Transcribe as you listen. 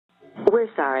We're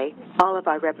sorry. All of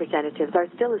our representatives are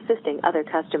still assisting other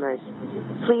customers.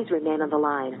 Please remain on the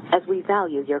line as we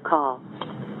value your call.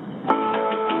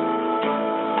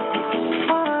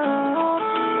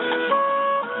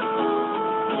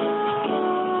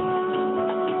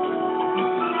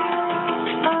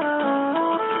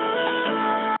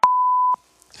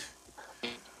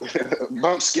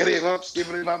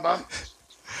 Skibbity bump.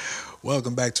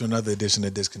 Welcome back to another edition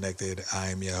of Disconnected. I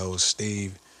am your host,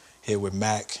 Steve, here with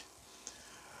Mac,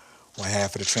 one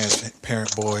half of the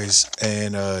Transparent Boys,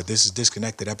 and this is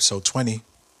Disconnected, episode 20,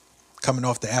 coming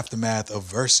off the aftermath of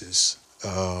Versus.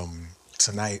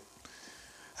 Tonight,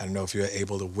 I don't know if you're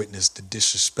able to witness the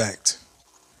disrespect,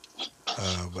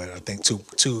 but I think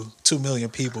 2 million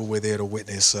people were there to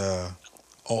witness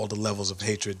all the levels of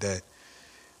hatred that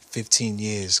 15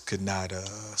 years could not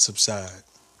subside.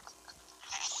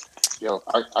 Yo,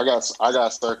 I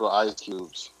got circle ice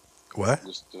cubes. What?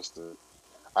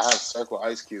 I have circle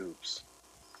ice cubes.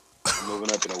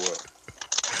 Moving up in the world.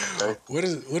 Okay?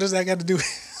 What does that got to do?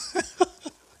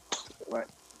 Like,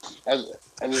 and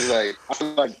it's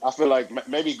like I feel like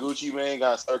maybe Gucci Mane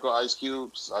got circle ice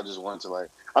cubes. I just want to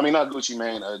not Gucci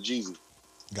Mane, Jeezy.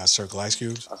 Got circle ice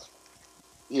cubes?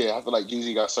 Yeah, I feel like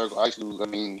Jeezy got circle ice cubes. I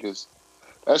mean, because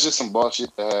that's just some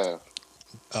bullshit to have.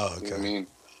 Oh, okay. You know what I mean,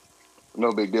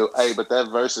 no big deal. Hey, but that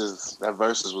versus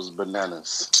was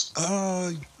bananas.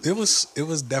 It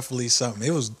was definitely something.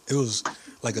 It was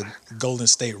like a Golden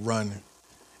State run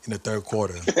in the third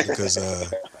quarter because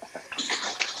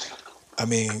I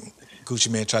mean, Gucci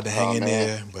Mane tried to hang in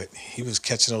there, but he was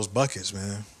catching those buckets,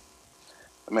 man.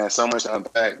 Man, so much to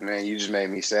unpack, man. You just made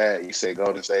me sad. You said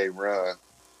Golden State run.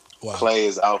 Wow. Clay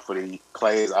is out for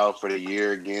the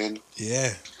year again.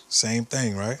 Yeah, same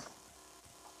thing, right?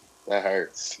 That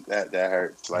hurts. That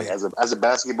hurts. Like as a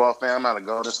basketball fan, I'm not a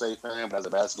Golden State fan, but as a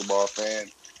basketball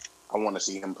fan, I want to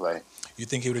see him play. You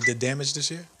think he would have did damage this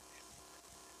year?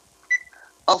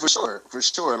 Oh, for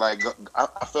sure. Like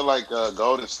I feel like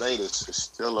Golden State is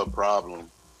still a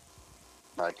problem.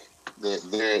 Like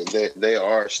they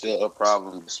are still a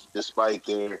problem despite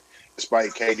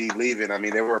KD leaving. I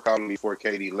mean, they were a problem before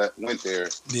KD went there.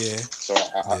 Yeah. So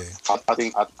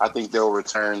I think they'll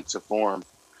return to form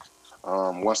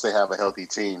once they have a healthy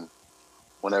team,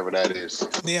 whenever that is.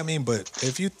 Yeah, I mean, but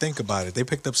if you think about it, they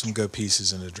picked up some good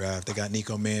pieces in the draft. They got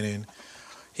Nico Manning.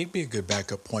 He'd be a good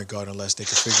backup point guard unless they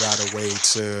could figure out a way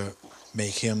to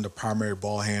make him the primary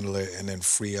ball handler and then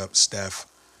free up Steph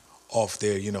off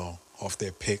their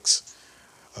picks.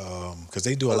 Because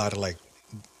they do a lot of like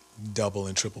double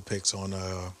and triple picks on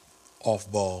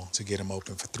off ball to get him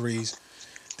open for threes.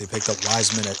 They picked up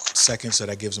Wiseman at second, so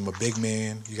that gives them a big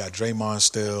man. You got Draymond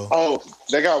still. Oh,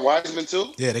 they got Wiseman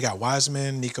too? Yeah, they got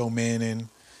Wiseman, Nico Manning.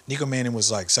 Nico Manning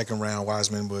was like second round.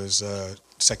 Wiseman was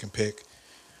second pick.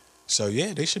 So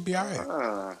yeah, they should be all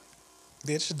right.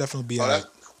 They should definitely be all right.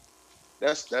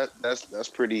 That's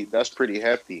pretty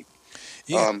hefty.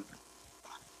 Yeah.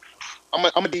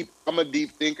 I'm a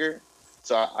deep thinker,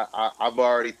 so I've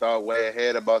already thought way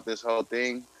ahead about this whole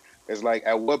thing. It's like,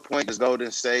 at what point does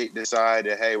Golden State decide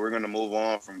that, hey, we're going to move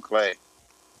on from Clay?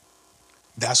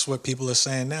 That's what people are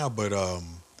saying now, but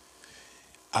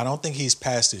I don't think he's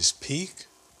past his peak,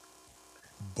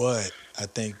 but I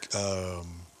think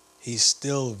he's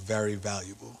still very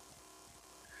valuable. You know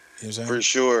what I'm saying? For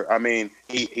sure. I mean,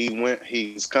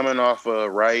 he's coming off a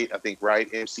right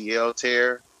MCL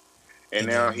tear, and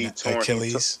now he tore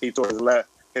Achilles. He tore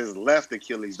his left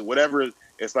Achilles, whatever.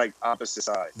 It's like opposite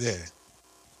side. Yeah.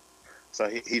 So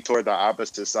he tore the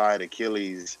opposite side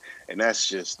Achilles, and that's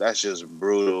just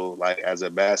brutal. Like, as a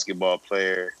basketball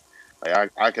player,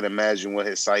 like I can imagine what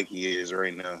his psyche is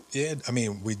right now. Yeah, I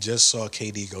mean, we just saw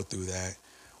KD go through that.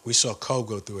 We saw Kobe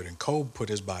go through it, and Kobe put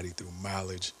his body through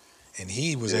mileage, and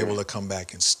he was able to come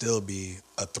back and still be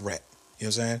a threat. You know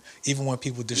what I'm saying? Even when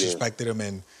people disrespected him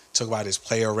and talk about his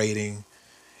player rating,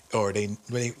 or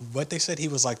what they said, he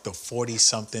was like the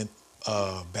 40-something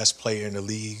best player in the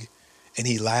league. And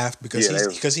he laughed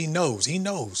because he knows. You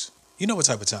know what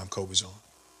type of time Kobe's on,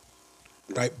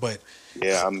 right? But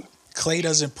Clay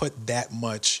doesn't put that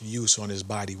much use on his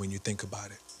body when you think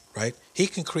about it, right? He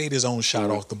can create his own shot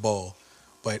off the ball,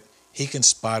 but he can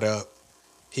spot up,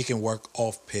 he can work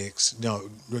off picks,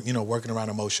 working around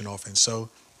a motion offense. So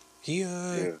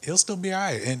he'll still be all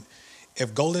right. And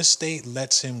if Golden State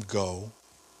lets him go,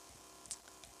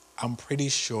 I'm pretty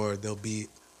sure there'll be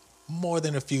more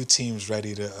than a few teams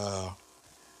ready to,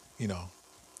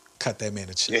 cut that man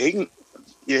a check.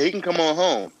 He can come on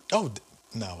home. Oh,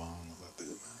 no, I don't know about that,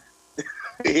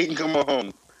 man. He can come on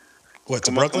home. What,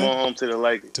 to Come Brooklyn? on home to the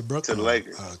Lakers. To Brooklyn? To the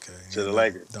Lakers. Oh, okay. To Yeah, the no,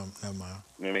 Lakers. never mind.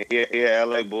 I mean,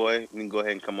 LA boy. You can go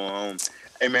ahead and come on home.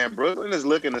 Hey man, Brooklyn is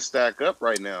looking to stack up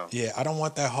right now. Yeah, I don't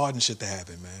want that Harden shit to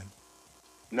happen, man.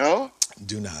 No?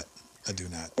 Do not. I do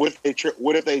not. What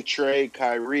if they trade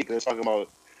Kyrie? Because they're talking about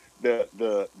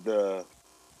the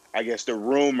I guess the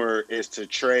rumor is to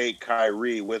trade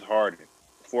Kyrie with Harden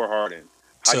for Harden.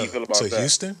 How do you feel about to that?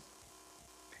 Houston?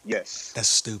 Yes. That's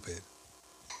stupid.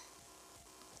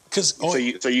 Because So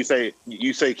you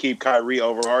say keep Kyrie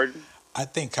over Harden? I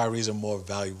think Kyrie's a more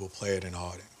valuable player than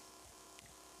Harden.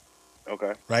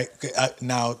 Okay. Right?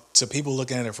 Now, to people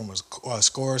looking at it from a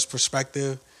scorer's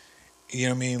perspective, you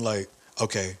know what I mean? Like,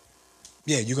 okay,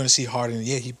 yeah, you're going to see Harden.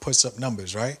 Yeah, he puts up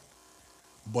numbers, right?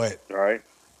 But All right.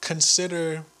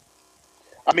 consider.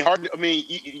 I mean, Harden. I mean,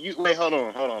 you wait. Hold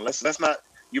on. Let's not.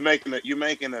 You're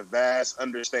making a vast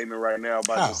understatement right now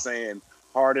by just saying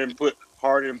Harden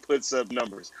puts up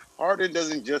numbers. Harden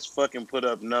doesn't just fucking put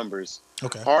up numbers.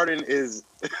 Okay. Harden is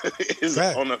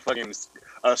on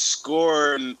a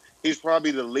score, and he's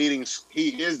probably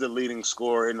he is the leading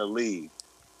scorer in the league.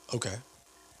 Okay.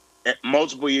 At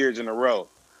multiple years in a row.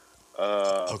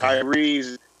 Okay.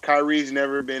 Kyrie's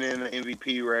never been in an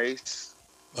MVP race.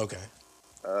 Okay.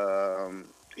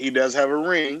 He does have a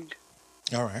ring.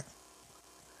 All right.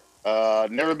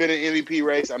 Never been in an MVP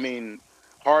race. I mean,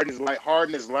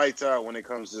 Harden is lights out when it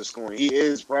comes to scoring. He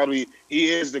is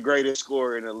the greatest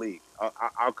scorer in the league.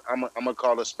 I'm gonna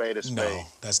call a spade a spade. No,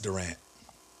 that's Durant.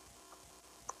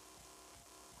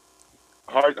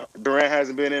 Durant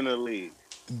hasn't been in the league.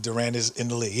 Durant is in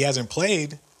the league. He hasn't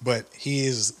played, but he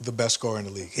is the best scorer in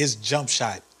the league. His jump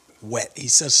shot, wet.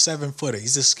 He's a 7-footer.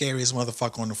 He's the scariest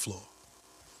motherfucker on the floor.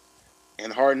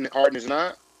 And Harden is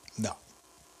not. No.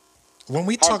 When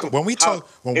we're talking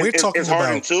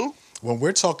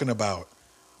about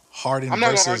Harden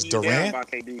versus Durant,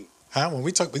 about KD. huh? When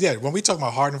we talk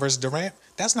about Harden versus Durant,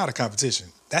 that's not a competition.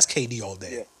 That's KD all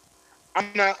day. Yeah.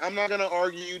 I'm not gonna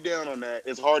argue you down on that.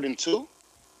 Is Harden 2? What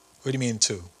do you mean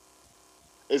 2?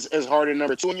 Is Harden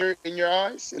number 2 in your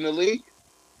eyes in the league?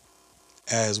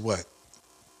 As what?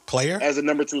 Player? As a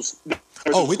number 2.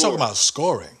 We're talking about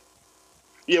scoring.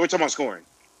 Yeah, we're talking about scoring.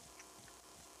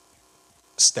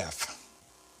 Steph,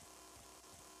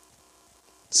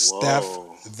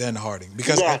 then Harden,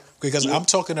 because I'm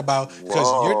talking about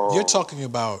because you're talking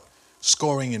about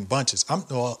scoring in bunches.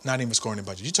 Not even scoring in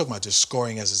bunches. You're talking about just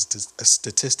scoring as a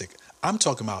statistic. I'm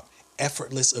talking about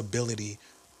effortless ability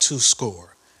to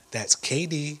score. That's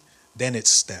KD. Then it's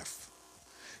Steph.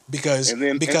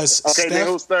 Then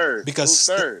who's third? Who's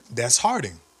third? That's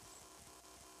Harden.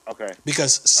 Okay.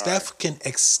 Because Steph can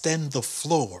extend the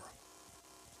floor.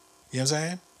 You know what I'm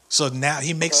saying? So now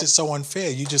he makes it so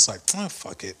unfair. You just like,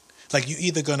 fuck it. Like you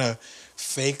either gonna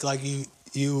fake like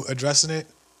you addressing it,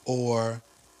 or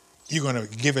you're gonna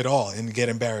give it all and get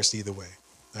embarrassed either way.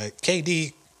 Like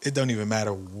KD, it don't even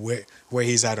matter where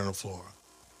he's at on the floor.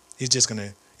 He's just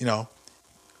gonna,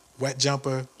 wet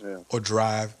jumper or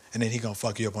drive, and then he gonna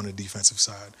fuck you up on the defensive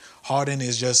side. Harden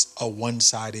is just a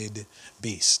one-sided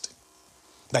beast.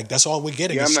 Like that's all we're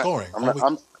getting is scoring.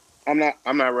 I'm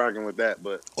not rocking with that,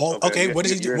 but okay. What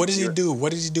does he do? What does he do?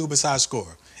 What does he do besides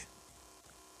score?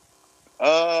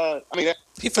 I mean,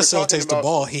 he facilitates the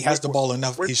ball. He has the ball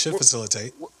enough. He should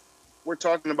facilitate. We're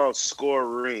talking about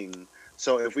scoring.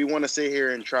 So if we want to sit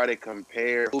here and try to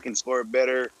compare who can score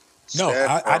better, no,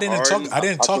 I didn't talk. I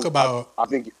didn't talk about. I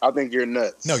think you're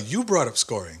nuts. No, you brought up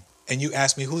scoring, and you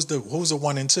asked me who's the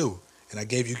 1 and 2. And I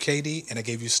gave you KD, and I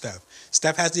gave you Steph.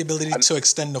 Steph has the ability to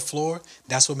extend the floor.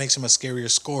 That's what makes him a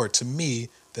scarier scorer to me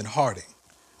than Harden,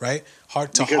 right?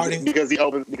 Harden because he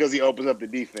opens up the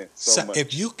defense so much.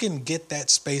 If you can get that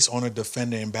space on a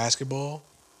defender in basketball,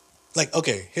 like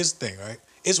okay, here's the thing, right?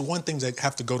 It's one thing that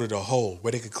have to go to the hole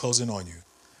where they could close in on you.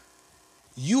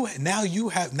 You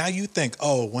think,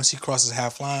 once he crosses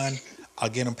half line, I'll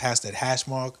get him past that hash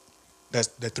mark. That's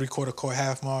the 3/4 court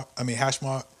hash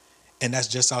mark. And that's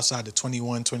just outside the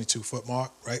 21, 22 foot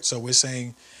mark, right? So we're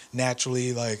saying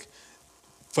naturally, like,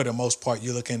 for the most part,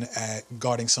 you're looking at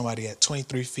guarding somebody at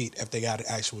 23 feet if they got an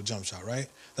actual jump shot, right?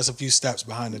 That's a few steps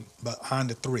behind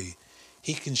the 3.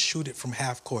 He can shoot it from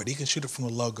half court. He can shoot it from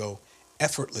the logo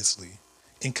effortlessly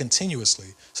and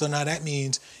continuously. So now that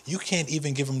means you can't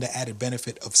even give him the added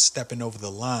benefit of stepping over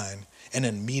the line and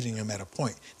then meeting him at a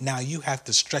point. Now you have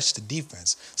to stretch the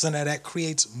defense. So now that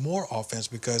creates more offense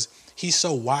because he's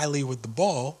so wily with the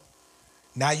ball.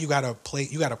 Now you gotta play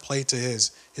to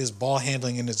his ball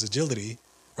handling and his agility,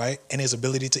 right? And his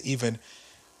ability to even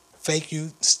fake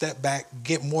you, step back,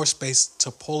 get more space to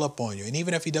pull up on you. And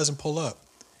even if he doesn't pull up,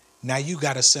 now you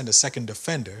gotta send a second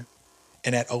defender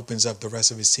and that opens up the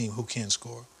rest of his team who can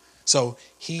score. So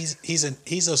he's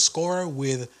a scorer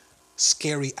with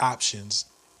scary options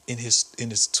in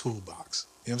his toolbox.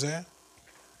 You know what I'm saying?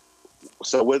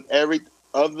 So with every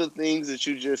other things that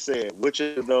you just said, which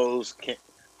of those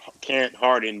can't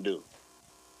Harden do?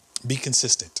 Be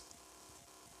consistent.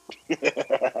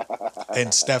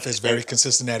 And Steph is And very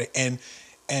consistent at it.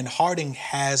 And Harding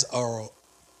has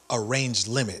a range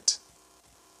limit.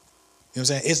 You know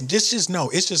what I'm saying?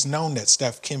 It's just known that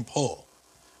Steph can pull,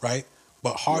 right?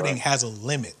 But Harding right. has a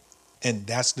limit. And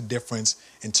that's the difference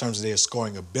in terms of their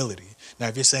scoring ability. Now,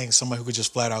 if you're saying somebody who could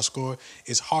just flat out score,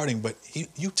 it's Harding, but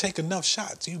you take enough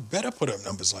shots, you better put up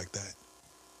numbers like that.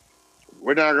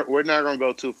 We're not gonna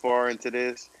go too far into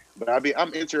this, but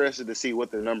I'm interested to see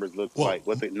what the numbers look Well, like,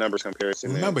 what the numbers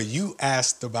comparison remember, is. you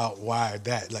asked about why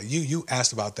that. Like you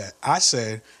asked about that. I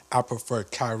said I prefer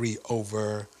Kyrie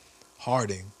over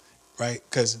Harding, right?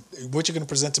 Because what you're gonna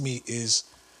present to me is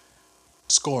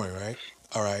scoring, right?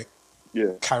 All right.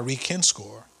 Yeah. Kyrie can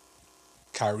score.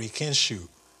 Kyrie can shoot.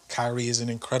 Kyrie is an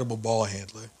incredible ball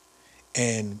handler,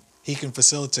 and he can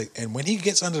facilitate. And when he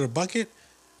gets under the bucket,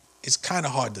 it's kind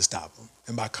of hard to stop him.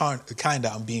 And by kind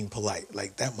of, I'm being polite.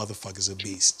 Like, that motherfucker's a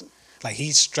beast. Like,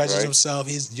 he stretches Right. himself.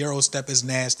 His Euro step is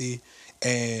nasty,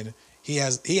 and he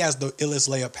has the illest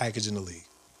layup package in the league,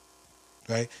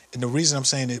 right? And the reason I'm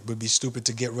saying it would be stupid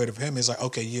to get rid of him is like,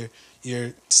 okay,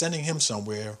 you're sending him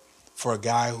somewhere for a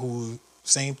guy who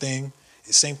same thing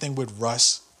with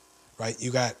Russ, right?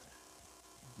 You got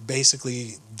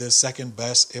basically the second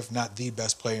best, if not the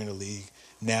best player in the league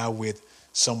now with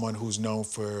someone who's known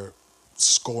for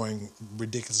scoring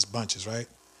ridiculous bunches, right?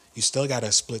 You still got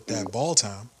to split that ball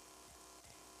time.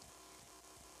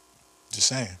 Just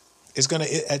saying.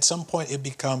 At some point it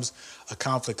becomes a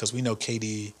conflict because we know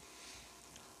KD,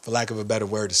 for lack of a better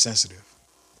word, is sensitive.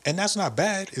 And that's not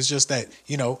bad. It's just that,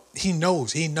 he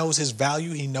knows his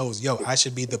value. He knows, I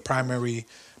should be the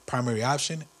primary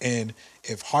option. And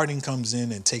if Harden comes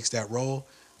in and takes that role,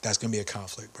 that's going to be a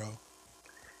conflict, bro.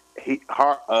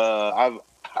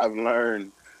 I've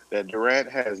learned that Durant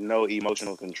has no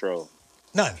emotional control.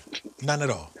 None. None at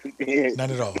all. I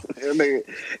None at all. mean,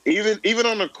 even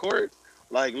on the court,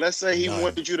 like let's say he None.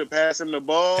 wanted you to pass him the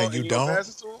ball And you and you don't don't? pass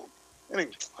it to him, and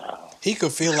He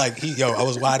could feel like I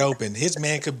was wide open. His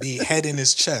man could be head in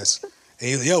his chest.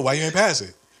 And why you ain't pass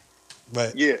it?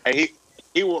 But yeah, and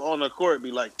he will on the court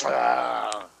be like,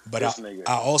 but this nigga.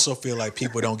 I also feel like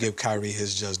people don't give Kyrie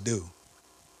his just due.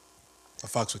 I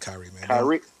fucks with Kyrie, man.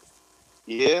 Kyrie,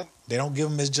 yeah, They don't give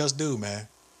him his just due, man.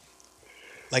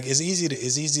 Like it's easy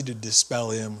to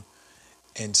dispel him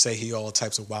and say he all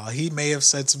types of wild. He may have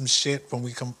said some shit when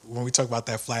we talk about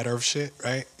that flat earth shit,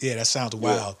 right? Yeah, that sounds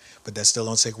wild, but that still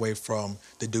don't take away from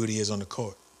the duty is on the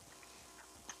court.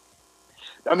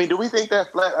 I mean, do we think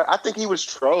that flat? I think he was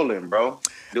trolling, bro.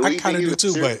 I kind of do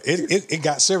too, but it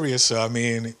got serious. So I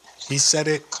mean, he said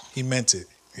it, he meant it.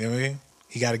 You know what I mean?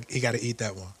 He got to eat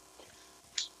that one.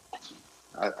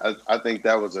 I think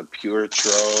that was a pure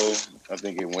troll. I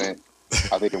think it went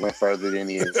further than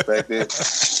he expected.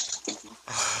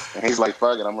 And he's like,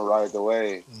 "Fuck it, I'm gonna ride the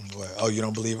wave." What? Oh, you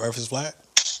don't believe Earth is flat?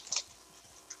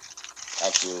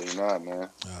 Absolutely not, man.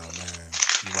 Oh man,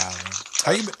 you wild, man.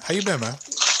 How you been, man?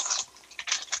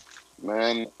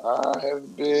 Man,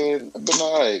 I've been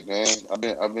alright, man.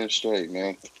 I've been straight,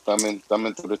 man. Thumbing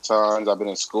through the times. I've been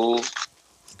in school.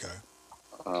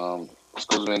 Okay.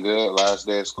 School's been good. Last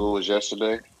day of school was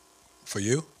yesterday. For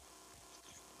you?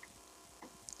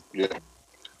 Yeah.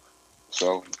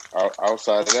 So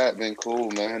outside of that, been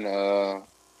cool, man.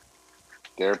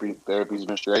 Therapy's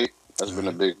been straight. That's been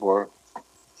a big part.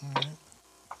 Right.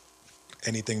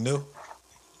 Anything new?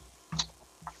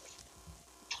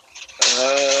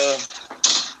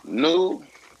 New.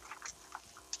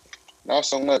 Not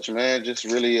so much, man. Just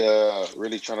really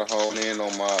trying to hone in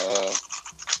on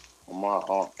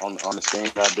on the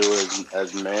things I do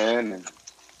as man, and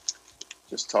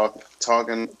just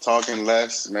talking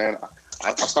less, man.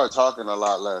 I start talking a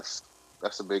lot less.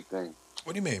 That's a big thing.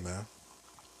 What do you mean, man?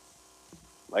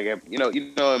 Like,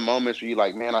 in moments where you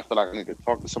like, man, I feel like I need to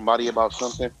talk to somebody about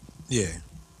something, Yeah.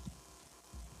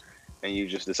 and you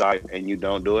just decide and you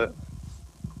don't do it.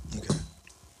 Okay.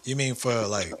 You mean for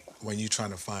like when you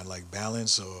trying to find like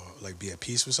balance or like be at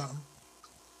peace with something?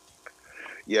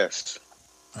 Yes.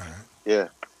 All right. Yeah.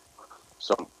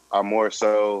 So I'm more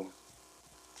so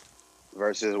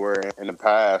versus where in the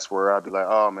past where I'd be like,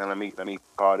 oh man, let me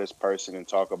call this person and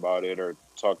talk about it or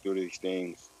talk through these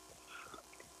things.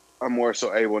 I'm more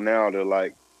so able now to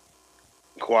like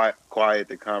quiet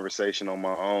the conversation on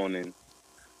my own and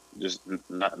just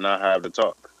not have to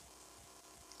talk.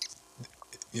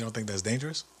 You don't think that's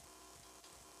dangerous?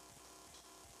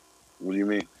 What do you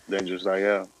mean? Dangerous like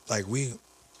hell? Like we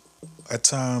at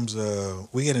times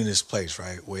we get in this place,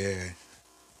 right, where,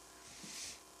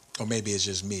 or maybe it's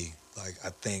just me. Like I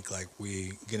think like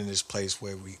we get in this place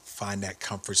where we find that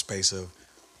comfort space of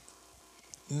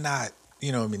not,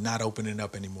 you know what I mean, not opening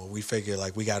up anymore. We figure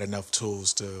like we got enough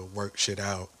tools to work shit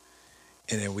out,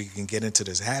 and then we can get into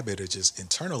this habit of just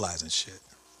internalizing shit.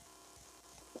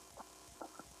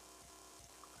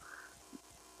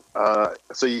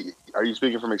 Are you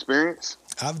speaking from experience?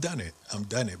 I've done it. I'm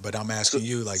done it. But I'm So, asking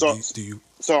you, like, so, do you?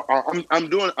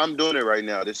 I'm doing it right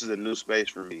now. This is a new space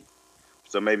for me.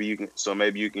 So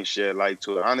maybe you can shed light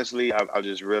to it. Honestly, I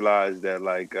just realized that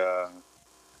like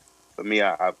for me,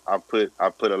 I put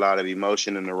a lot of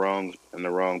emotion in the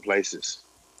wrong places.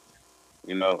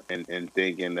 You know, and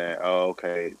thinking that, oh,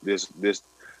 okay, this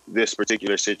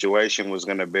particular situation was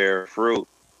going to bear fruit,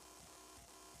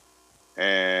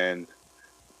 and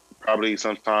probably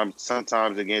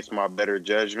sometimes against my better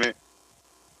judgment,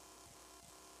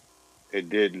 it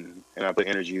didn't, and I put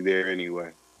energy there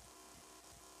anyway.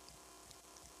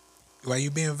 Why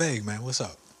you being vague, man? What's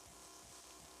up?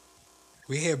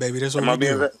 We here, baby. That's what Am I we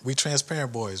being do. va- We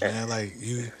transparent boys, man. Like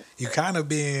you kind of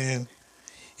being.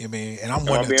 I mean, and I'm Am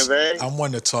I one being to vague? I'm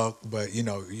one to talk, but you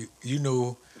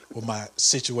knew what my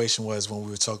situation was when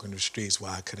we were talking in the streets.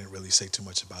 Why I couldn't really say too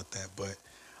much about that, but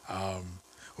um,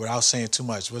 without saying too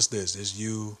much, what's this? Is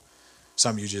you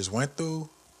something you just went through?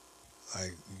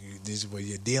 Like these were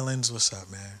your dealings? What's up,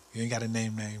 man? You ain't got to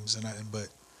name names or nothing, but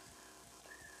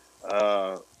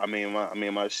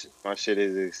My shit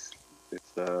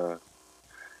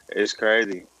it's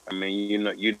crazy. I mean,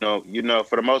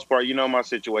 for the most part, you know my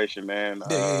situation, man.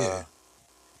 yeah.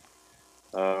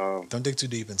 Um, Don't dig too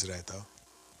deep into that though.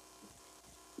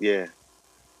 yeah,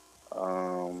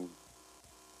 um,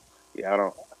 yeah. I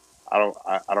don't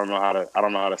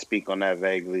know how to speak on that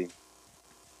vaguely.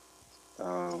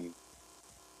 Um,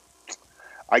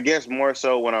 I guess more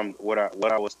so what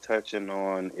I was touching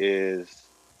on is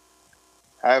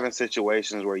having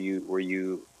situations where you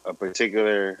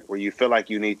feel like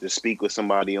you need to speak with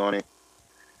somebody on it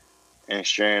and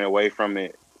straying away from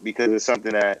it because it's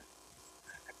something that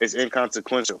is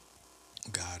inconsequential.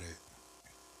 Got it.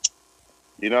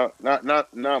 You know, not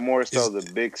more so Is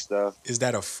the big stuff. is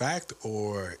that a fact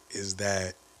or is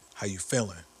that how you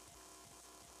feeling?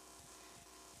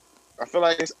 I feel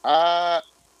like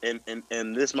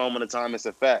in this moment of time, it's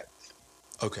a fact.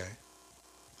 Okay.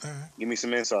 All right. Give me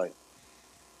some insight.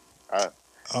 I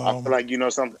I feel Um, like you know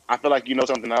something. I feel like you know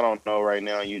something I don't know right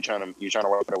now, and you trying to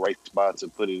work at the right spot to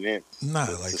put it in, nah,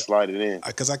 like, to slide it in.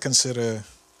 because I consider,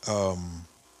 um,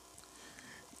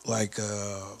 like,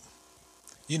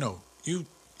 you know, you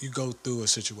go through a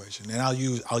situation, and I'll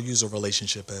use a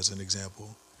relationship as an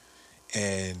example,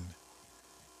 and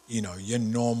your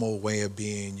normal way of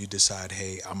being, you decide,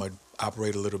 hey, I'm gonna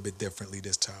operate a little bit differently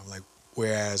this time. Like,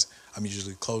 whereas I'm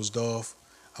usually closed off,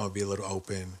 I'm gonna be a little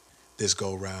open this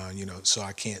go round. So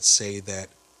I can't say that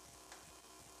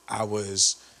I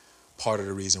was part of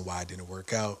the reason why it didn't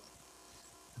work out.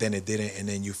 Then it didn't, and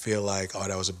then you feel like, oh,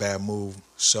 that was a bad move.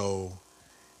 So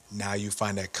now you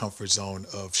find that comfort zone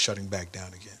of shutting back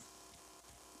down again.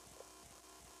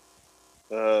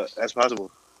 That's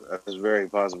possible. That's very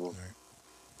possible. Right?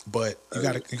 But you Uh,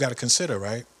 gotta consider,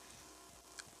 right?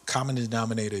 Common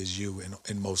denominator is you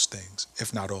in most things,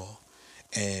 if not all.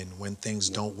 And when things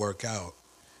don't work out,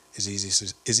 it's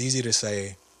easy to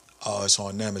say, oh, it's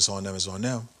on them, it's on them, it's on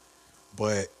them.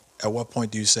 But at what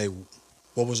point do you say,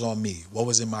 what was on me? What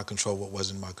was in my control? What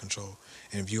wasn't in my control?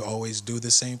 And if you always do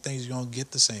the same things, you're gonna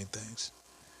get the same things.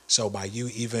 So by you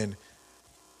even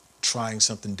trying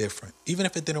something different, even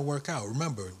if it didn't work out,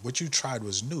 remember what you tried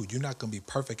was new. You're not gonna be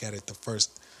perfect at it the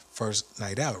first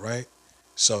night out, right?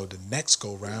 So the next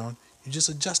go round, you just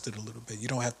adjust it a little bit. You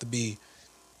don't have to be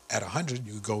at 100.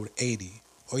 You go to 80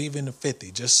 or even to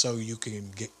 50, just so you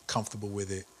can get comfortable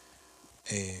with it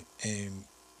and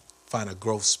find a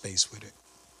growth space with it.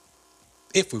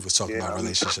 If we was talking yeah, about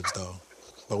relationships though,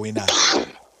 but we not.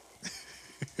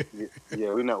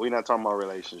 yeah. We not talking about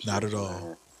Not at relationships, all.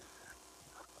 man.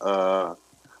 Uh,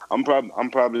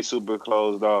 I'm probably super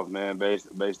closed off, man, based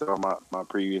on my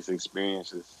previous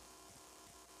experiences.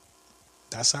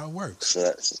 That's how it works. So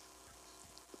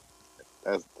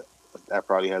that's that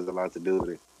probably has a lot to do with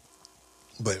it.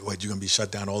 But what, you gonna be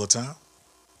shut down all the time?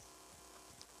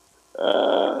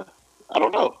 Uh, I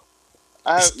don't know.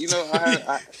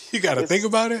 You gotta think It's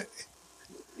about it.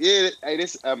 yeah. Hey,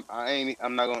 this I'm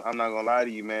not gonna lie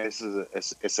to you, man.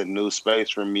 It's a new space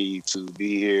for me to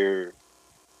be here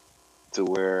to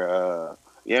where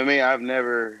you know what I mean.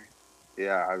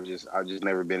 I've just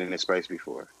never been in this space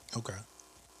before. Okay.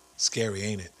 Scary,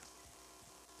 ain't it?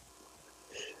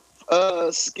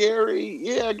 Scary.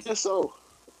 Yeah, I guess so.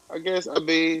 I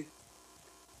mean,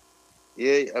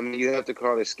 yeah. I mean, you have to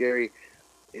call it scary.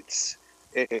 It's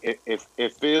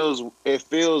it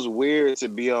feels weird to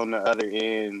be on the other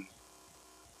end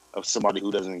of somebody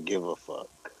who doesn't give a fuck.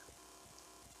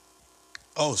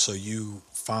 Oh, so you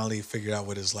finally figured out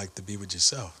what it's like to be with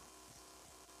yourself.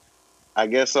 I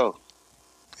guess so.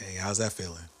 Hey, how's that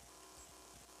feeling?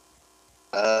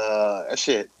 That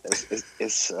shit.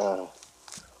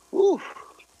 Whew,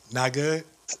 Not good?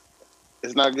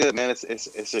 it's not good, man.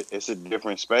 It's a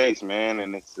different space, man,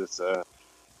 and it's just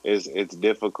it's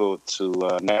difficult to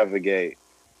navigate,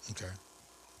 Okay.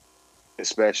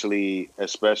 especially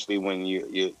when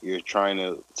you're trying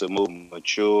to move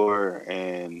mature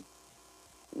and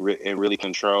and really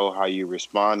control how you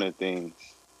respond to things.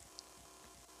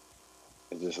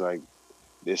 It's just like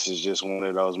this is just one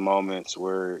of those moments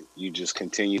where you just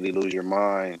continually lose your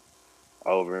mind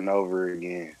over and over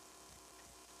again.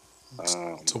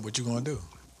 So what you gonna do?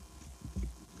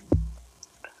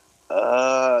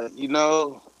 You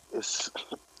know, it's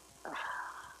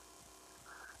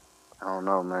I don't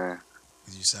know, man.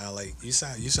 You sound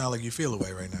like you feel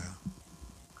away right now.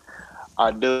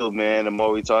 I do, man. The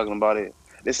more we talking about it,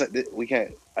 this we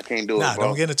can't. I can't do Nah, it, bro.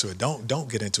 don't get into it. Don't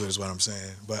get into it is what I'm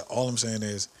saying. But all I'm saying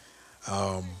is,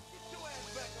 hey,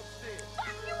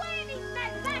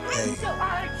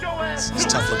 it's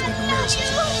tough looking in the mirror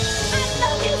sometimes.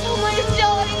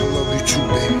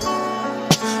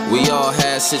 We all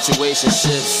had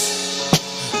situationships,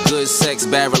 good sex,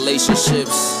 bad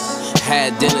relationships.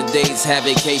 Had dinner dates, had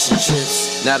vacation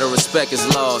trips. Now the respect is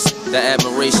lost, the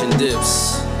admiration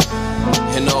dips.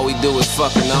 And all we do is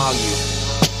fucking argue.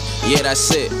 Yeah, that's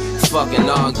it, fucking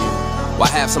argue. Why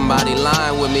have somebody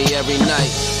lying with me every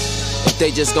night? If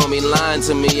they just gon' be lying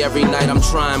to me every night, I'm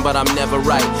trying, but I'm never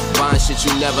right. Buying shit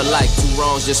you never like, two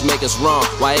wrongs just make us wrong.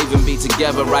 Why even be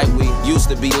together, right? We used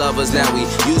to be lovers, now we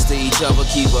used to each other.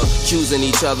 Keep accusing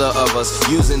each other of us,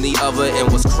 using the other.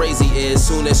 And what's crazy is,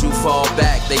 soon as you fall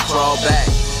back, they crawl back,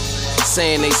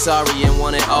 saying they sorry and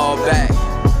want it all back.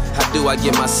 How do I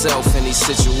get myself in these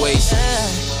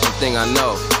situations? One thing I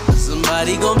know,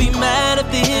 somebody gon' be mad if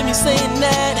they hear me saying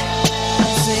that.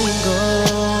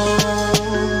 Single.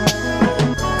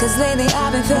 Cause lately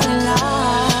I've been feeling like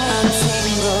I'm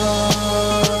single.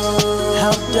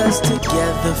 Helped us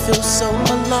together feel so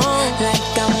alone.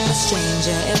 Like I'm a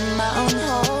stranger in my own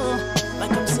home.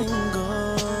 Like I'm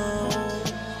single.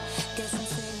 Guess I'm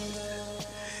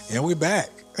single. And we back.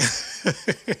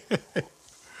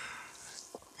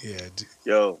 Yeah.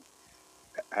 Yo,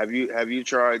 have you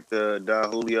tried the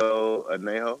Don Julio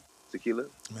Anejo tequila?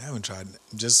 I haven't tried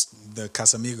just the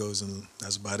Casamigos, and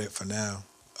that's about it for now.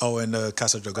 Oh, and the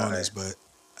Casa Dragones, but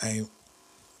I ain't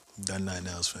done nothing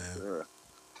else, fam.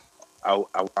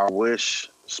 I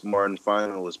wish Smart and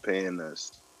Final was paying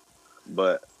us,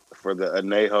 but for the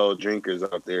Anejo drinkers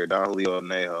out there, Don Julio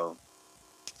Anejo,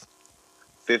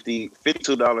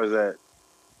 $52 at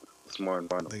Smart and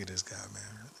Final. Look at this guy, man.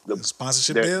 The The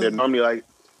sponsorship They're deal? normally like,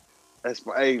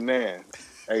 hey man,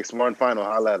 hey Smart and Final,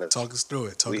 holla at us. Talk us through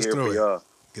it. Talk We us here through for it. y'all.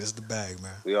 Get us the bag,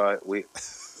 man. We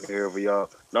here for y'all.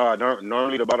 No,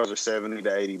 normally the bottles are $70 to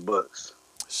 $80.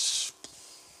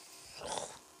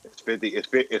 It's 50.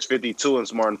 It's 52 in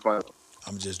Smart and Final.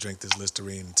 I'm just drink this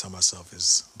Listerine and tell myself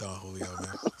it's Don Julio,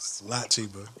 man. It's a lot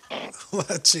cheaper. A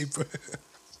lot cheaper.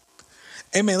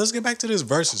 Hey, man, let's get back to this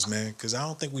verses, man, because I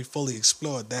don't think we fully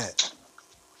explored that.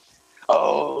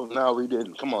 Oh no, we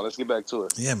didn't. Come on, let's get back to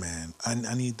it. Yeah, man.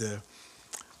 I need to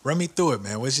run me through it,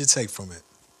 man. What's your take from it?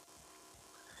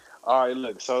 All right,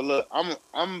 look. So look,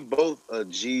 I'm both a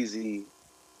Jeezy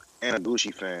and a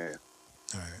Gucci fan.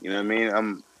 All right. You know what I mean?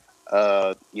 I'm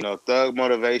Thug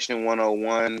Motivation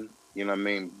 101, you know what I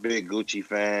mean, big Gucci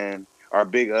fan, or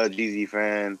big Jeezy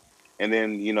fan. And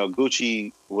then,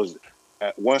 Gucci was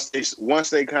once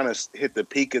they kind of hit the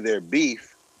peak of their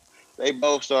beef, they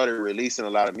both started releasing a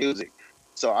lot of music.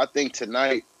 So I think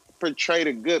tonight portrayed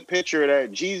a good picture of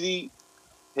that. Jeezy,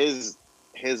 his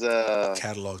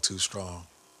Catalog too strong.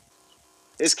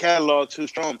 his catalog too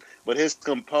strong, but his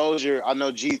composure. I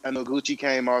know Gucci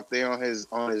came out there on his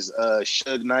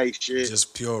Suge Knight shit.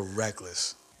 Just pure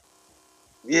reckless.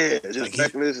 Yeah, just Like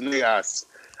reckless nigga.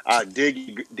 I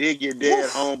dig your dead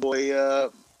homeboy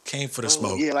up. Came for the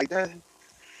smoke. Yeah, like that.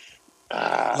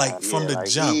 From the like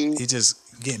jump, he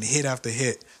just getting hit after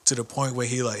hit to the point where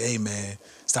he like, hey, man,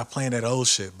 stop playing that old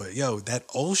shit. But, yo, that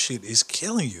old shit is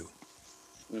killing you.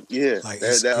 Yeah, Like,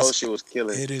 that whole shit was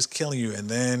killing. It is killing you. And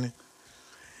then,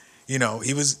 he got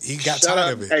Shout tired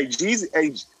out, of it.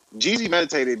 Hey, Jeezy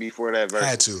meditated before that verse.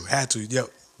 Had to. Yo,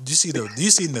 do you see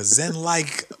the Zen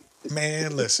like,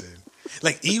 man, listen.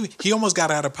 Like he almost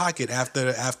got out of pocket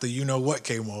after you know what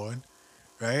came on,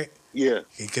 right? Yeah.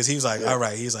 Because he was like, all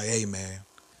right, he's like, hey man,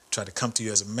 try to come to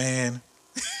you as a man.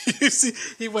 You see,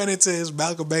 he went into his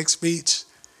Malcolm X speech.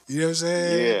 You know what I'm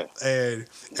saying? Yeah. And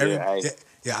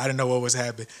I didn't know what was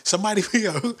happening. Somebody,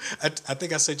 I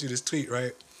think I sent you this tweet,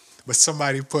 right? But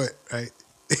somebody put, right?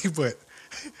 He put,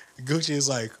 Gucci is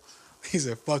like, he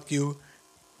said, fuck you,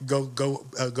 go,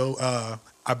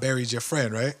 I buried your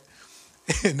friend, right?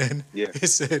 And then it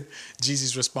said,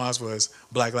 Jeezy's response was,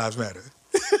 Black Lives Matter.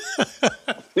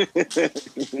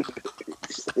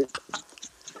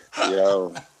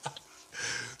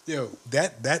 Yo,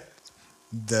 that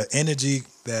the energy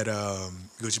that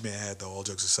Gucci Mane had, though, all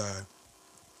jokes aside,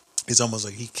 it's almost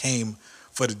like he came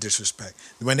for the disrespect.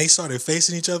 When they started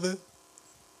facing each other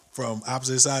from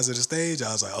opposite sides of the stage,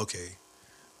 I was like, okay,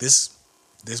 this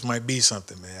might be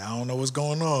something, man. I don't know what's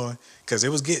going on, because it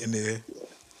was getting there.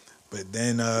 But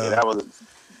then that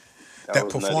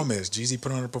performance, Jeezy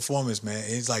put on a performance, man.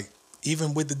 It's like,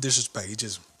 even with the disrespect, he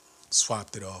just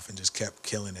swapped it off and just kept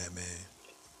killing that, man.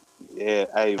 Yeah,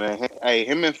 hey man, hey,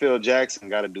 him and Phil Jackson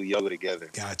got to do yoga together.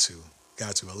 Got to.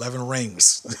 11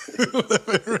 rings.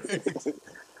 11 rings.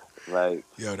 Like,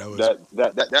 yo, that was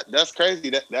that's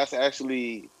crazy. That's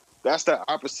the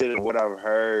opposite of what I've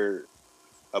heard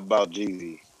about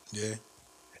Jeezy. Yeah.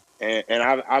 And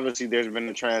obviously there's been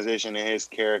a transition in his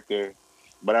character,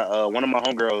 but one of my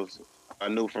homegirls I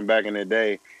knew from back in the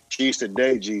day, she used to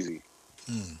date Jeezy,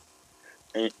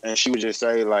 and she would just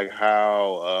say like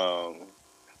how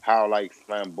like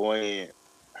flamboyant,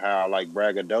 how like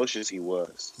braggadocious he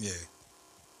was. Yeah.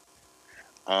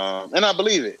 And I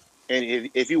believe it. And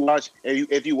if you watch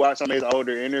some of his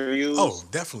older interviews, oh,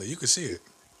 definitely, you can see it.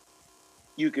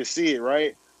 You can see it,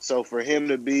 right? So for him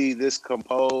to be this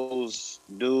composed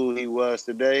dude he was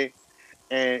today,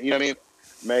 and you know what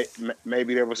I mean,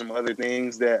 maybe there were some other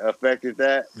things that affected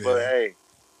that, but hey,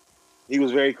 he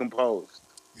was very composed.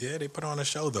 Yeah, they put on a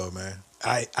show though, man.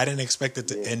 I didn't expect it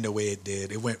to end the way it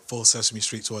did. It went full Sesame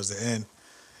Street towards the end,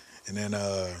 and then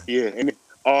and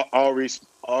all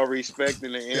respect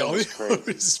in the end. All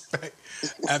respect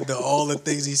after all the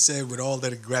things he said with all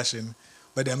that aggression,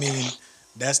 but I mean,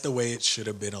 that's the way it should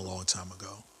have been a long time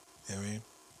ago. You know what I mean?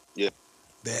 Yeah.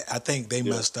 I think they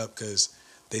messed up because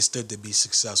they stood to be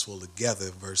successful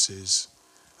together versus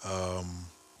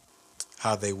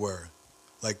how they were.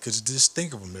 Like, cause just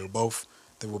think of them. They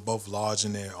were both large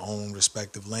in their own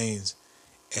respective lanes,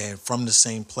 and from the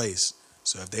same place.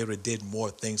 So if they would have did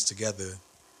more things together,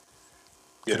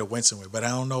 could have went somewhere. But I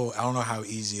don't know how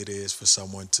easy it is for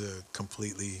someone to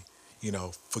completely,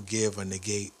 forgive or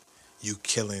negate you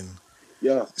killing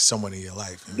someone in your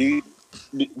life. Do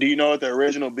you know what the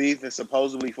original beef is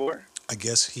supposedly for? I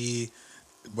guess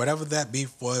whatever that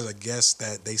beef was, I guess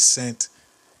that they sent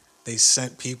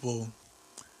people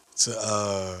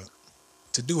to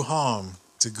do harm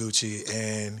to Gucci,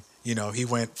 and he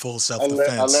went full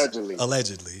self-defense.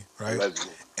 Allegedly, right?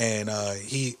 Allegedly. And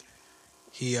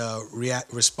he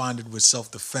responded with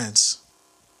self-defense,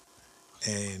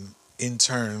 and in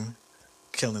turn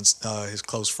killing his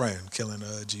close friend, killing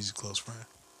Jeezy's close friend.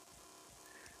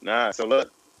 Nah, so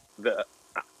look,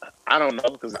 I don't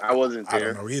know because I wasn't there. I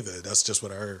don't know either. That's just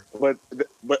what I heard. But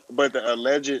the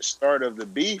alleged start of the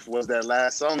beef was that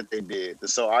last song that they did, the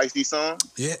So Icy song.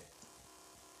 Yeah.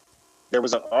 There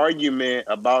was an argument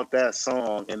about that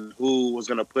song and who was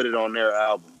going to put it on their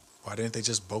album. Why didn't they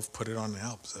just both put it on the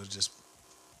album? So just.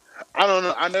 I don't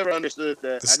know. I never understood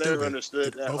that. It's never stupid.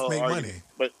 understood that both whole make argument.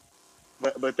 money.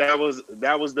 But that was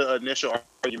the initial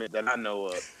argument that I know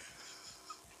of.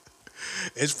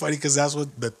 It's funny because that's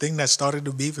what the thing that started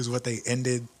the beef is what they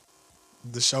ended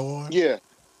the show on. Yeah,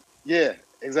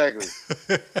 exactly.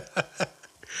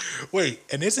 Wait,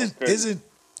 and isn't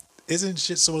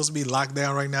shit supposed to be locked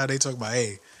down right now? They talk about,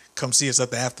 hey, come see us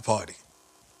at the after party.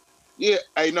 Yeah,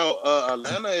 I know.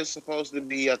 Atlanta is supposed to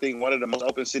be, I think, one of the most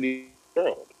open cities in the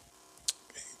world.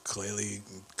 Clearly,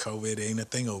 COVID ain't a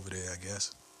thing over there, I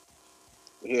guess.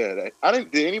 Yeah, I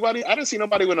didn't see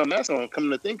nobody with a mask on.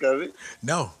 Coming to think of it,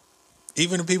 no.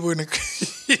 Even the people in the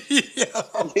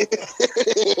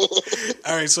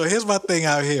All right, so here's my thing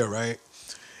out here, right?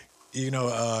 You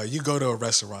go to a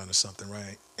restaurant or something,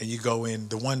 right? And you go in,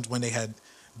 the ones when they had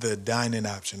the dine-in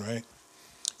option, right?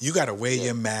 You got to wear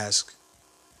your mask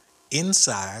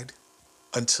inside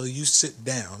until you sit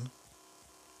down.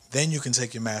 Then you can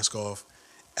take your mask off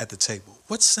at the table.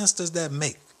 What sense does that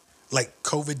make? Like,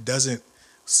 COVID doesn't,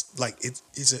 like,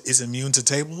 it's immune to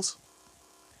tables?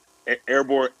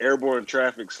 Airborne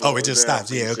traffic. Oh, it just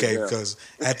stops. Yeah, okay. Because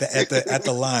at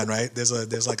the line, right?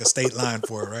 There's like a state line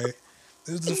for it, right?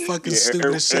 This is the fucking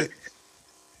stupidest shit.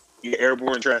 Yeah,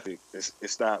 airborne traffic. It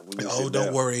stopped when you Oh, sit don't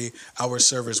down. worry. Our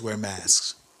servers wear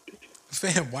masks.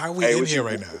 Fam, why are we Hey, in would here you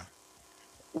right now?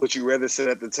 would you rather sit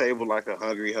at the table like a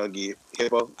hungry, huggy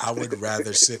hippo? I would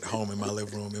rather sit home in my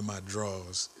living room in my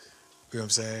drawers. You know what I'm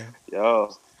saying?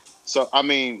 Yo. So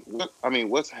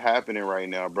what's happening right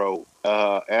now, bro?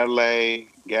 L.A.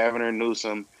 Governor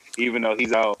Newsom, even though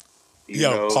he's out,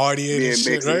 Yo, partying and being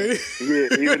shit, mixy,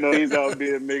 right? yeah, even though he's out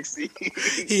being mixy,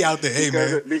 He out there, hey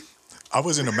because man, of, be- I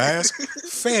was in a mask.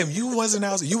 Fam, you wasn't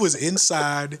out. You was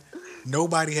inside.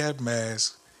 Nobody had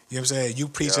masks. You know what I'm saying? You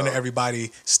preaching to yo,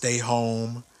 everybody, stay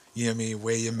home. You know what I mean?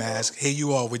 Wear your mask. Here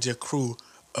you are with your crew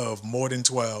of more than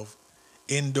 12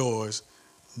 indoors,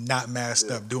 not masked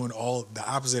yeah. up, doing all the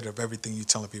opposite of everything you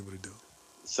telling people to do.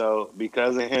 So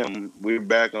because of him, we're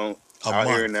back on A out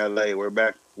here in month. L.A.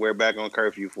 We're back on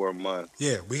curfew for a month.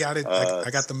 Yeah, we got it. Uh,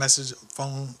 I got the message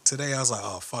phone today. I was like,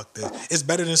 oh, fuck this. It's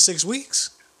better than 6 weeks.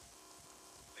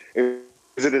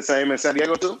 is it the same in San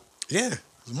Diego too? Yeah,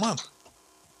 it's a month.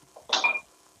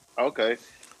 Okay,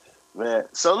 man.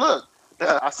 So look,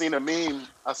 I seen a meme.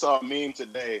 I saw a meme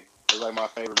today. It was like my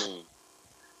favorite meme.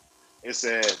 It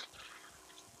said,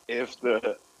 if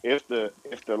the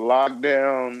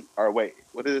lockdown, or wait,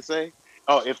 what did it say?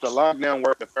 Oh, if the lockdown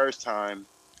worked the first time,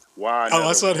 why Oh, I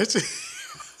another saw one?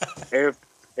 that.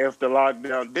 If the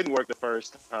lockdown didn't work the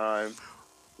first time,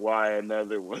 why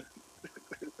another one?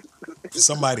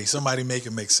 Somebody make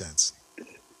it make sense.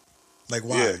 Like,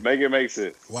 why? Yeah, make it make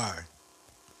sense. Why?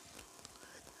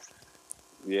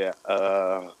 Yeah.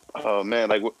 Oh man,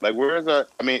 like where is our?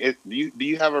 I mean, do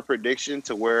you have a prediction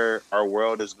to where our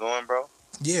world is going, bro?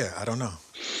 Yeah, I don't know.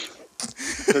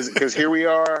 Because here we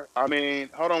are. I mean,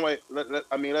 hold on, wait.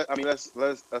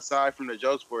 Let's aside from the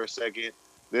jokes for a second.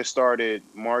 This started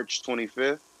March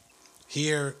 25th.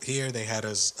 Here they had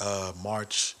us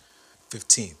March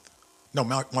 15th. No,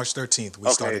 March 13th. We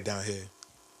Okay. started down here.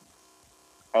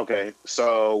 Okay,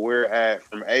 so we're at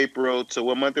from April to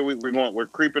what month are we? We're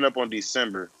creeping up on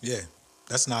December. Yeah,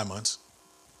 that's 9 months.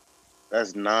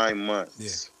 That's 9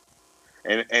 months.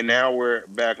 And now we're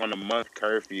back on a month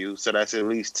curfew, so that's at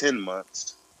least 10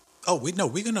 months. Oh, we're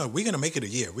gonna make it a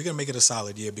year. We're gonna make it a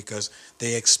solid year because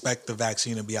they expect the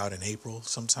vaccine to be out in April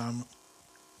sometime.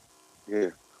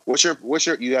 Yeah. What's your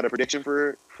you got a prediction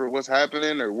for what's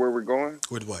happening or where we're going?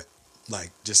 With what?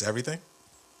 Like just everything?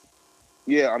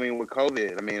 Yeah, I mean with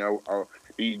COVID. I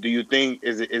mean, do you think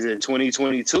is it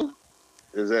 2022?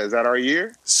 Is that our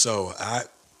year? So I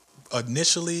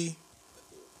initially,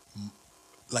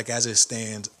 like as it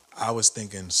stands, I was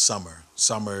thinking summer.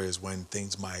 Summer is when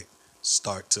things might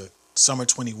start to. Summer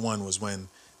 21 was when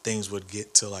things would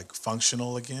get to like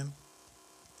functional again.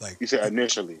 Like You said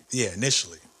initially. yeah,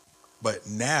 initially, but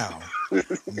now,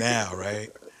 right?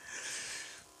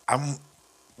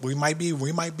 We might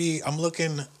be. I'm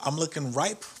looking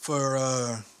ripe for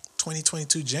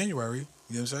 2022 January.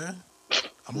 You know what I'm saying?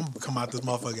 I'm gonna come out this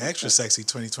motherfucker extra sexy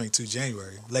 2022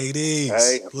 January. Ladies,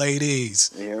 Hey. ladies.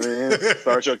 You know what I mean?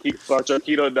 Start your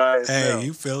keto diet. Hey, now.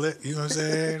 you feel it? You know what I'm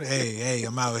saying? hey,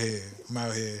 I'm out here.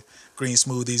 Green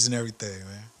smoothies and everything,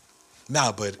 man.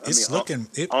 Nah, but it's looking.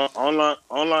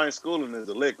 Online schooling is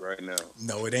a lick right now.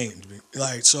 No, it ain't.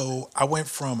 Like so, I went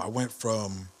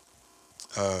from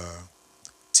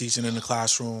teaching in the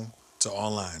classroom to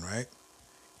online, right?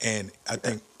 And I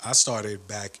think I started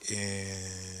back in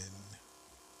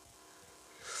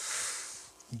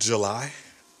July,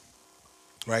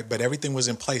 right? But everything was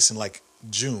in place in like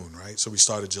June, right? So we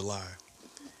started July.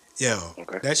 Yo,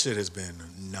 Okay. that shit has been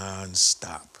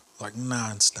nonstop, like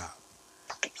nonstop.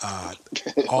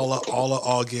 All of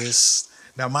August.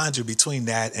 Now, mind you, between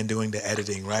that and doing the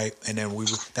editing, right? And then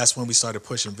that's when we started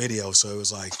pushing video. So it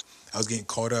was like I was getting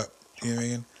caught up. You know what I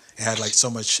mean? It had like so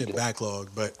much shit backlog,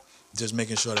 but just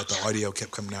making sure that the audio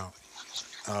kept coming out.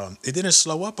 It didn't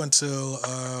slow up until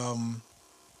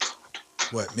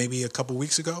maybe a couple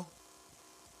weeks ago.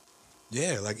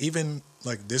 Yeah, like even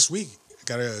like this week,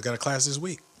 got a class this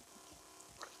week.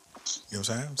 You know what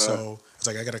I'm saying? So it's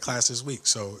like I got a class this week.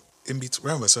 So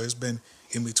remember, so it's been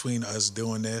in between us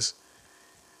doing this.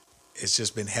 It's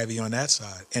just been heavy on that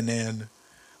side, and then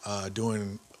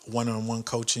doing one-on-one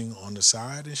coaching on the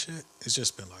side and shit. It's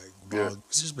just been like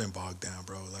it's just been bogged down,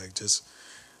 bro. Like just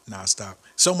nonstop.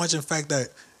 So much, in fact, that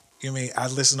you know what I mean, I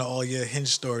listened to all your Hinge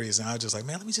stories, and I was just like,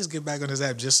 man, let me just get back on this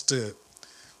app just to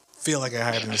feel like I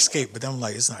had an escape. But then I'm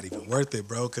like, it's not even worth it,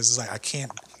 bro, because it's like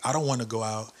I don't want to go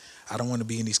out. I don't want to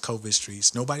be in these COVID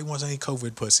streets. Nobody wants any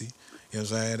COVID pussy. You know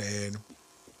what I'm saying? And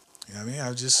you know what I mean? I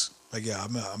was just like, yeah,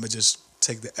 I'm gonna just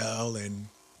take the L and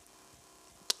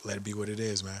let it be what it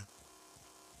is, man.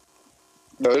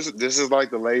 No, this is like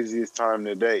the laziest time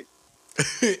to date.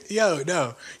 Yo,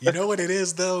 no. You know what it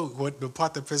is though? What the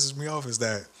part that pisses me off is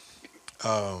that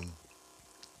a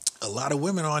lot of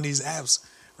women are on these apps,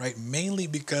 right? Mainly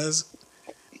because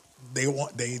they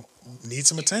need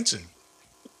some attention.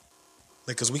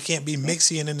 Like, cause we can't be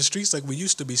mixing in the streets like we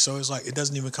used to be. So it's like it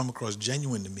doesn't even come across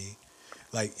genuine to me.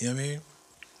 Like, you know what I mean?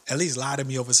 At least lie to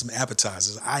me over some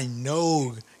appetizers. I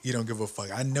know you don't give a fuck.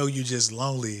 I know you just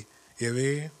lonely. You know what I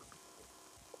mean?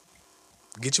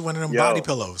 Get you one of them body Yo,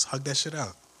 pillows. Hug that shit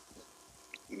out.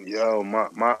 yo,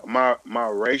 my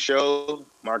ratio,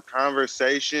 my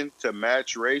conversation to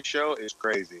match ratio is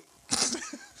crazy,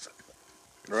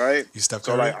 right? You Steph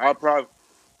So like Curry? I'll probably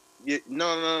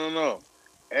no.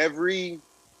 Every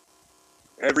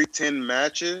 10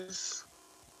 matches,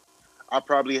 I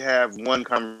probably have one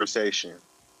conversation.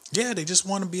 Yeah, they just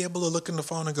want to be able to look in the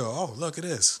phone and go, "Oh, look at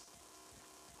this."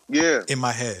 Yeah. In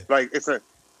my head, Like it's a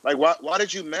like why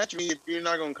did you match me if you're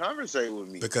not gonna conversate with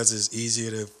me? because it's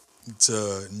easier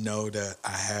to know that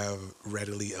I have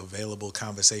readily available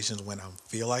conversations when I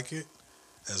feel like it,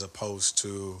 as opposed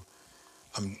to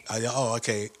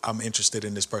okay, I'm interested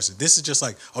in this person. This is just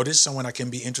like, oh, this is someone I can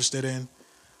be interested in.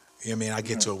 You know what I mean? I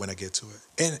get to it when I get to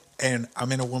it. And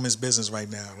I'm in a woman's business right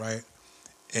now, right?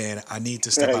 And I need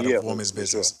to step out Yeah, of woman's for sure.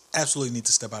 business. Absolutely need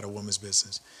to step out of woman's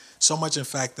business. So much, in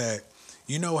fact, that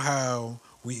you know how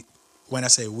when I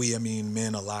say we, I mean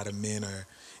men. A lot of men are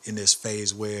in this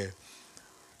phase where,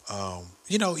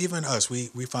 even us, we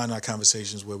find our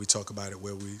conversations where we talk about it,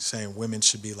 where we saying women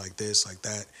should be like this, like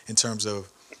that, in terms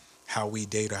of how we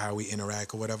date or how we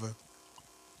interact or whatever.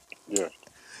 Yeah.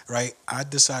 Right? I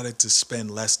decided to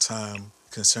spend less time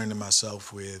concerning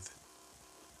myself with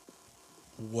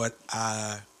what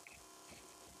I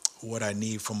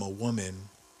need from a woman,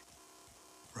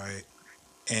 right?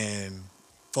 And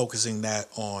focusing that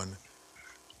on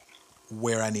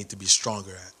where I need to be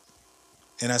stronger at.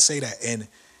 And I say that, and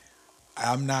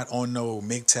I'm not on no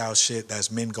MGTOW shit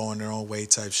that's men going their own way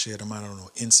type shit. I'm not on no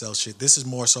incel shit. This is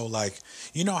more so like,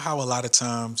 you know how a lot of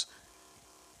times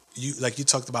you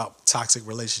talked about toxic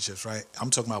relationships, right? I'm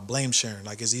talking about blame sharing.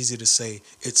 Like it's easy to say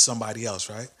it's somebody else,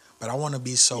 right? But I want to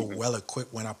be so well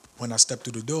equipped when I step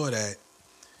through the door that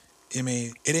I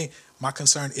mean it ain't my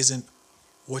concern isn't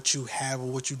what you have or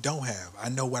what you don't have. I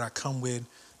know what I come with.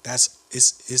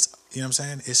 It's you know what I'm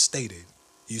saying? It's stated.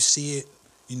 You see it,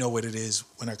 you know what it is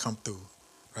when I come through.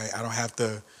 Right? I don't have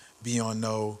to be on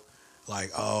no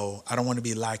like, oh, I don't want to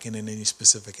be lacking in any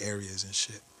specific areas and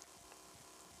shit.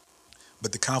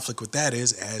 But the conflict with that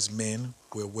is, as men,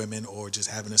 we're women, or just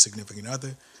having a significant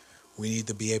other, we need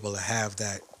to be able to have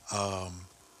that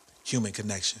human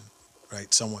connection,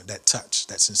 right? Someone, that touch,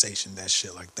 that sensation, that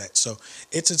shit like that. So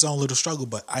it's its own little struggle.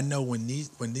 But I know when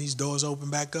these doors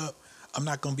open back up, I'm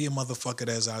not gonna be a motherfucker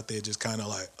that's out there just kind of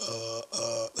like,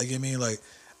 like you know what I mean, like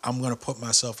I'm gonna put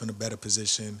myself in a better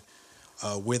position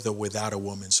with or without a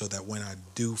woman, so that when I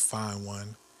do find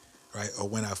one, right, or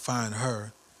when I find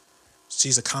her,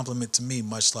 she's a compliment to me,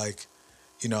 much like,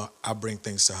 I bring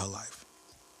things to her life.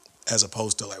 As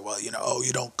opposed to like, well, oh,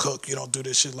 you don't cook, you don't do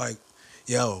this shit. Like,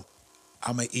 yo,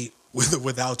 I'm going to eat with or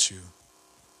without you.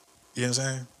 You know what I'm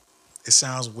saying? It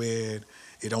sounds weird.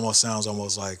 It almost sounds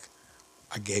like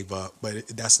I gave up, but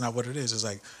that's not what it is. It's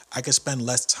like I can spend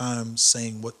less time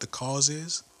saying what the cause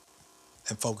is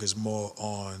and focus more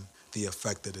on the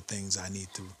effect of the things I need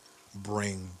to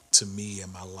bring to me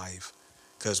in my life.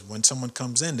 Because when someone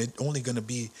comes in, they're only going to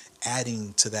be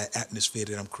adding to that atmosphere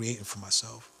that I'm creating for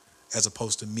myself, as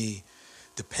opposed to me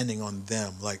depending on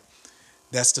them. Like,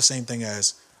 that's the same thing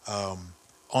as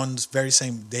on the very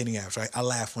same dating apps, right? I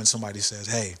laugh when somebody says,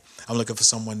 hey, I'm looking for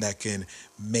someone that can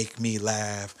make me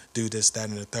laugh, do this, that,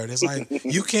 and the third. It's like,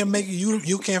 you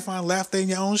can't find laughter in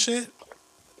your own shit?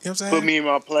 You know what I'm saying? Put me in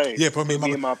my place. Yeah, put me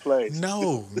in my place.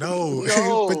 No. No.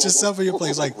 Put yourself in your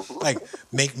place. Like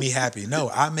make me happy.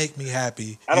 No, I make me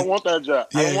happy. I don't want that job.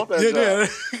 I don't want that job.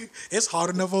 Yeah. It's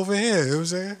hard enough over here. You know what I'm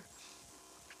saying?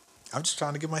 I'm just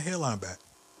trying to get my hairline back.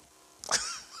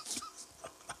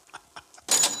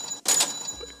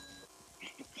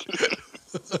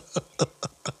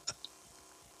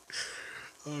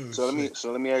 Oh, So shit.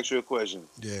 let me ask you a question.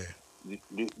 Yeah.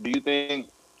 Do you think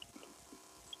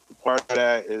part of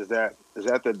that is that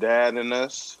the dad in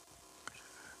us,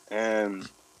 and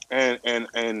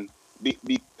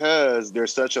because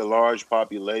there's such a large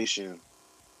population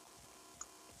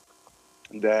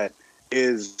that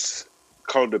is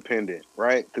codependent,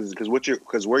 right?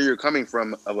 Because where you're coming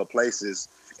from of a place is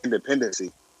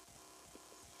independency.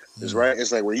 Is right.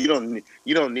 It's like, well, you don't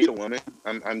need a woman.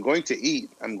 I'm going to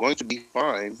eat. I'm going to be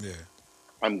fine. Yeah.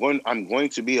 I'm going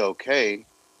to be okay.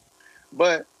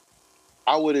 But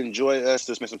I would enjoy us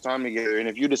to spend some time together. And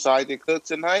if you decide to cook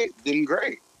tonight, then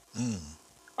great. Mm.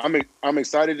 I'm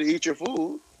excited to eat your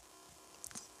food,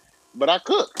 but I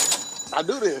cook. I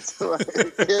do this. Like,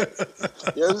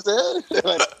 you understand?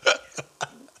 Like,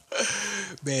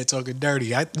 Man, talking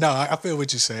dirty. I feel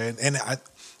what you're saying, and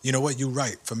you know what, you're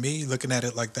right. For me, looking at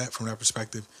it like that from that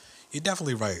perspective, you're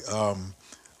definitely right.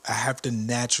 I have to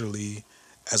naturally,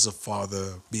 as a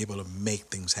father, be able to make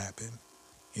things happen.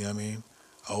 You know what I mean?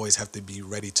 I always have to be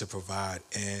ready to provide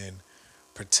and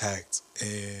protect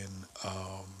and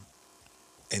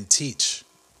teach,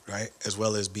 right? As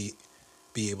well as be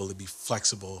able to be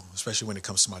flexible, especially when it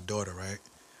comes to my daughter, right?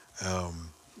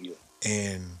 yeah.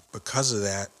 And because of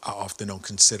that, I often don't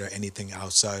consider anything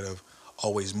outside of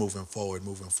always moving forward,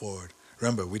 moving forward.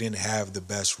 Remember, we didn't have the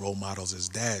best role models as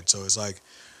dad, so it's like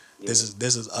this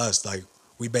is us. Like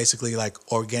we basically like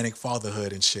organic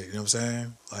fatherhood and shit. You know what I'm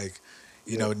saying? Like,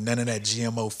 you know, none of that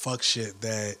GMO fuck shit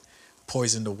that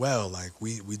poisoned the well. Like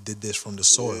we did this from the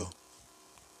soil.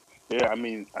 Yeah, I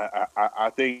mean, I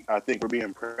think we're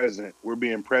being present. We're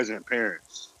being present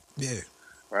parents, Yeah.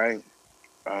 right?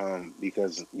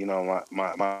 Because you know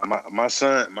my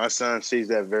son sees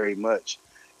that very much,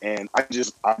 and I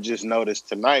just noticed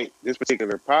tonight this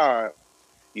particular pod,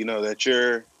 you know, that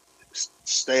your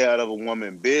stay out of a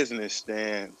woman business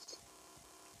stance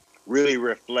really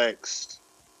reflects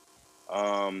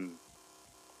um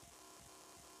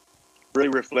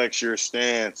your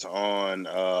stance on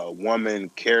woman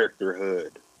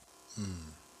characterhood, Hmm.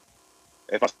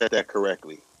 if I said that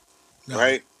correctly, No.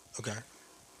 right? Okay.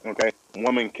 Okay,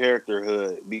 woman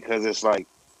characterhood, because it's like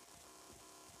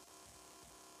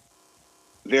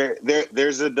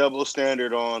there's a double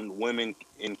standard on women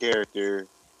in character,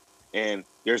 and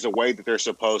there's a way that they're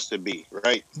supposed to be,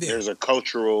 right? Yeah. There's a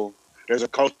cultural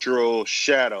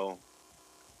shadow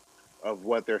of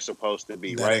what they're supposed to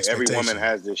be, That right? Every woman expectation.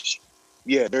 has this.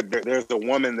 Yeah, there's a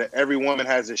woman that every woman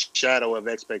has this shadow of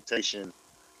expectation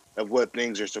of what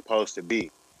things are supposed to be.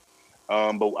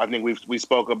 But I think we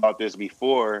spoke about this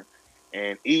before,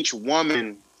 and each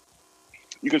woman,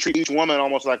 you can treat each woman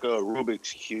almost like a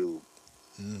Rubik's cube,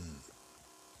 Mm.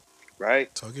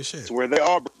 right? Talk your shit. So where they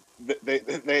all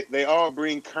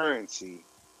bring currency,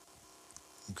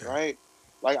 Okay. right?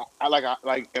 Like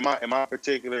in my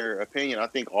particular opinion, I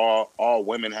think all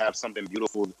women have something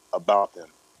beautiful about them,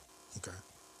 Okay.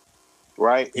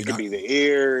 right? It You're could not. be the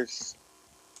ears,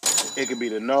 it could be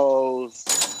the nose,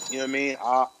 you know what I mean?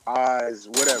 Eyes,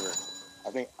 whatever. I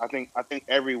think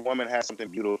every woman has something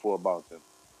beautiful about them.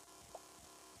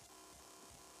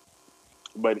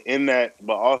 But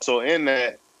also in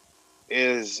that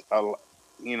is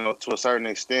to a certain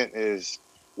extent is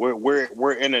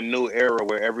we're in a new era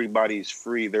where everybody's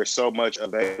free. There's so much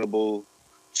available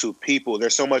to people.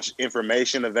 There's so much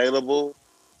information available.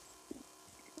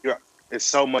 Yeah, there's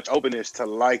so much openness to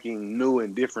liking new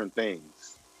and different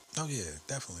things, Oh yeah,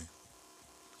 definitely.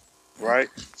 right?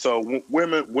 So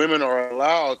women are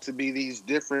allowed to be these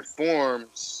different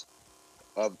forms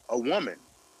of a woman.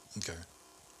 Okay.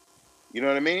 You know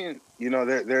what I mean?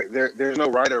 There's no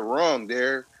right or wrong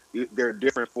there. There are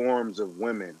different forms of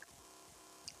women.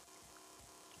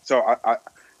 So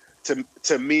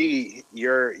to me,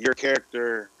 your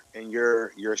character and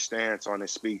your stance on it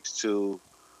speaks to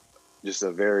just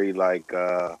a very like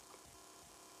a,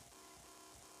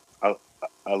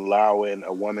 allowing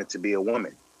a woman to be a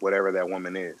woman, whatever that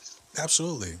woman is.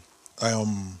 Absolutely.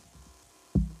 Um,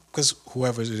 because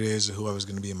whoever it is, whoever's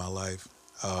going to be in my life,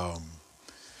 um,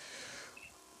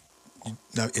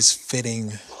 now it's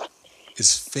fitting.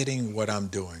 It's fitting what I'm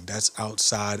doing. That's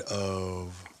outside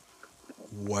of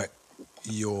what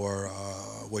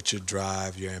what your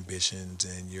drive, your ambitions,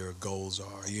 and your goals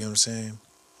are. You know what I'm saying?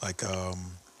 Like,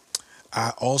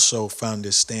 I also found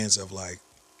this stance of like,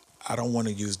 I don't want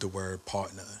to use the word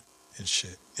partner and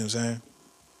shit. You know what I'm saying?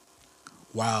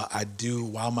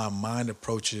 While my mind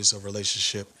approaches a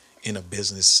relationship in a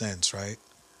business sense, right?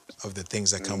 Of the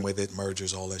things that come Mhm. with it,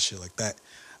 mergers, all that shit like that,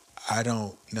 I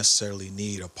don't necessarily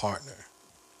need a partner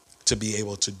to be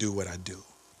able to do what I do.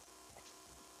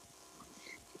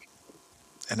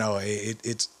 I know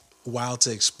it's wild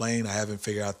to explain. I haven't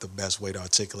figured out the best way to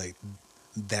articulate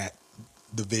that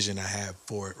the vision I have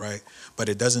for it, right? But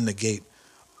it doesn't negate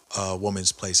a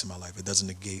woman's place in my life. It doesn't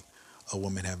negate a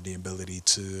woman having the ability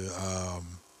to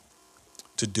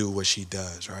do what she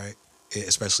does, right?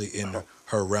 Especially in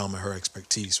her realm and her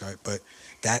expertise, right? But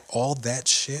that all that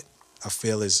shit I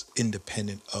feel is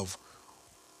independent of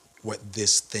what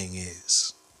this thing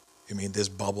is. I mean, this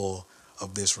bubble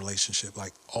of this relationship,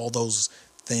 like all those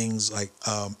things, like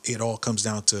it all comes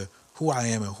down to who I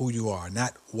am and who you are,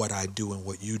 not what I do and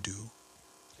what you do.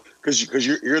 Because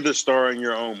you're the star in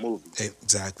your own movie.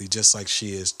 Exactly, just like she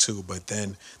is too. But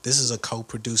then this is a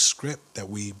co-produced script that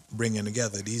we bring in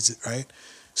together. These right,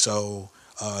 so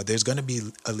there's going to be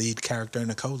a lead character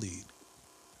and a co-lead.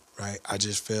 Right, I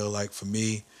just feel like for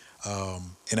me,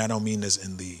 and I don't mean this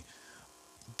in the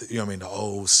you know what I mean, the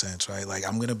old sense, right? Like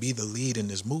I'm going to be the lead in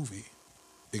this movie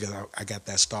because I got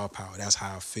that star power. That's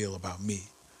how I feel about me.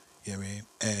 You know what I mean?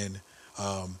 And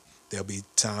there'll be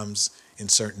times in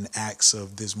certain acts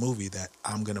of this movie that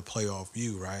I'm gonna play off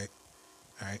you, right?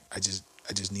 Right? I just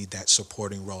need that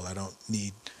supporting role. I don't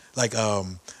need like I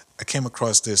came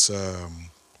across this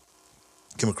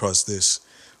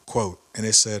quote and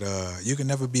it said, you can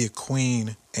never be a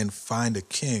queen and find a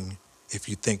king if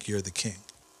you think you're the king.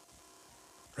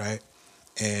 Right?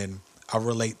 And I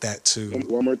relate that to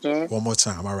One more time. one more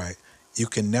time, all right. You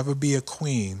can never be a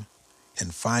queen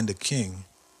and find a king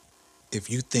if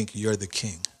you think you're the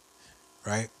king,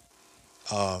 right?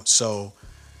 So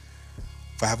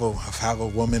if I have a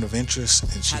woman of interest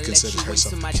and she considers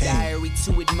herself the king,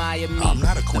 to admire me. I'm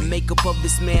not a queen. The makeup of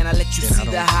this man, I let you And I see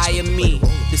don't the expect higher to play me. the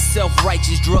role of The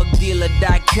self-righteous drug dealer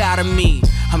dichotomy.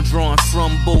 I'm drawn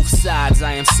from both sides,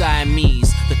 I am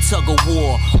Siamese. The tug of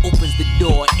war opens the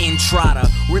door and try to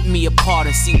rip me apart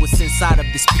and see what's inside of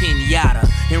this pinata.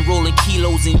 Enrolling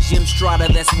kilos in Jim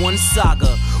Strata, that's one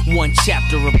saga. One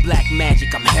chapter of black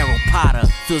magic, I'm Harry Potter.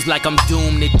 Feels like I'm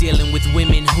doomed to dealing with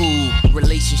women who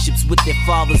relationships with their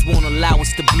fathers won't allow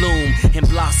us to bloom and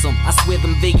blossom. I swear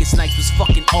them Vegas nights was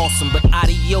fucking awesome, but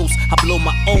adios, I blow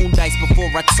my own dice before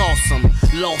I toss them.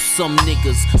 Lost some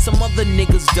niggas, some other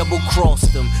niggas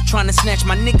double-crossed them. Trying to snatch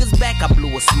my niggas back, I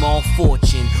blew a small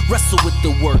fortune. Wrestle with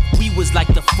the work, we was like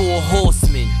the 4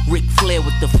 horsemen. Ric Flair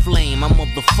with the flame, I'm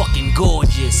motherfucking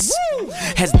gorgeous.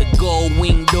 As the gold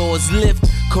wing doors lift,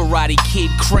 Karate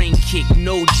Kid crane kick,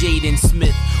 no Jaden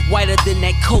Smith. Whiter than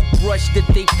that coke brush that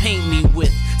they paint me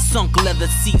with. Sunk leather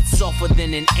seats softer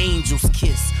than an angel's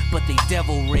kiss, but they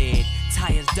devil red.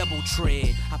 Tires double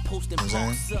tread. I post them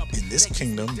parks up. in this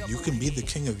kingdom, you can be the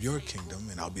king of your kingdom,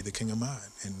 and I'll be the king of mine.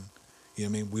 And you know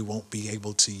what I mean? We won't be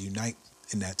able to unite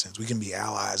in that sense. We can be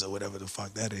allies or whatever the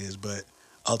fuck that is, but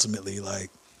ultimately, like,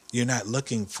 you're not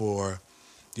looking for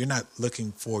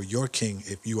your king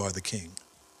if you are the king,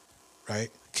 right?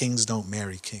 Kings don't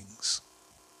marry kings.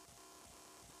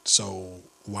 So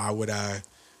why would I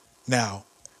now?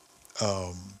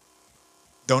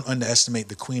 Don't underestimate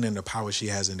the queen and the power she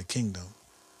has in the kingdom.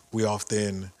 We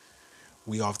often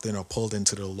are pulled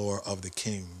into the lore of the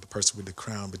king, the person with the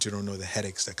crown, but you don't know the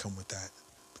headaches that come with that.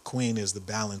 The queen is the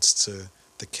balance to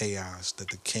the chaos that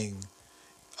the king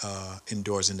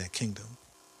endures in that kingdom,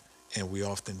 and we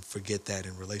often forget that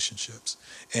in relationships.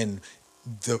 And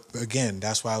again,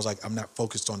 that's why I was like, I'm not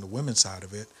focused on the women's side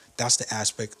of it. That's the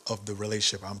aspect of the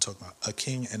relationship I'm talking about, a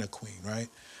king and a queen, right?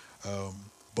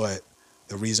 But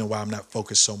the reason why I'm not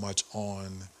focused so much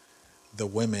on the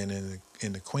women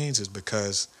and the queens is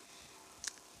because,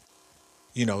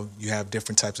 you know, you have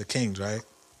different types of kings, right?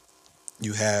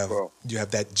 You have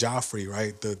that Joffrey,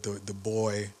 right? The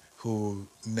boy who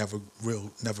never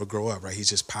grow up, right? He's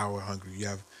just power hungry.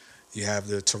 You have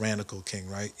the tyrannical king,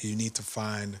 right? You need to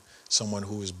find someone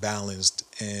who is balanced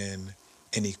and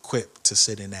equipped to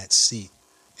sit in that seat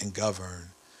and govern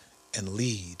and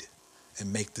lead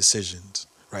and make decisions,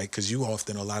 right? Because you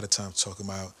often, a lot of times, talking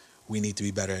about we need to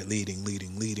be better at leading.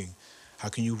 How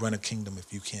can you run a kingdom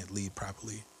if you can't lead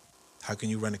properly? How can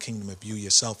you run a kingdom if you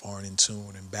yourself aren't in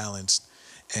tune and balanced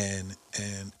and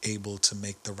able to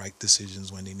make the right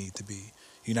decisions when they need to be?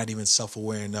 You're not even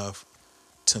self-aware enough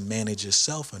to manage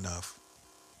yourself enough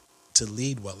to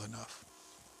lead well enough.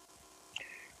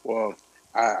 Well,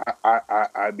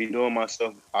 I be doing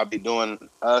myself. I be doing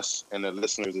us and the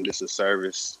listeners of this a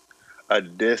service, a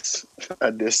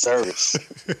disservice.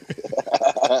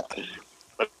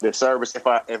 The service.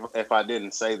 If I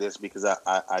didn't say this, because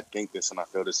I think this and I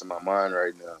feel this in my mind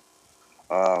right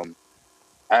now.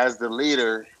 As the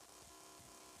leader,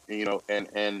 you know,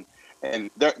 and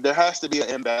there has to be an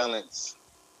imbalance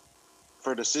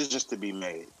for decisions to be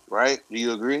made, right? Do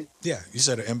you agree? Yeah, you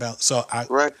said an imbalance. So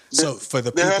right. So for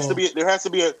the there people, there has to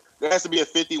be a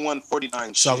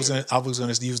 51-49. So I was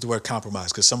gonna use the word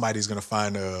compromise because somebody's gonna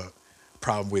find a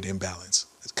problem with imbalance.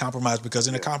 It's compromise because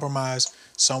in a compromise,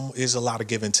 is a lot of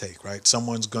give and take, right?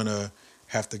 Someone's gonna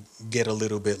have to get a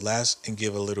little bit less and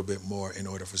give a little bit more in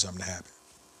order for something to happen.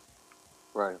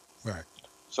 Right. Right.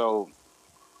 So,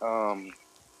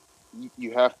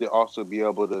 you have to also be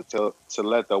able to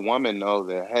let the woman know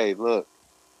that, hey, look,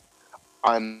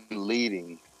 I'm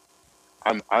leading.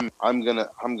 I'm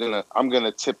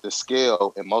gonna tip the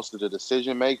scale in most of the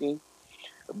decision making,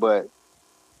 but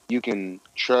you can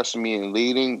trust me in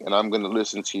leading, and I'm going to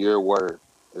listen to your word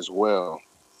as well.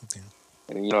 Okay.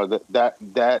 And you know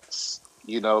that's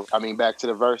I mean, back to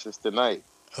the verses tonight.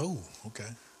 Oh, okay.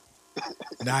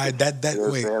 Nah, that You know what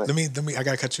I'm wait. saying? Let me. I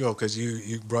gotta cut you off because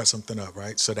you brought something up,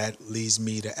 right? So that leads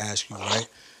me to ask you, right?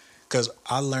 Because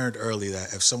I learned early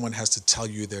that if someone has to tell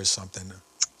you there's something,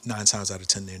 9 times out of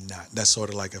 10 they're not. That's sort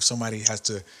of like if somebody has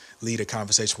to lead a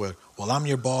conversation with, well, I'm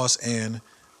your boss, and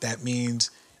that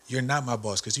means you're not my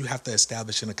boss because you have to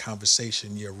establish in a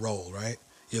conversation your role, right?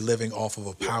 You're living off of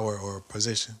a Yeah. power or a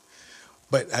position.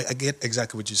 But I get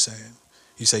exactly what you're saying.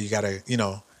 You say you gotta,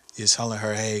 you're telling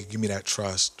her, hey, give me that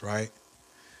trust, right?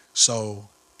 So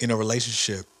in a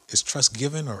relationship, is trust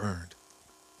given or earned?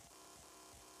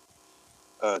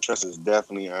 Trust is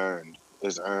definitely earned.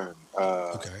 It's earned.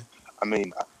 Okay. I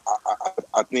mean,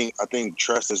 I think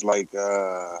trust is like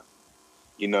Wale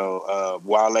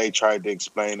tried to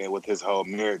explain it with his whole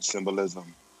marriage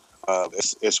symbolism.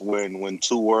 It's when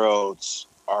two worlds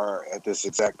are at this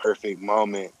exact perfect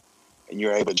moment, and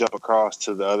you're able to jump across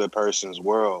to the other person's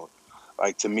world.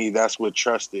 Like, to me, that's what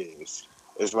trust is.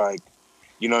 It's like,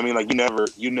 you know what I mean? Like,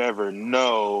 you never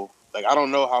know. Like, I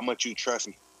don't know how much you trust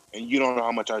me, and you don't know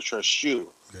how much I trust you.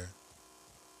 Okay.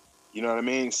 You know what I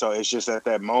mean? So it's just at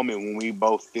that moment when we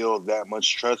both feel that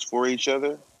much trust for each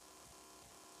other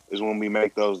is when we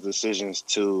make those decisions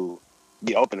to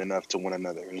be open enough to one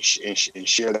another and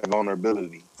share that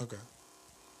vulnerability. Okay.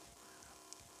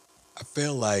 I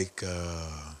feel like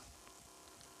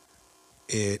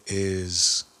it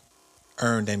is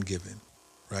earned and given,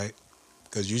 right?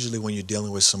 Because usually when you're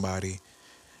dealing with somebody,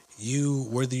 you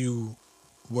whether you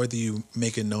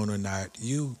make it known or not,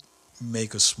 you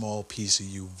make a small piece of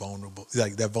you vulnerable.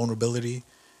 Like that vulnerability,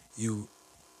 you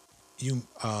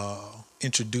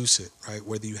introduce it, right?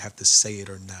 Whether you have to say it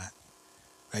or not,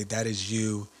 right? That is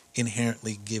you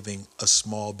inherently giving a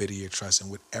small bit of your trust, and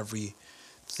with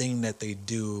everything that they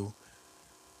do,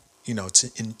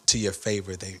 to your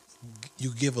favor,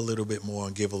 you give a little bit more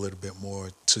and give a little bit more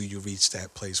till you reach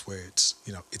that place where it's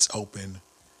open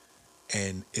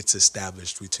and it's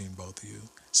established between both of you.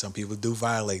 Some people do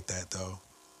violate that though,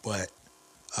 but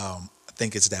I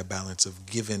think it's that balance of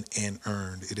given and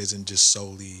earned. It isn't just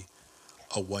solely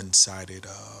a one-sided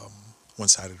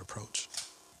approach.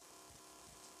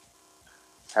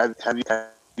 Have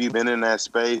you been in that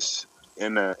space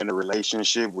in a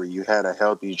relationship where you had a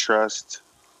healthy trust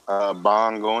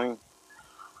bond going?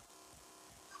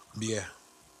 Yeah.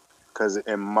 Because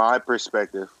in my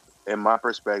perspective,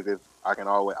 I can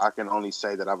only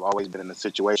say that I've always been in a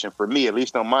situation, for me, at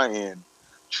least on my end,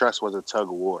 trust was a tug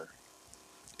of war.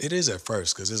 It is at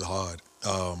first because it's hard.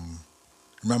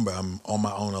 Remember, I'm on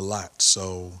my own a lot,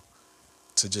 so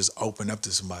to just open up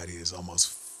to somebody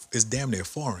it's damn near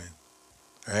foreign,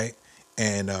 right?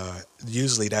 And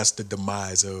usually that's the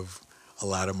demise of a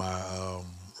lot of my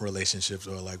relationships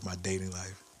or like my dating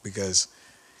life because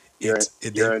Your it's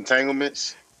it they your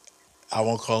entanglements. I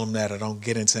won't call them that. I don't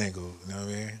get entangled. You know what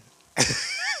I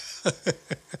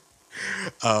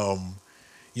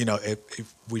mean?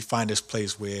 If we find this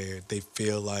place where they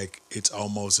feel like it's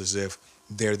almost as if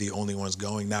they're the only ones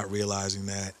going, not realizing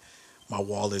that my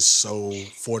wall is so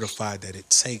fortified that it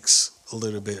takes a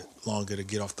little bit longer to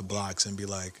get off the blocks and be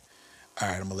like, all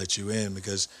right, I'm gonna let you in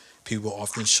because people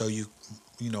often show you,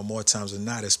 more times than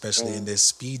not, especially in Mm. this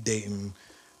speed dating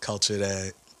culture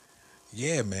that,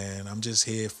 yeah, man, I'm just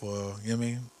here for, you know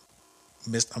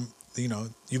what I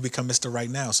mean? You become Mr. Right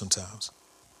Now sometimes.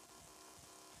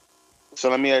 So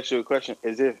let me ask you a question: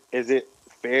 Is it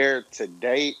fair to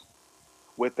date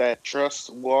with that trust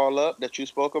wall up that you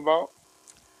spoke about?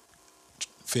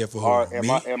 Fair for who? Or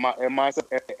am I Me? am I am I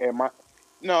am I?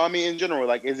 No, I mean in general.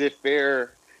 Like, is it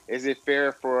fair? Is it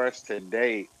fair for us to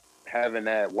date having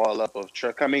that wall up of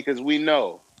trust? I mean, because we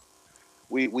know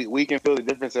we can feel the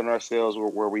difference in ourselves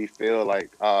where we feel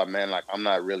like, oh man, like I'm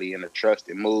not really in a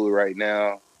trusted mood right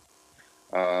now.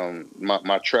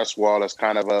 My trust wall is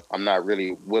kind of up. I'm not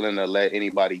really willing to let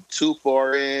anybody too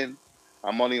far in.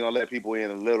 I'm only gonna let people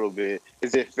in a little bit.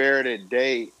 Is it fair to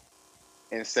date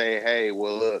and say, hey,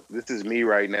 well, look, this is me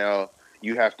right now.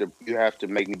 You have to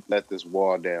make me let this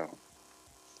wall down.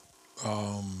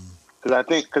 Um,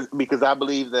 Because I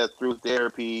believe that through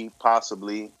therapy,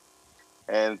 possibly,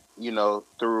 and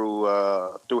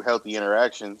through healthy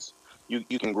interactions,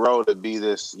 you can grow to be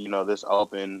this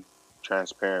open,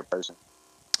 transparent person.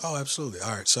 oh, absolutely.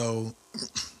 All right. So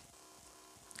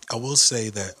I will say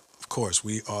that, of course,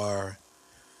 we are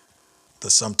the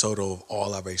sum total of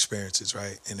all our experiences,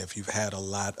 right? And if you've had a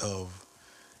lot of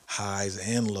highs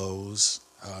and lows,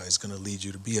 it's going to lead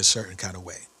you to be a certain kind of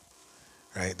way,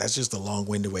 right? That's just a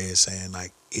long-winded way of saying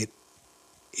like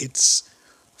it's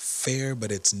fair,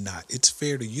 but it's not. It's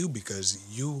fair to you because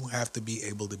you have to be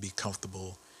able to be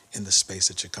comfortable in the space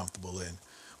that you're comfortable in.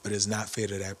 But it's not fair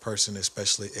to that person,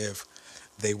 especially if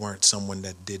they weren't someone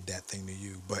that did that thing to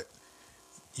you. But,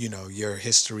 you know, your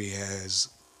history has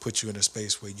put you in a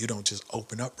space where you don't just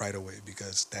open up right away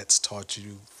because that's taught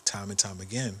you time and time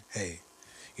again. Hey,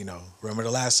 you know, remember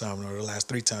the last time or the last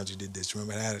 3 times you did this.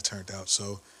 Remember how it turned out.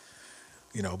 So,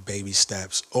 you know, baby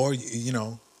steps. Or, you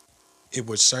know, it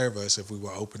would serve us if we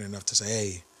were open enough to say,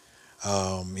 hey, you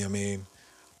know what I mean?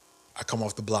 I come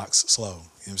off the blocks slow. You know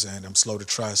what I'm saying? I'm slow to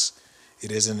trust.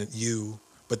 It isn't you.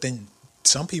 But then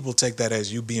some people take that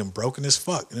as you being broken as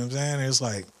fuck. You know what I'm saying? It's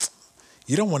like,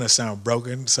 you don't want to sound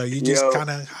broken, so you just kind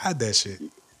of hide that shit.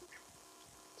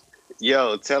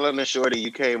 Yo, telling the shorty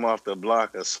you came off the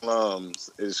block of slums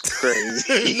is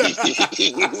crazy.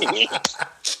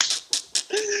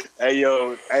 Hey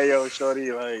yo,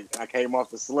 shorty, like I came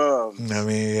off the slums. I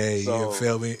mean, hey, So, you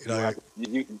feel me? Like,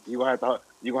 you gonna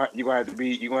have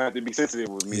to be sensitive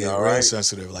with me, yeah, all real right?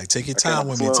 sensitive. Like, take your I came time off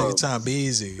with the me. Take your slums. time. Be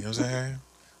easy. You know what I'm saying?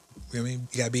 You know what I mean?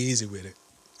 You gotta be easy with it.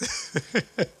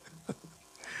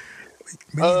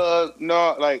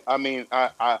 No, like I mean,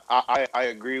 I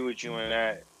agree with you in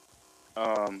that.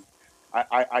 Um,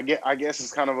 I guess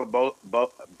it's kind of a both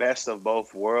best of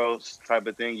both worlds type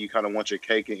of thing. You kind of want your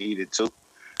cake and eat it too,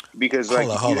 because like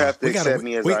Hold you on. have to accept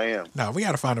me as I am. Nah, we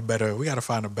gotta find a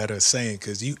better saying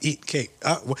because you eat cake.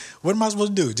 What am I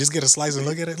supposed to do? Just get a slice and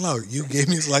look at it? No, you gave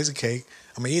me a slice of cake.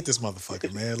 I'm gonna eat this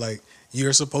motherfucker, man. Like,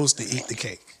 you're supposed to eat the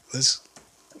cake. Let's.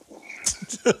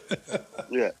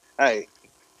 Yeah. I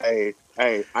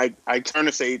turn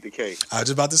to say eat the cake. I was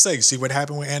just about to say, see what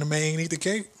happened when Anime ain't eat the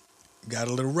cake? Got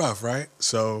a little rough, right?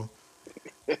 So,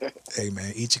 hey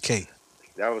man, eat your cake.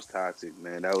 That was toxic,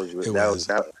 man. That was It that was.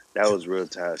 was real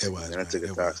toxic. It was, man. man. I took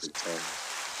a It toxic turn.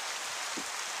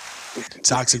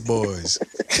 Toxic boys.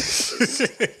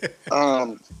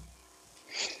 Um,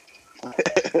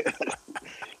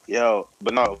 yo,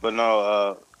 but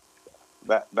no.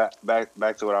 Back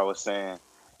to what I was saying.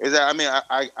 Is that I mean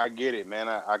I get it, man.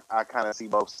 I kind of see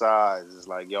both sides. It's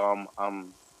like yo,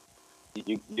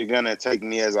 you're gonna take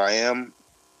me as I am.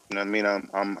 You know what I mean?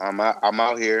 I'm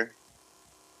out here.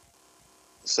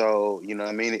 So you know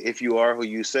what I mean. If you are who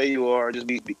you say you are, just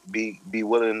be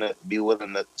willing to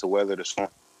weather the storm.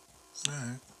 All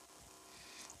right.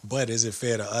 But is it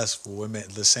fair to us for women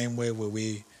the same way where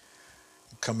we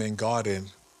come in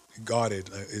guarded?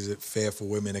 Is it fair for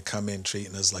women to come in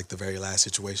treating us like the very last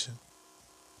situation?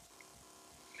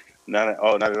 Not at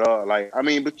all. Like I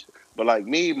mean, but like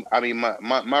me, I mean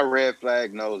my red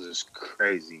flag nose is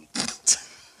crazy.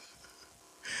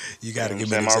 You got to You know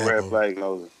give what me I'm an saying? My red example. flag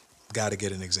nose. Got to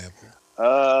get an example.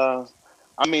 I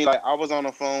mean, like I was on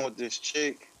the phone with this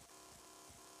chick,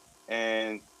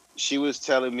 and she was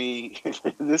telling me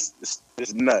this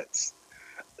nuts.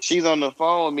 She's on the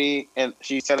phone with me, and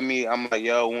she's telling me, I'm like,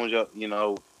 yo, when was your, you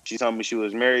know, she told me she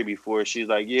was married before. She's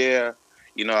like, yeah,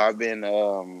 you know, I've been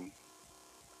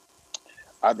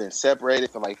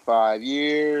separated for like 5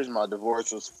 years. My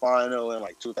divorce was final in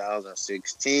like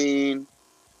 2016.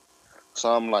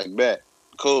 So I'm like, bet,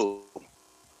 cool.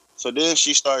 So then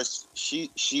she starts,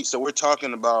 so we're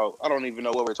talking about, I don't even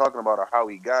know what we're talking about or how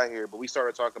we got here, but we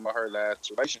started talking about her last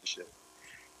relationship.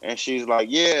 And she's like,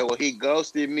 yeah, well, he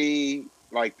ghosted me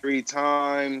like 3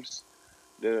 times.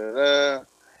 Da, da, da.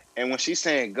 And when she's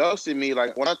saying ghosted me,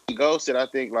 like when I think ghosted, I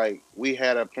think like we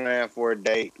had a plan for a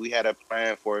date. We had a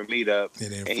plan for a meetup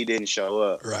and he didn't show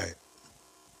up. Right.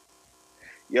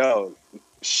 Yo,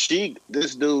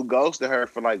 this dude ghosted her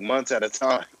for like months at a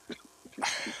time.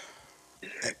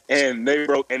 And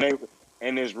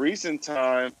and this recent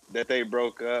time that they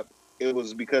broke up, it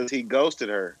was because he ghosted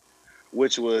her,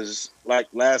 which was like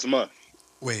last month.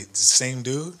 Wait, the same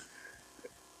dude?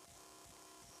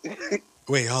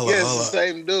 Wait, hold Yeah, on, it's hold the on.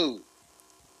 same dude.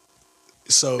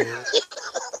 So,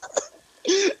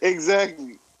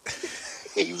 Exactly.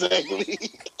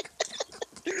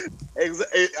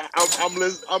 I'm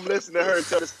listening to her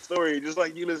tell the story, just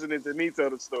like you listening to me tell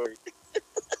the story.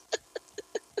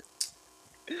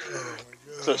 oh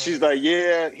my God. So she's like,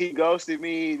 "Yeah, he ghosted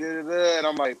me," da, da, da. And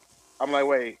I'm like,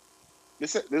 "Wait,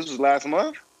 this was last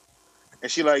month?" And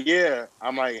she like, "Yeah."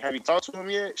 I'm like, "Have you talked to him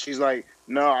yet?" She's like,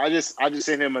 "No, I just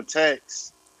sent him a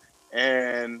text,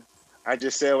 and I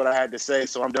just said what I had to say,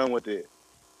 so I'm done with it."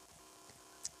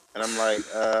 And I'm like,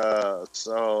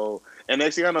 so, and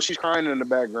next thing I know, she's crying in the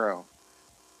background.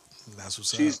 That's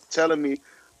what's She's up. telling me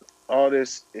all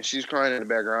this, and she's crying in the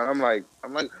background. I'm like,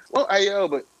 well, hey, yo,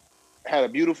 but had a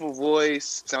beautiful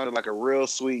voice, sounded like a real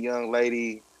sweet young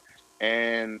lady,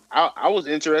 and I was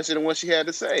interested in what she had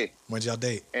to say. When'd y'all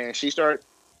date? And she started.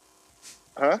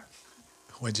 Huh?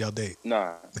 When'd y'all date?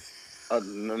 Nah.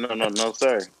 No,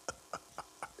 sir.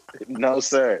 No,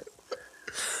 sir.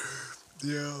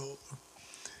 Yo.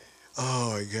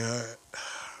 Oh my God.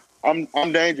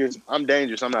 I'm dangerous. I'm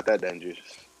dangerous. I'm not that dangerous.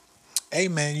 Hey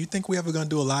man, you think we ever gonna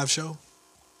do a live show?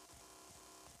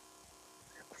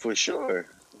 For sure.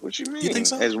 What you You think mean?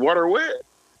 so? Is water wet?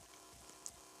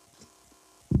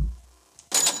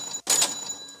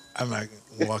 I'm not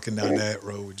walking down that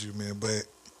road with you, man. But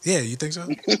yeah, you think so?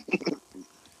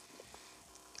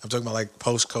 I'm talking about like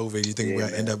post COVID. You think Yeah, we're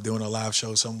gonna end man. up doing a live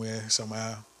show somewhere,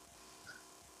 somehow?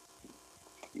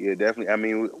 Yeah, definitely. I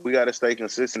mean, we got to stay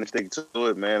consistent and stick to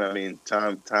it, man. I mean,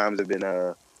 times have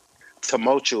been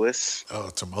tumultuous. Oh,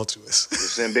 tumultuous.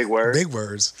 It's in big words. Big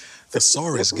words.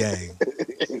 Thesaurus gang.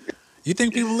 You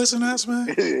think people listen to us,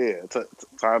 man? Yeah,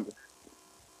 time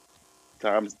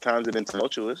times have been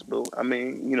tumultuous, but I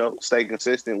mean, stay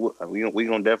consistent. We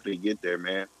gonna definitely get there,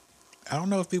 man. I don't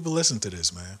know if people listen to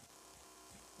this, man.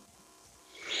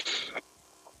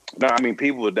 No, I mean,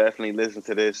 people will definitely listen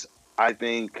to this. I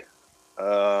think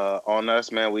on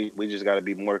us, man, we just got to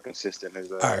be more consistent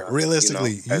as All right,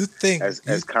 realistically,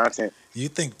 as content. you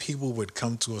think people would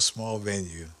come to a small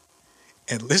venue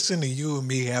and listen to you and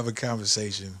me have a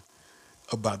conversation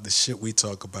about the shit we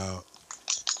talk about?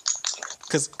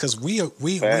 Because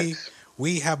Facts.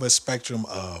 we have a spectrum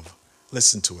of,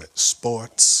 listen to it,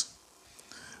 sports,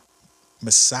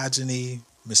 misogyny,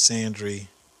 misandry,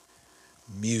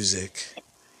 music,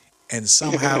 and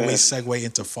somehow we segue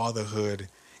into fatherhood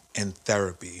and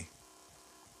therapy.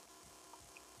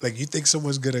 Like, you think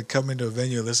someone's gonna come into a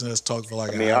venue and listen to us talk for like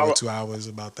I an mean, hour, 2 hours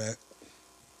about that?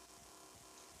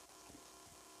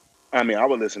 I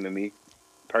would listen to me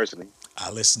personally. I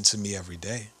listen to me every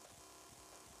day.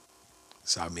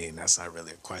 So I mean, that's not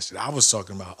really a question. I was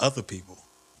talking about other people.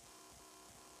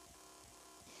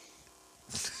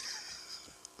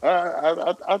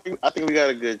 I think we got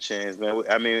a good chance, man.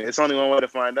 I mean, it's only one way to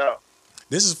find out.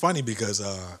 This is funny because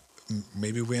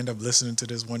maybe we end up listening to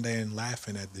this one day and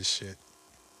laughing at this shit.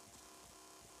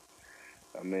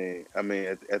 At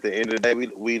the end of the day,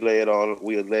 we lay it all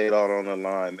on the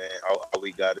line, man. All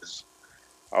we got is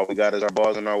our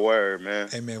balls and our word, man.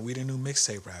 Hey man, we the new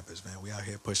mixtape rappers, man. We out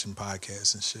here pushing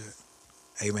podcasts and shit.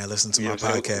 Hey man, listen to You my know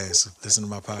what I'm saying? podcast. Listen to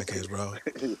my podcast, bro.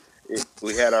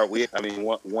 We had our we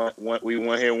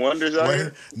one hit wonders out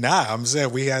here. Nah, I'm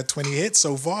saying we had 20 hits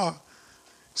so far.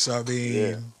 So I mean,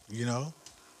 Yeah. you know,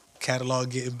 catalog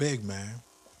getting big, man.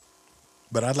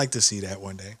 But I'd like to see that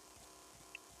one day.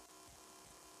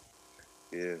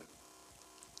 Yeah.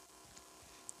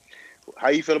 How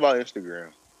you feel about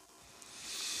Instagram?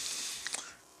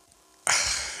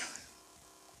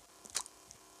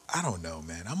 I don't know,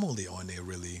 man. I'm only on there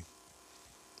really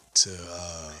to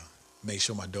make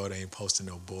sure my daughter ain't posting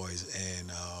no boys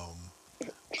and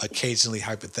occasionally,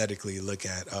 hypothetically, look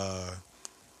at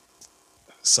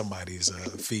somebody's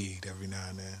feed every now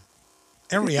and then.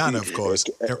 And Rihanna, of course.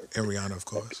 And Rihanna, of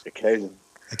course. Occasionally.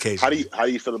 Occasionally. How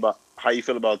you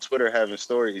feel about Twitter having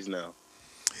stories now?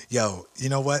 Yo, you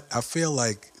know what? I feel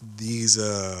like these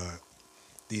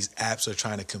apps are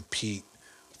trying to compete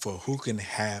for who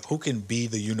can be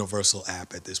the universal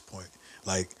app at this point.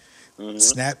 Like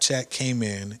Snapchat came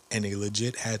in and they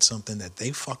legit had something that they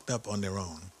fucked up on their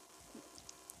own,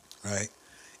 right?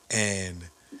 And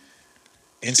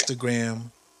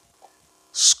Instagram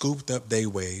scooped up they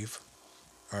wave,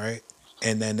 all right,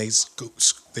 and then they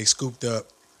scooped up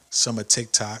some of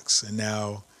TikToks, and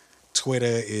now Twitter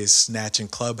is snatching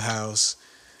Clubhouse.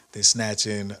 They're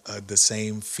snatching the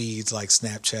same feeds like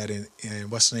Snapchat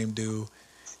and what's the name do,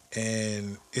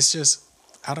 and it's just,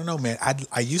 I don't know, man.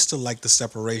 I used to like the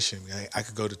separation. I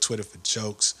could go to Twitter for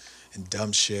jokes and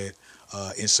dumb shit.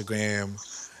 Instagram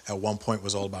at one point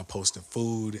was all about posting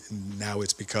food, and now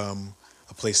it's become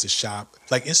a place to shop.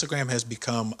 Like Instagram has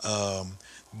become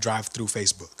drive-through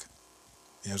Facebook.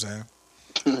 You know what I'm saying?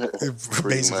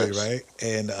 Basically, much. right?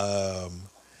 And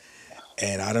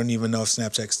I don't even know if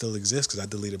Snapchat still exists because I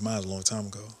deleted mine a long time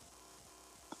ago.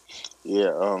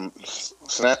 Yeah.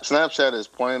 Snapchat is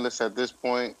pointless at this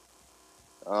point.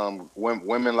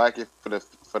 Women like it for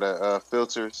the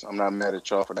filters. I'm not mad at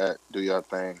y'all for that. Do y'all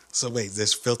thing. So wait,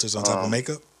 there's filters on top of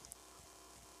makeup?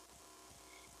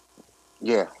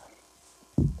 Yeah.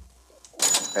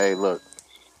 Hey, look.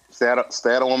 Stay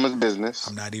out of woman's business.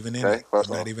 I'm not even in Okay, it. first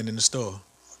I'm of not all. even in the store.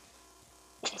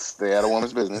 Stay out of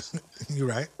woman's business. You're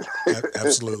right.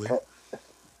 Absolutely.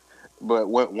 But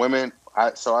women,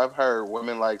 I've heard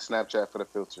women like Snapchat for the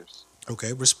filters.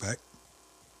 Okay, respect.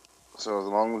 So as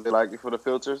long as they like it for the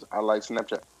filters, I like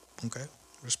Snapchat. Okay,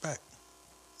 respect.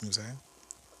 You know what I'm saying?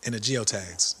 And the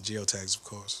geotags. Geotags, of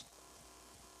course.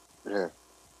 Yeah.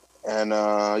 And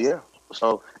yeah,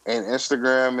 so and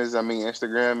Instagram is the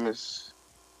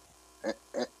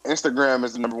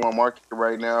number one market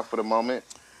right now for the moment.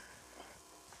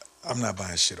 I'm not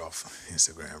buying shit off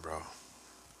Instagram, bro.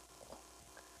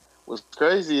 What's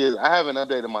crazy is I haven't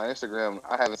updated my Instagram.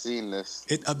 I haven't seen this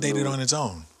It updated new. on its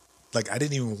own. Like I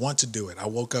didn't even want to do it. I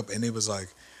woke up and it was like,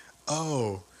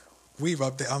 "Oh, we've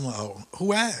updated." I'm like, "Oh,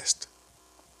 who asked?"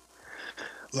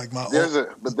 Like my There's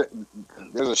a but the,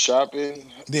 there's a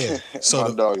shopping. yeah. So My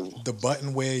the dog is the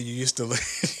button where you used to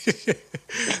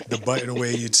the button where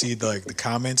you'd see the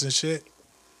comments and shit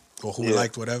or who Yeah.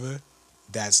 liked whatever,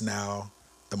 that's now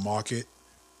the market.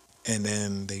 And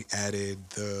then they added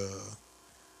the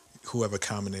whoever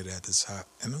commented at the top.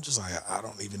 And I'm just like, I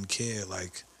don't even care.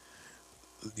 Like,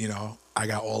 I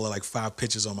got all of like 5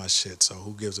 pictures on my shit, so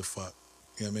who gives a fuck?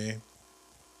 You know what I mean?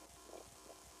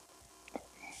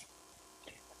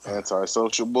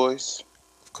 anti-social boys.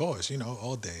 Of course,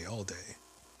 all day, all day.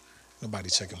 Nobody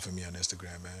checking for me on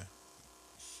Instagram, man.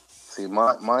 See,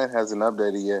 mine hasn't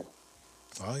updated yet.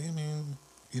 Well, I mean,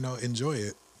 enjoy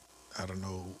it. I don't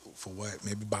know for what.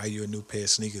 Maybe buy you a new pair of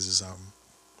sneakers or something.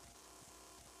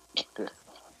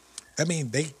 I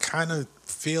mean, they kind of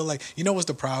feel like, what's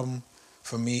the problem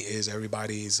for me is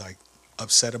everybody's like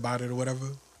upset about it or whatever.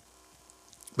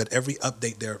 But every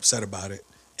update, they're upset about it.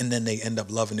 And then they end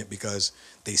up loving it because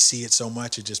they see it so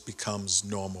much, it just becomes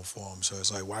normal for them. So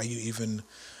it's like, why are you even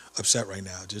upset right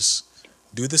now? Just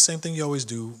do the same thing you always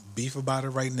do, beef about it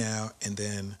right now, and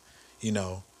then,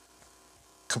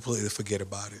 completely forget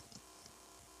about it.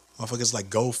 Motherfuckers like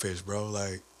goldfish, bro.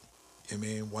 Like, I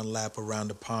mean, one lap around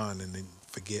the pond and then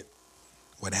forget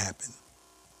what happened.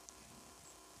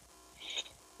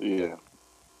 Yeah,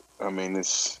 I mean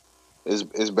it's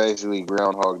basically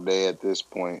Groundhog Day at this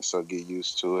point, so get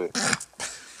used to it.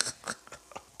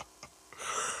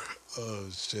 Oh,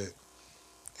 shit.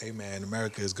 Hey, man,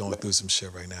 America is going through some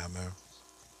shit right now, man.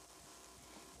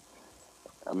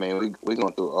 I mean, we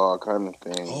going through all kind of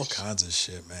things. All kinds of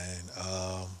shit, man.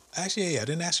 Actually, I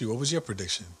didn't ask you. What was your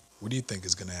prediction? What do you think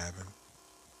is going to happen?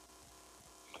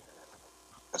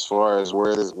 As far as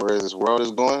where this world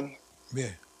is going,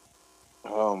 Yeah.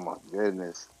 oh my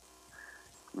goodness,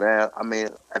 man. I mean,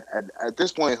 at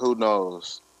this point, who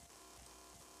knows?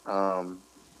 I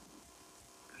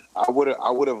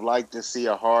would have liked to see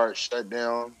a hard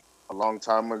shutdown a long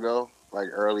time ago, like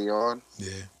early on.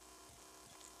 Yeah.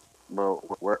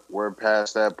 But we're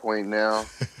past that point now.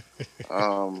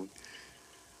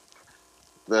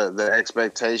 The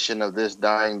expectation of this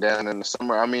dying down in the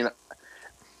summer. I mean,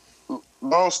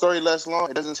 long story less long.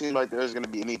 It doesn't seem like there's going to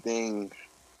be anything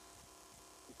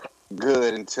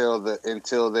good until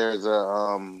there's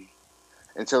a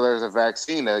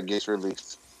vaccine that gets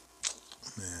released.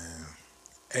 Man.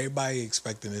 Everybody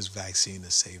expecting this vaccine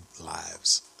to save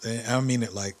lives. And I don't mean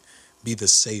it like be the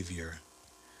savior.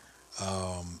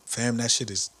 Fam,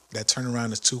 that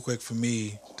turnaround is too quick for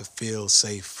me to feel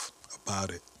safe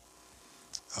about it.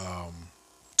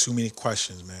 Too many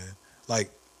questions, man. Like,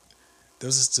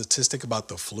 there's a statistic about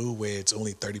the flu where it's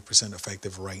only 30%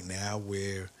 effective right now,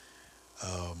 where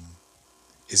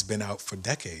it's been out for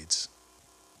decades.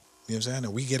 You know what I'm saying?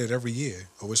 And we get it every year,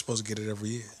 or we're supposed to get it every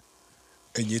year.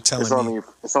 And you're telling me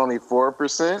it's only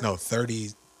 4%? no,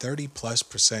 30 plus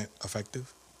percent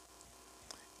effective.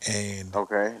 And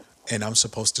Okay. and I'm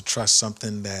supposed to trust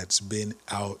something that's been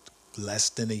out less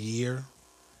than a year,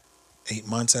 8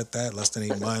 months at that, less than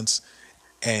 8 months.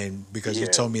 And because you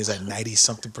Yeah. told me it's at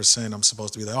 90-something%, I'm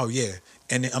supposed to be like, oh yeah.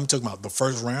 And then I'm talking about the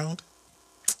first round.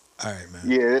 All right, man.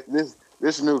 Yeah,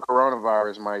 this new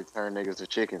coronavirus might turn niggas to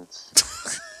chickens.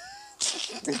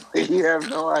 You have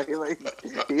no idea. Like,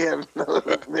 you have no.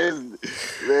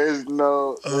 There's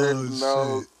no.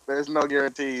 Oh, There's no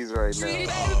guarantees right now.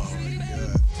 Oh my God.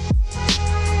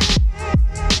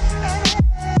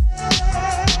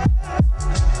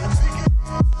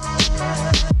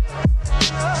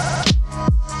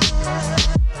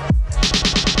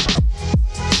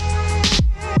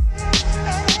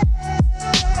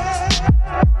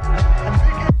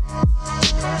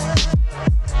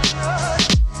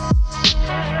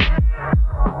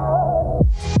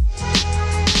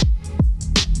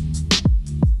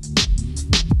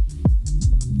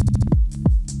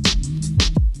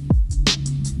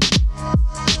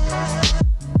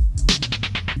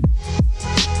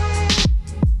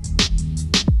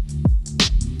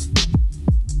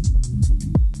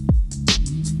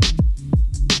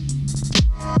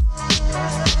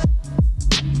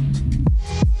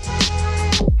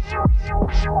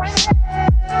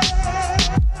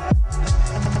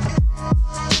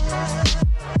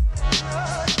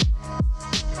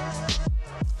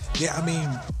 Yeah, I mean,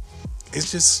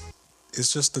 it's just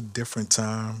it's just a different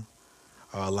time,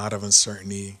 a lot of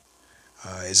uncertainty.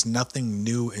 It's nothing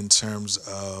new in terms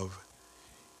of,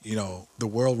 the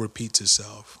world repeats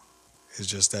itself. It's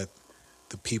just that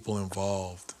the people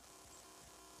involved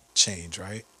change,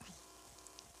 right?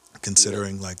 Yeah.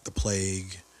 Considering like the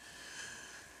plague,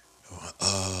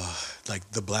 like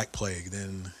the Black Plague,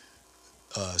 then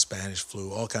Spanish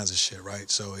flu, all kinds of shit, right?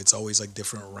 So it's always like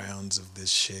different rounds of this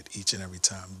shit each and every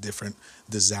time, different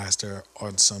disaster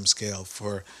on some scale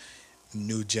for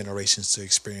new generations to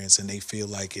experience, and they feel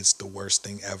like it's the worst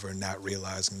thing ever, not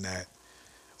realizing that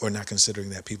or not considering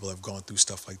that people have gone through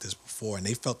stuff like this before, and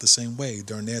they felt the same way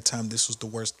during their time. This was the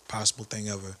worst possible thing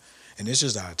ever, and it's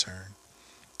just our turn.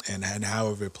 And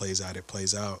however it plays out, it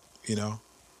plays out.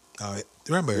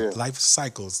 Remember, Yeah. life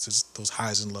cycles, just those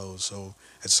highs and lows. So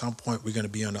at some point, we're going to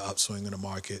be on the upswing in the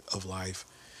market of life,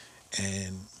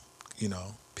 and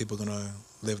people are going to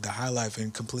live the high life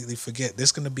and completely forget.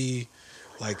 This going to be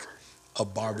like a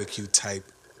barbecue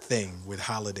type thing with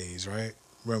holidays, right?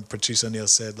 Remember Patrice O'Neill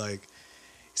said he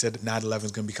said 9/11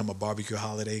 is going to become a barbecue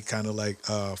holiday, kind of like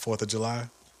 4th of July.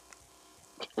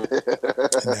 And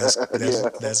that's that's Yeah.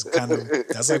 that's kind of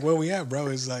that's like where we at, bro.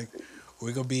 It's like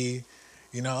we're gonna be,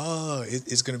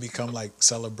 it's gonna become like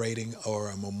celebrating or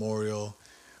a memorial.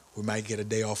 We might get a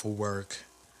day off of work,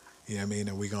 you know what I mean,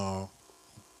 and we gonna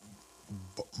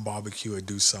barbecue or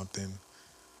do something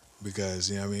because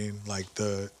you know what I mean. Like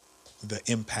the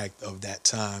impact of that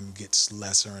time gets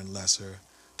lesser and lesser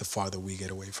the farther we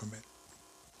get away from it.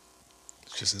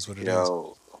 It just is what it is.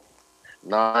 Yo,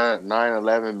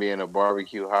 9/11 being a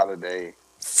barbecue holiday.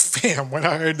 Fam, when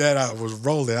I heard that, I was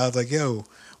rolling. I was like, yo.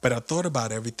 But I thought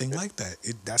about everything like that.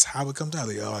 That's how it comes out.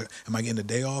 Like, am I getting a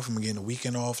day off? Am I getting a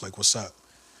weekend off? Like, what's up?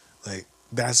 Like,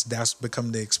 that's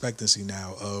become the expectancy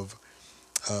now of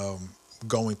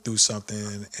going through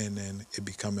something and then it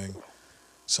becoming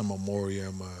some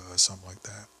memoriam or something like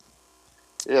that.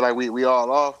 Yeah, like we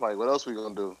all off. Like, what else we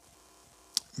gonna do?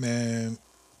 Man,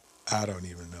 I don't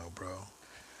even know, bro.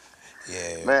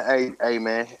 Yeah. Man, hey,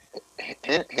 man,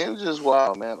 him just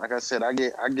wild, man. Like I said, I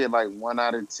get like 1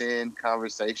 out of 10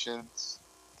 conversations.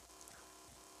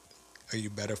 Are you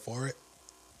better for it?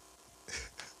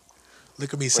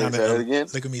 Look at me Wait, sounding. say that again?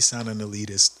 Look at me sounding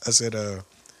elitist. I said, are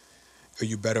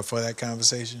you better for that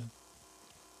conversation?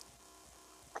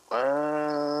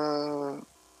 Uh,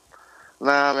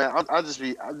 nah, man. I'll just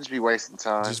be wasting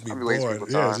time. Just be I'll be wasting bored.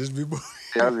 people's Yeah, time. just be bored.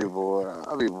 Yeah, I'll be bored.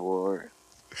 I'll be bored.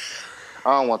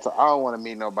 I don't want to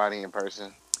meet nobody in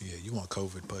person. Yeah, you want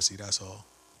COVID pussy, that's all.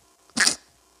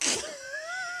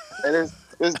 And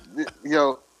it's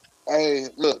yo, hey,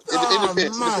 look, it Oh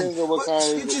depends. It man, depends on what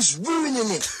kind you're of just ruining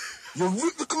it.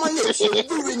 Look at my lips, you're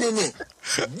ruining it.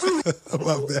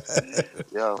 About that.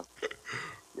 yo,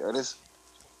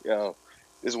 yo,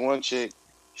 this one chick,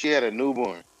 she had a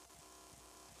newborn.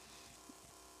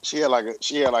 She had like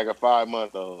a 5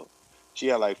 month old. She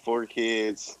had like 4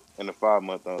 kids and a 5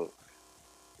 month old.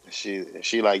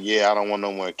 She like, yeah, I don't want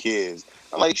no more kids.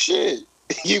 I'm like, shit,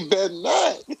 you better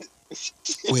not.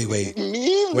 Wait.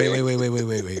 Me either.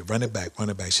 Wait. Run it back.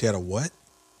 She had a what?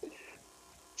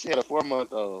 She had a 4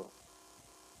 month old.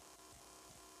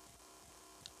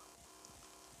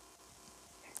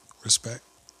 Respect.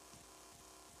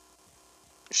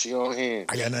 She on hand.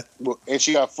 I got that. Well, and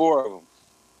she got 4 of them.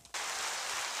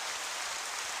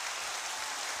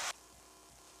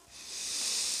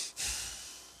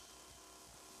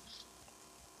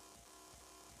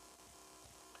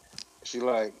 She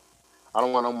like, I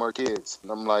don't want no more kids.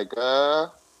 And I'm like,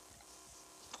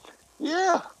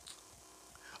 yeah.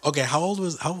 Okay, what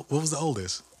was the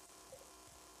oldest?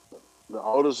 The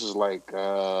oldest is like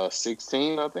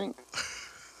 16, I think.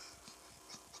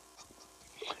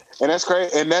 And that's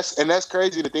crazy. And that's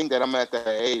crazy to think that I'm at that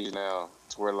age now,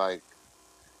 to where like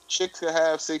chicks could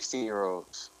have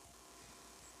 16-year-olds.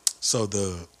 So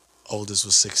the oldest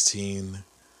was 16,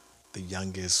 the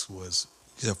youngest was,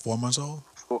 you said 4 months old?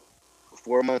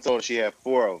 4 months old, she had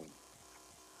 4 of them.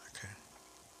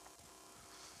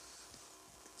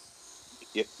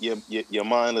 Okay. Your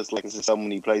mind is like it's in so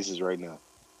many places right now.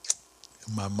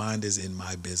 My mind is in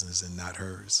my business and not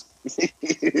hers. Come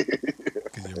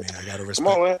Because you know what I mean, I gotta respect.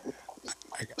 on, man.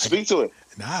 I, Speak to it.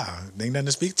 nah, ain't nothing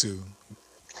to speak to.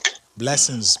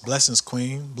 Blessings,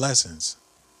 queen, blessings.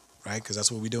 Right? Because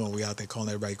that's what we doing. We out there calling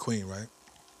everybody queen, right?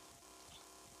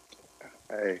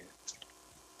 Hey,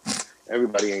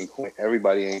 everybody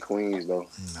ain't queens though.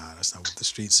 Nah, that's not what the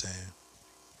street's saying.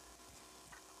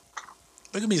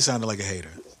 Look at me sounding like a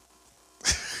hater.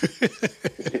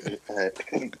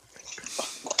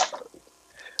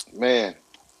 Man,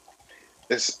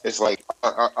 it's like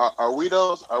are we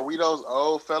those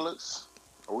old fellas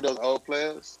Are we those old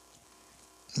players?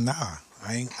 Nah,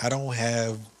 I don't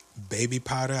have baby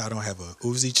powder. I don't have a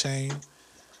Uzi chain.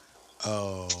 You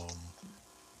know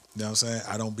what I'm saying?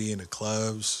 I don't be in the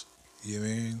clubs. You know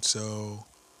what I mean? So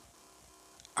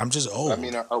I'm just I old.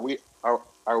 mean, are we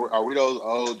those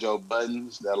old Joe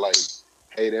Buttons that like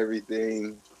hate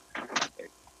everything?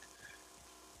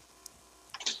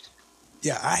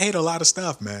 Yeah, I hate a lot of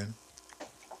stuff, man.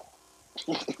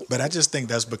 But I just think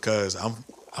that's because I'm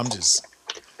just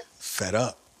fed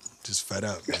up. Just fed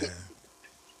up, man.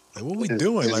 Like what we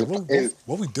doing? Is Like it,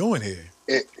 what we doing here?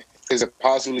 is it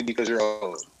possibly because you're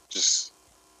old? Just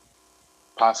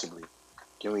possibly.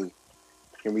 Can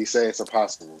we say it's a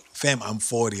possible? Fam, I'm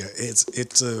 40.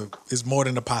 It's more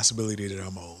than a possibility that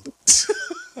I'm old.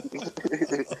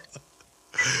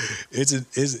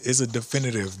 It's a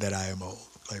definitive that I am old.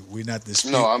 Like we're not this.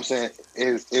 No, I'm saying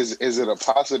is it a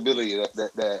possibility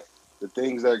that the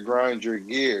things that grind your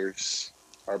gears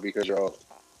are because you're old?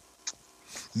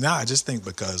 Nah, I just think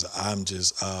because I'm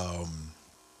just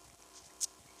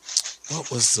what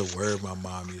was the word my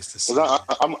mom used to say? Because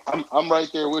I'm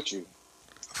right there with you.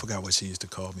 I forgot what she used to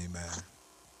call me, man.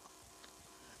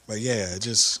 But yeah, it's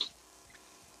just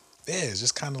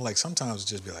kind of like sometimes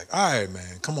just be like, all right,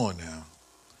 man, come on now.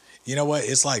 You know what?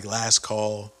 It's like last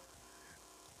call,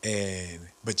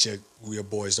 but your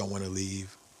boys don't want to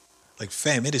leave. Like,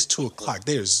 fam, it is 2:00.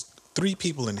 There's 3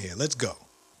 people in here. Let's go.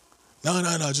 No,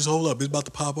 just hold up. It's about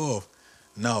to pop off.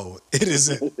 No, it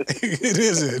isn't. It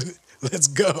isn't. Let's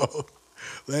go.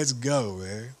 Let's go,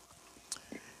 man.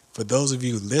 For those of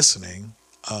you listening,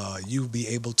 you'll be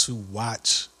able to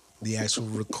watch the actual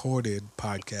recorded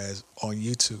podcast on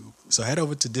YouTube. So head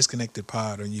over to Disconnected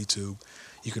Pod on YouTube.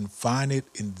 You can find it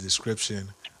in the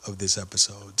description of this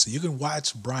episode. So you can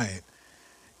watch Bryant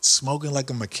smoking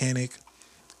like a mechanic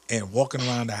and walking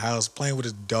around the house, playing with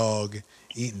his dog,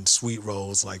 eating sweet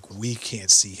rolls like we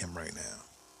can't see him right now.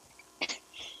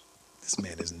 This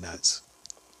man is nuts.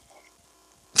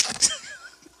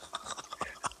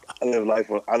 I live life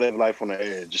on the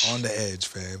edge. On the edge,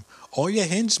 fam. All your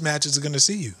hinge matches are gonna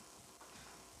see you.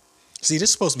 See, this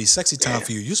is supposed to be sexy time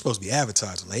for you. You're supposed to be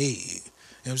advertising. Like, hey, you know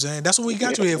what I'm saying? That's what we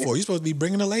got you here for. You're supposed to be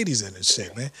bringing the ladies in and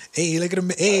shit, man. Hey, look at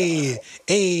them. Hey.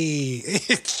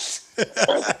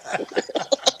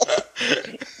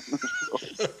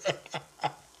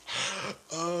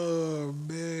 Oh,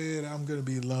 man, I'm gonna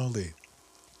be lonely.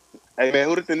 Hey man,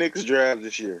 who did the Knicks draft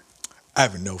this year? I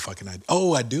have no fucking idea.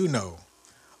 Oh, I do know.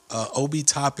 Obi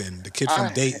Toppin, the kid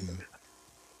from Dayton.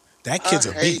 That kid's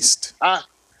a beast.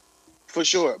 For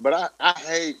sure, but I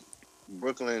hate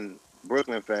Brooklyn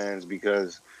fans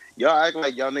because y'all act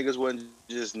like y'all niggas wasn't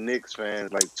just Knicks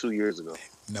fans like 2 years ago.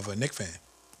 Never a Knicks fan.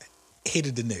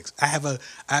 Hated the Knicks. I have a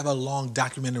long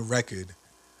documented record.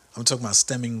 I'm talking about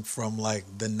stemming from like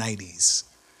the 90s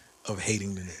of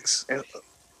hating the Knicks. And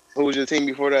who was your team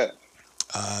before that?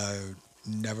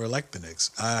 Never liked the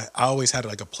Knicks. I always had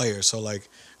like a player. So like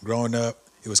growing up,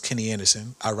 it was Kenny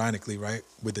Anderson. Ironically, right?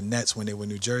 With the Nets when they were in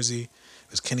New Jersey, it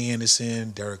was Kenny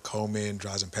Anderson, Derek Coleman,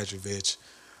 Drazen Petrovic,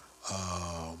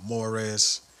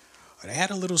 Morris. They had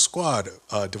a little squad.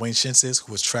 Dwayne Shinsis,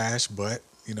 who was trash, but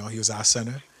you know he was our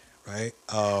center, right?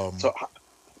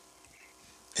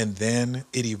 And then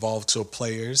it evolved to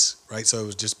players, right? So it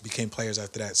was just became players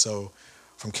after that. So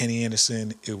from Kenny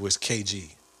Anderson, it was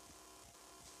KG,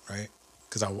 right?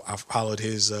 Because I followed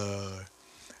his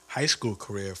high school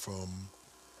career from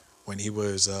when he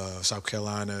was South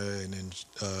Carolina and then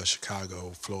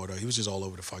Chicago, Florida. He was just all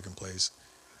over the fucking place.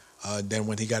 Then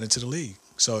when he got into the league.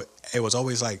 So it was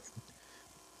always like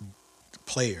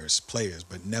players,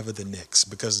 but never the Knicks.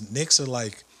 Because Knicks are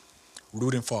like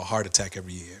rooting for a heart attack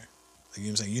every year. Like, you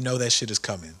know what I'm saying? You know that shit is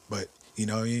coming. But, you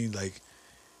know what I mean? Like,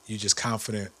 you're just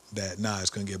confident that, it's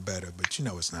going to get better. But you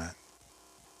know it's not.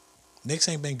 Knicks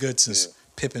ain't been good since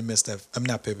Pippen missed that. I'm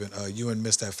not Pippen. Ewan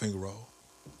missed that finger roll.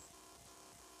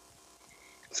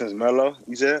 Since Melo,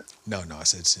 you said? No, I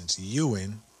said since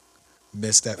Ewan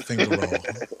missed that finger roll.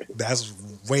 That's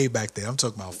way back there. I'm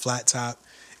talking about flat top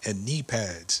and knee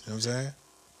pads. You know what I'm saying?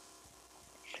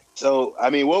 So, I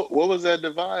mean, what was that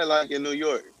divide like in New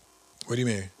York? What do you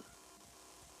mean?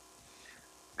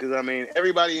 Because, I mean,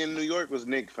 everybody in New York was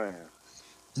Knicks fans.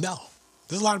 No.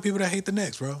 There's a lot of people that hate the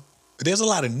Knicks, bro. There's a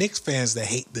lot of Knicks fans that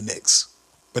hate the Knicks,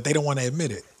 but they don't want to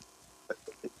admit it.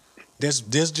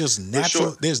 There's just natural.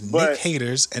 Sure. There's Knicks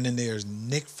haters, and then there's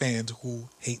Knicks fans who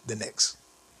hate the Knicks.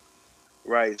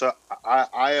 Right. So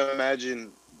I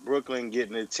imagine Brooklyn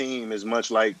getting a team is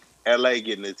much like LA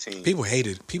getting a team. People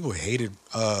hated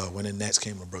when the Nets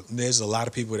came to Brooklyn. There's a lot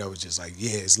of people that was just like,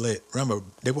 yeah, it's lit. Remember,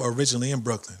 they were originally in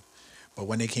Brooklyn, but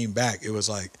when they came back, it was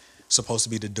like supposed to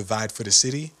be the divide for the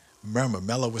city. Remember,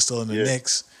 Melo was still in the Yeah.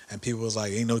 Knicks, and people was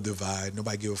like, "Ain't no divide.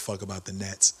 Nobody give a fuck about the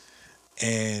Nets."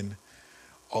 And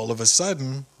all of a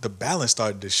sudden, the balance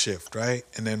started to shift, right?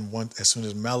 And then as soon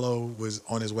as Melo was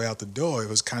on his way out the door, it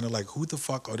was kind of like, who the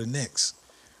fuck are the Knicks,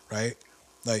 right?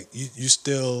 Like, you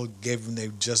still gave them their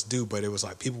just due, but it was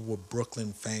like people were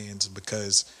Brooklyn fans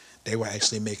because they were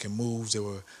actually making moves. They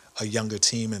were a younger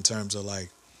team in terms of, like,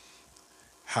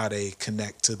 how they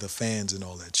connect to the fans and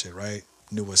all that shit, right?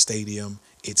 Newer stadium.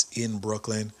 It's in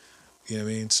Brooklyn. You know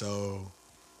what I mean? So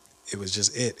it was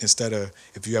just it. Instead of,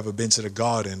 if you ever been to the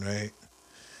Garden, right?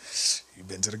 You've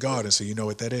been to the Garden, so you know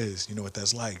what that is. You know what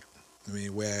that's like. I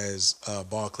mean, whereas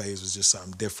Barclays was just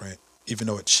something different, even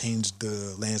though it changed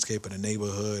the landscape of the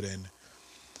neighborhood and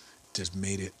just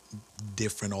made it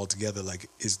different altogether. Like,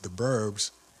 it's the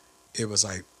burbs. It was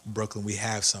like, Brooklyn, we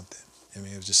have something. I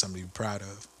mean, it was just something to be proud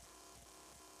of.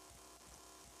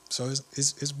 So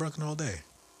it's Brooklyn all day.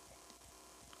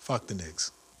 Fuck the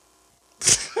Knicks.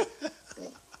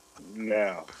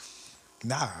 Now,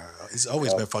 Nah, it's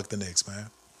always been fuck the Knicks, man.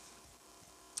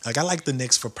 Like, I like the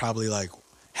Knicks for probably like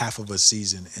half of a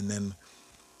season, and then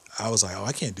I was like, oh,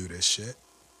 I can't do this shit.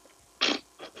 Yeah,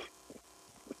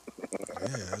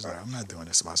 I was like, I'm not doing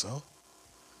this to myself.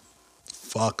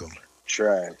 Fuck them.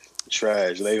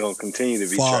 trash. They gonna continue to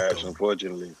be Fuck trash, 'em.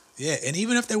 unfortunately. Yeah, and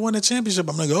even if they won a championship,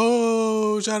 I'm like,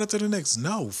 oh, shout out to the Knicks.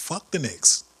 No, fuck the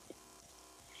Knicks.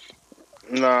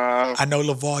 Nah, I know,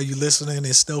 LaVar, you listening,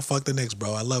 and still fuck the Knicks,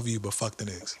 bro. I love you, but fuck the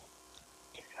Knicks.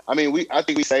 I mean, I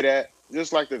think we say that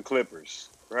just like the Clippers,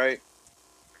 right?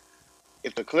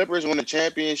 If the Clippers win a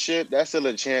championship, that's still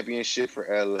a championship for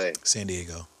LA. San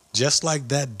Diego. Just like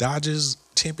that Dodgers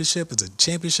championship is a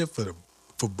championship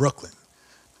for Brooklyn.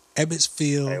 Ebbets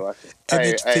Field, Hey, watch it.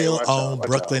 Ebbets Hey, Field watch own out, watch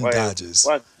Brooklyn out. Wait, Dodgers.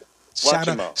 Watch Shout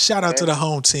your out, mouth, shout out to okay? the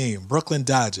home team, Brooklyn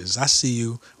Dodgers. I see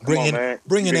you Come on, man.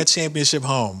 bringing that championship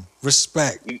home.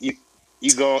 Respect. You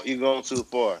going too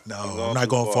far. No, You I'm not too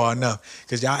going far enough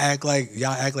because y'all act like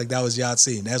that was y'all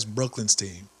team. That's Brooklyn's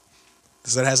team.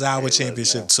 So that's our Hey, look,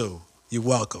 championship man. too. You're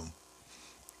welcome.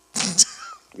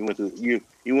 You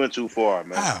went too far,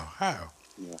 man. How?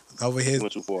 Yeah. Over here, You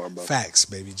went too far, bro. facts,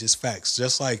 baby, just facts.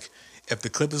 Just like if the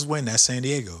Clippers win, that's San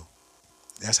Diego.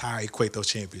 That's how I equate those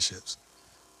championships.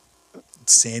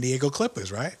 San Diego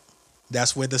Clippers, right?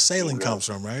 That's where the sailing Yeah. comes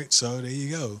from, right? So there you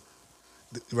go.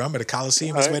 Remember, the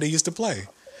Coliseum is Alright. where they used to play.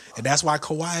 And that's why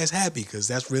Kawhi is happy, because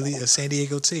that's really a San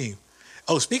Diego team.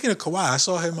 Oh, speaking of Kawhi, I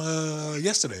saw him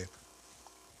yesterday.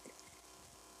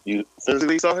 You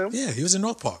physically saw him? Yeah, he was in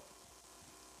North Park.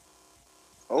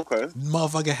 Okay.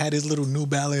 Motherfucker had his little New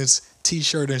Balance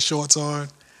t-shirt and shorts on,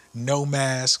 no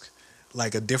mask,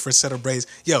 like a different set of braids.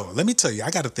 Yo, let me tell you,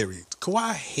 I got a theory.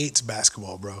 Kawhi hates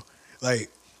basketball, bro.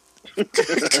 Like,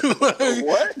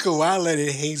 What? Kawhi Leonard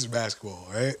hates basketball,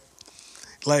 right?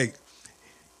 Like,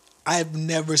 I've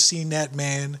never seen that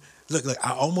man. Look,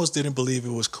 I almost didn't believe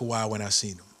it was Kawhi when I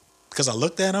seen him, because I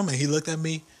looked at him and he looked at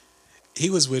me. He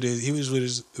was with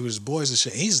his boys and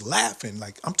shit. And he's laughing,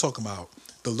 like, I'm talking about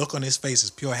the look on his face is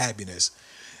pure happiness.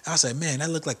 I said, man, that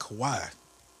looked like Kawhi.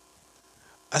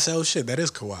 I said, oh shit, that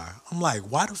is Kawhi. I'm like,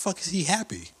 why the fuck is he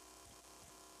happy?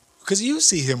 Because you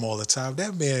see him all the time.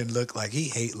 That man look like he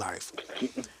hate life.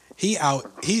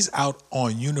 He's out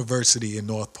on University in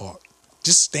North Park,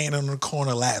 just standing on the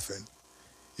corner laughing.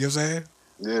 You know what I'm saying?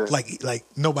 Yeah. Like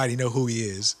nobody know who he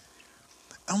is.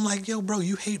 I'm like, yo, bro,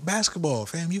 you hate basketball,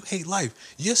 fam. You hate life.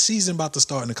 Your season about to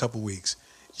start in a couple weeks.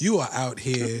 You are out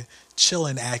here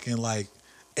chilling, acting like,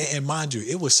 and mind you,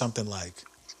 it was something like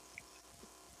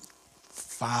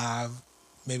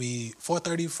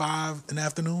 4:35 in the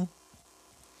afternoon.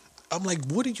 I'm like,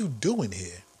 what are you doing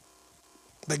here?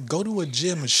 Like, go to a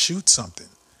gym and shoot something.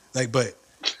 Like, but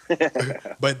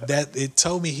that it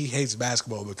told me he hates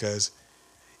basketball because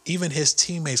even his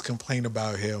teammates complain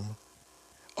about him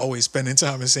always spending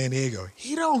time in San Diego.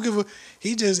 He don't give a.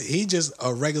 He just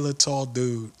a regular tall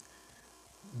dude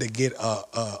that get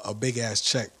a big ass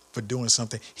check for doing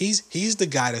something. He's the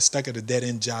guy that's stuck at a dead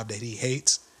end job that he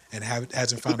hates and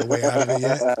hasn't found a way out of it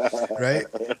yet, right?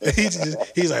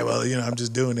 He's like, well, I'm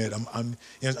just doing it. I'm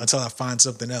until I find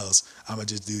something else, I'm gonna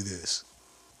just do this.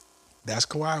 That's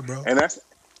Kawhi, bro.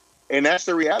 And that's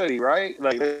the reality, right?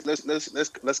 Like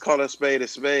let's call a spade a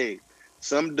spade.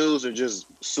 Some dudes are just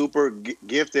super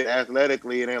gifted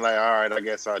athletically, and they're like, all right, I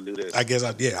guess I'll do this.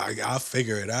 I'll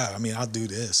figure it out. I mean, I'll do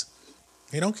this.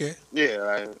 He don't care.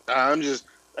 Yeah, I'm just.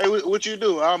 Hey, what you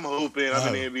do? I'm hooping.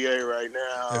 I'm in the NBA right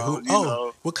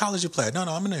now. What college you play? No,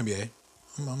 I'm in the NBA.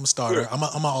 I'm a starter. Yeah. I'm an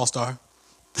all-star.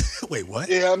 Wait, what?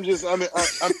 Yeah, I'm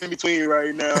in between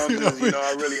right now. I'm just,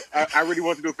 I really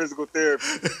want to do physical therapy.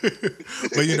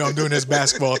 But I'm doing this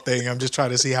basketball thing. I'm just trying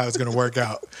to see how it's going to work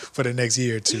out for the next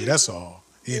year or two. That's all.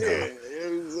 Yeah, you know what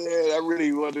I'm saying? I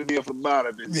really want to be a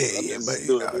phlebotomist. Yeah, but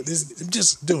I'm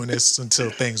just doing this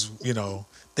until things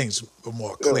are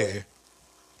more clear.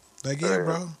 Like, yeah,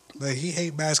 bro. Like, he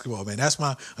hate basketball, man. That's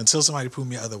until somebody prove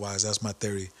me otherwise. That's my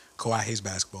theory. Kawhi hates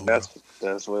basketball.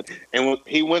 That's what. And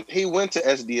he went to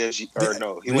SDSU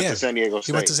he went to San Diego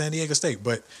State. He went to San Diego State,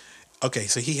 but okay,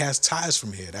 so he has ties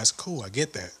from here. That's cool. I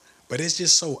get that, but it's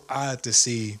just so odd to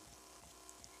see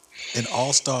an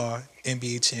all-star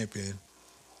NBA champion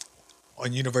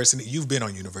on University. You've been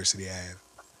on University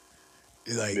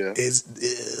Ave. Like,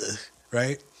 it's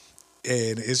right,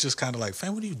 and it's just kind of like,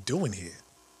 fam, what are you doing here?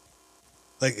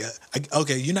 Like,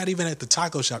 okay, you're not even at the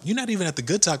taco shop. You're not even at the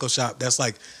good taco shop. That's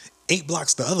like 8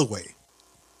 blocks the other way.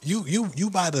 You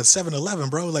by the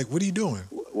 7-Eleven, bro. Like, what are you doing?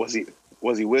 Was he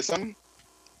with something?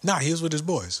 Nah, he was with his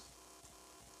boys.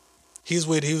 He was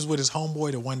with his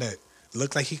homeboy, the one that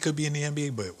looked like he could be in the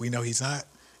NBA, but we know he's not.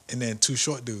 And then 2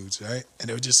 short dudes, right? And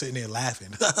they were just sitting there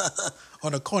laughing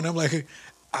on the corner. I'm like,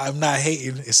 I'm not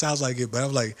hating. It sounds like it, but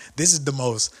I'm like, this is the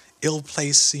most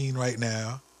ill-placed scene right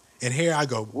now. And here I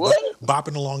go,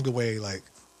 bopping along the way, like,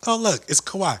 oh, look, it's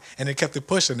Kawhi. And they kept it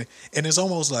pushing. And it's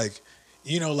almost like,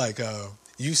 you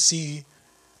see,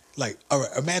 like, all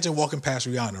right, imagine walking past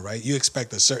Rihanna, right? You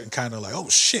expect a certain kind of like, oh,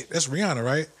 shit, that's Rihanna,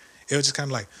 right? It was just kind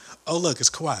of like, oh, look,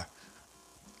 it's Kawhi.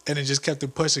 And it just kept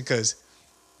it pushing because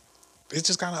it's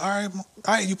just kind of, all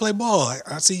right, you play ball.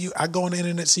 I see you. I go on the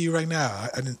internet, see you right now.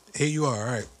 Here you are,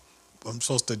 all right. I'm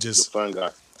supposed to just. You're a fun guy.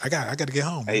 I got to get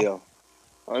home. Hey, yo.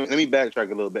 Let me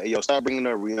backtrack a little bit. Hey, yo, stop bringing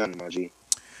up Rihanna, my G.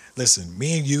 Listen,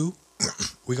 me and you,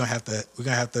 we're gonna have to, you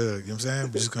know what I'm saying?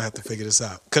 We're just gonna have to figure this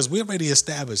out. Because we already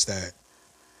established that,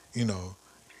 you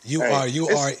are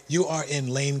in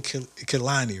Lane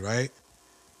Kilani, right?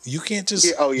 You can't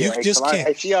just can't.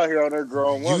 Hey, she out here on her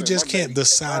grown woman. You just can't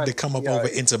decide to come up over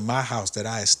into my house that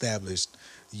I established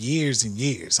years and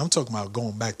years. I'm talking about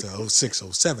going back to 06,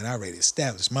 07. I already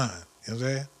established mine. You know what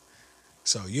I'm saying?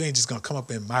 So you ain't just gonna come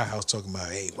up in my house talking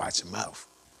about, hey, watch your mouth.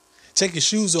 Take your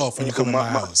shoes off when you come in my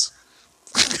house.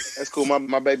 That's cool.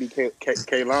 My baby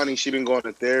Kaylani, she been going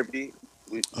to therapy.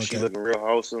 She looking real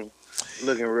wholesome.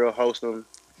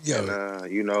 Yo,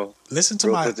 and listen to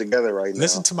real my put together right now.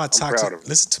 Listen to my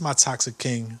Toxic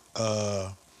King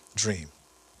dream.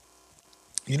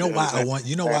 You know why I want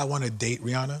to date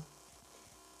Rihanna?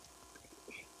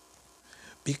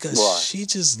 Because she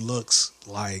just looks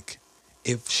like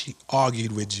if she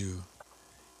argued with you,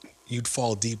 you'd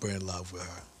fall deeper in love with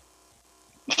her.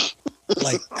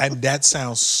 Like, and that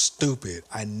sounds stupid,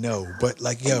 I know, but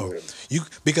like,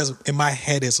 because in my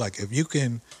head it's like if you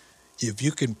can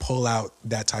pull out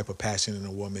that type of passion in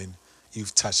a woman,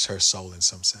 you've touched her soul in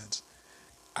some sense.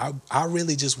 I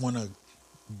really just want to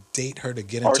date her to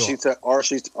get into. Or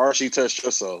she touched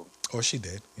your soul. Or she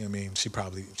did. I mean, she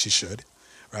should,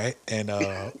 right? And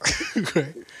right?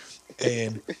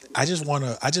 And I just want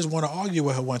to argue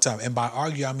with her one time. And by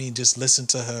argue, I mean just listen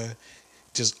to her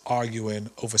just arguing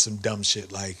over some dumb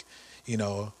shit like,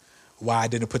 why I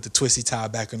didn't put the twisty tie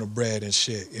back on the bread and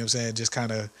shit. You know what I'm saying? Just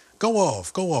kind of go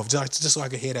off, just so I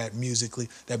can hear that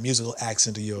musical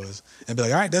accent of yours and be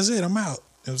like, all right, that's it, I'm out.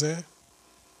 You know what I'm saying?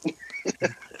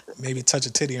 Maybe touch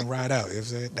a titty and ride out. You know what I'm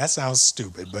saying? That sounds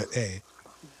stupid, but hey,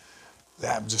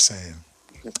 I'm just saying.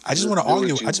 I just want to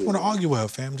argue. I just want to argue with her,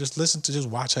 fam. Just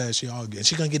watch her as she argue. And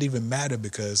she's going to get even madder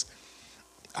because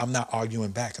I'm not arguing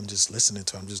back. I'm just listening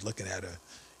to her. I'm just looking at her.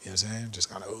 You know what I'm saying?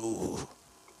 Just kind of, ooh,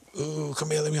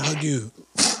 come here, let me hug you.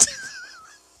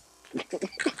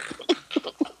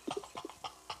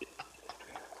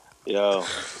 Yo.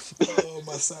 Oh,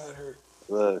 my side hurt.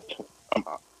 Look,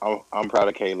 I'm proud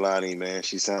of Kaylani, man.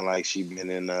 She sound like she been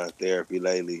in therapy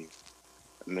lately.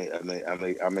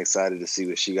 I'm excited to see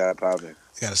what she got popping.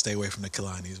 You gotta stay away from the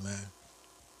Kelanis, man.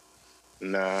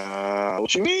 Nah,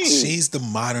 what you mean? She's the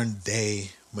modern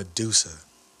day Medusa.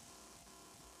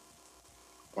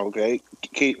 Okay,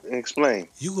 explain.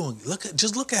 You gonna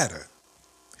look at her.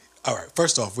 All right.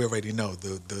 First off, we already know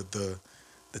the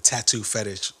tattoo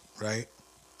fetish, right?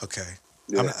 Okay.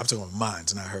 Yeah. I'm talking about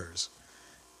mine's, not hers.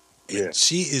 And yeah.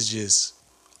 She is just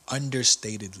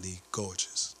understatedly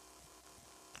gorgeous.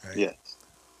 Right? Yes.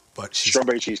 But she's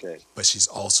strawberry cheesecake. But she's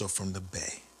also from the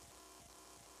Bay.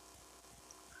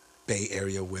 Bay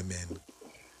Area women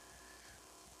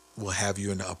will have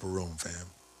you in the upper room, fam.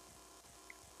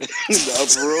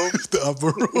 The upper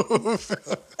room?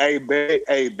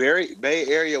 Bay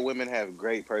Area women have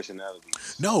great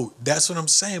personalities. No, that's what I'm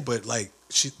saying. But like,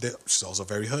 she's also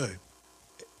very hood.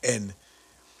 And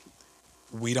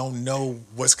we don't know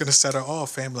what's gonna set her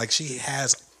off, fam. Like she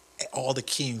has all the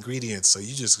key ingredients, so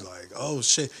you just like, oh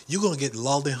shit, you gonna get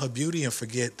lulled in her beauty and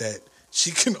forget that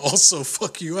she can also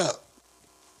fuck you up.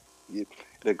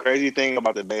 The crazy thing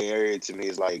about the Bay Area to me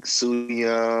is like Soo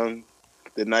Young,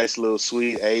 the nice little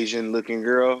sweet Asian looking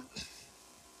girl.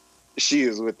 She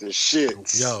is with the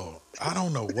shits. Yo, I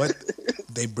don't know what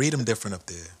they breed them different up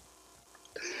there.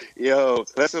 Yo,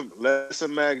 let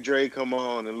some Mac Dre come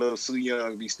on and little Soo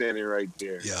Young be standing right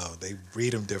there. Yo, they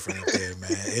breed them different up there,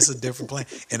 man. It's a different plane,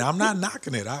 and I'm not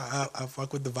knocking it. I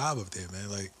fuck with the vibe up there, man.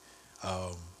 Like,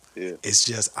 Yeah. it's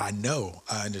just I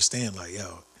understand. Like,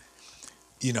 yo,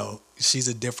 you know, she's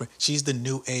the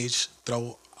new age.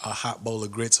 Throw a hot bowl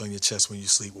of grits on your chest when you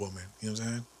sleep, woman. You know what I'm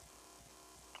saying?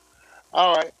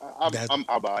 All right, That-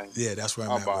 I'll buy. Yeah, that's where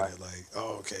I'm I'll at buy. with it. Like,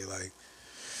 oh, okay, like,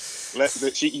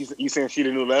 You saying she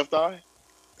the new Left Eye?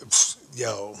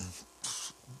 yo,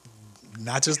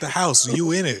 not just the house,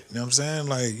 you in it. You know what I'm saying?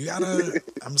 Like, you gotta.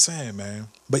 I'm saying, man.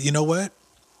 But you know what?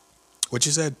 What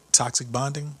you said? Toxic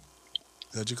bonding.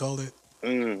 Is that what you called it?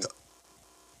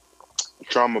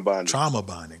 Trauma bonding. Trauma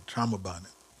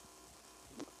bonding.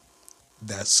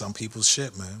 That's some people's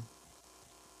shit, man.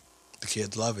 The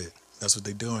kids love it. That's what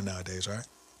they're doing nowadays, right?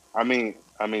 I mean,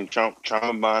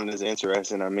 trauma bonding is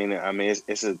interesting. I mean,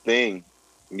 it's a thing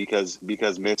because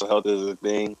mental health is a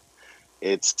thing.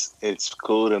 It's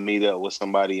cool to meet up with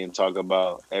somebody and talk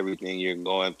about everything you're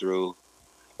going through,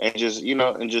 and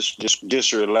just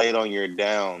just relate on your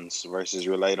downs versus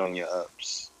relate on your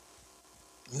ups.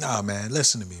 Nah, man.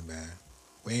 Listen to me, man.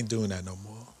 We ain't doing that no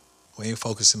more. We ain't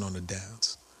focusing on the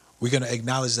downs. We're gonna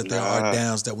acknowledge that there are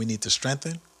downs that we need to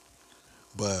strengthen,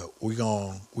 but we're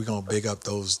gonna big up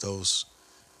those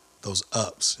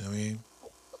ups. You know what I mean?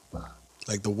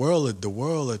 Like the world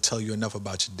will tell you enough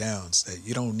about your downs that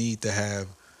you don't need to have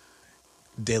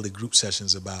daily group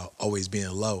sessions about always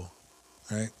being low,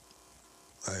 right?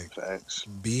 Like, Facts.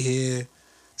 be here,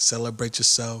 celebrate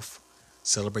yourself,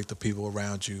 celebrate the people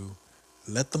around you.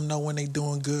 Let them know when they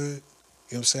doing good.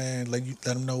 You know what I'm saying? Let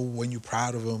them know when you're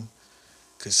proud of them.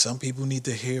 Because some people need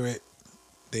to hear it.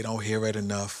 They don't hear it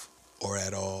enough or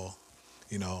at all.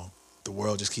 You know, the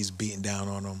world just keeps beating down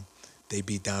on them. They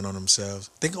beat down on themselves.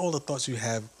 Think of all the thoughts you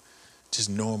have just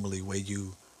normally where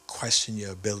you question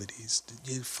your abilities,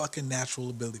 your fucking natural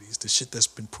abilities, the shit that's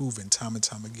been proven time and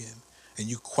time again. And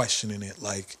you questioning it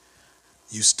like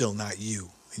you still not you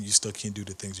and you still can't do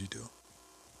the things you do.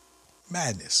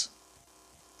 Madness.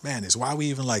 Why are we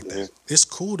even like that? Yeah. It's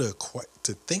cool to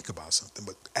think about something,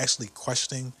 but actually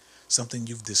questioning something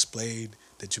you've displayed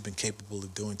that you've been capable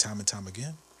of doing time and time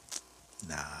again?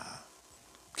 Nah,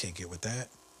 can't get with that.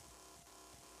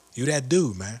 You that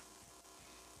dude, man.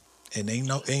 And ain't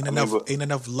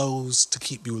enough lows to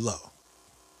keep you low.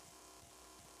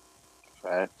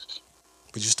 Facts.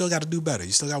 But you still got to do better.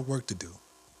 You still got work to do.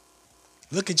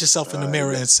 Look at yourself in the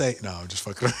mirror and say, "No, I'm just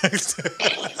fucking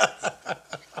around."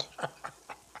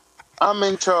 I'm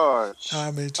in charge.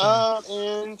 I'm in charge. I'm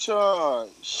in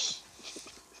charge.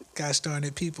 Gosh darn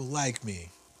it, people like me.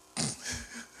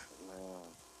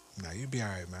 Nah, you be all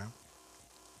right, man.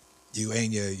 You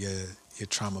ain't your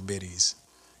trauma biddies.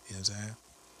 You know what I'm saying?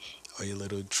 Or your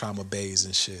little trauma bays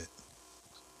and shit.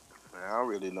 Man, I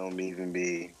really don't even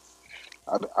be.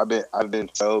 I've been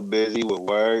so busy with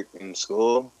work and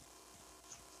school.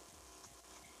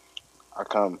 I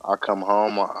come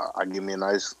home. I give me a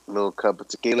nice little cup of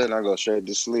tequila and I go straight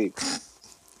to sleep.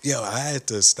 Yo, I had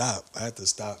to stop,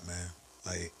 man.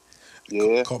 Like,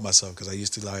 Yeah. caught myself because I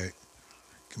used to like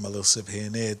get my little sip here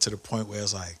and there to the point where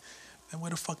it's like, man, where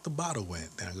the fuck the bottle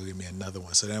went? Then I go get me another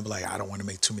one. So then I'm like, I don't want to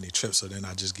make too many trips, so then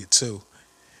I just get two.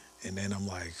 And then I'm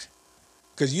like,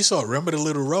 because remember the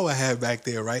little row I had back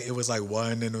there, right? It was like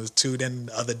one, then it was two. Then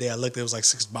the other day I looked, it was like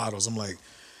 6 bottles. I'm like,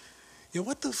 yo,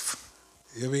 what the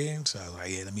you know what I mean? So I was like,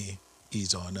 yeah, let me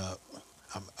ease on up.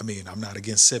 I'm not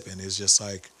against sipping. It's just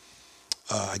like,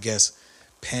 I guess,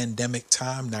 pandemic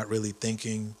time, not really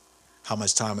thinking how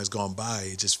much time has gone by.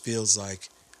 It just feels like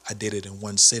I did it in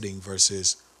one sitting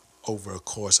versus over a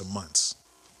course of months.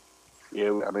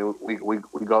 Yeah, I mean,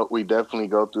 we definitely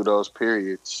go through those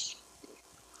periods.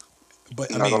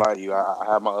 But I'm I not mean, gonna lie to you, I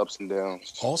have my ups and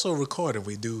downs. also recording,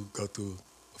 we do go through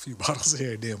a few bottles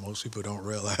here and there. Most people don't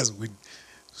realize we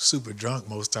super drunk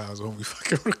most times when we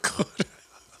fucking record.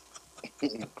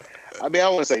 I mean, I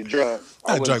wouldn't say drunk.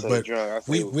 Not drunk, but I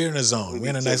say we're in a zone. We're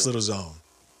in a nice chilling. little zone.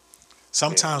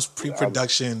 Sometimes Yeah,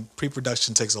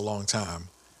 pre-production takes a long time,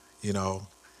 you know,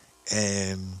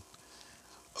 and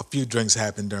a few drinks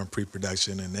happen during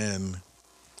pre-production, and then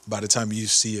by the time you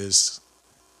see us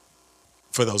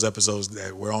for those episodes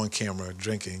that we're on camera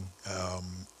drinking,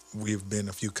 we've been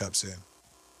a few cups in.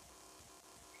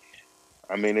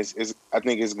 I mean, it's I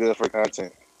think it's good for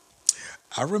content.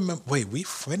 I remember. Wait, we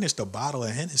finished a bottle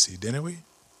of Hennessy, didn't we?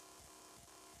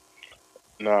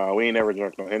 No, we ain't never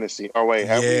drunk no Hennessy. Oh wait,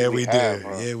 have Yeah, we? we have, did.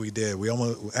 huh? Yeah, we did. We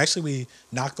almost actually we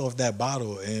knocked off that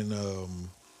bottle and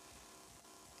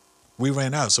we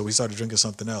ran out, so we started drinking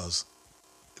something else.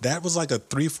 That was like a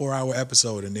 3-4 hour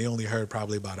episode, and they only heard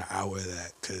probably about an hour of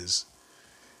that because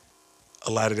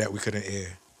a lot of that we couldn't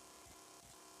air.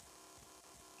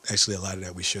 Actually, a lot of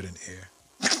that we shouldn't air.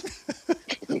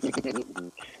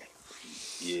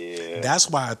 Yeah. That's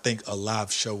why I think a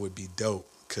live show would be dope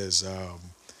because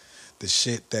the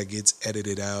shit that gets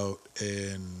edited out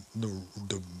and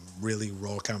the really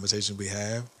raw conversations we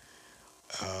have,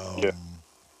 Yeah.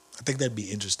 I think that'd be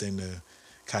interesting to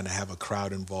kind of have a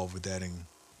crowd involved with that and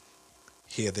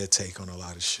hear their take on a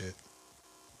lot of shit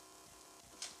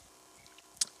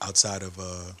outside of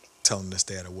telling them to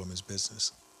stay out of women's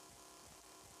business.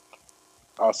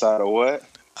 Outside of what?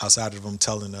 Outside of them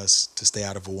telling us to stay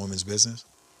out of a woman's business.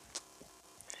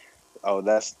 Oh,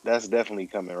 that's definitely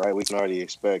coming, right? We can already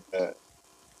expect that.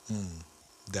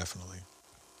 Definitely.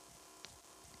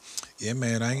 Yeah,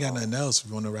 man, I ain't got nothing else. If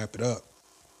you want to wrap it up.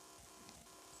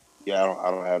 Yeah, I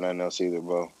don't have nothing else either,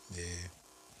 bro.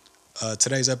 Yeah.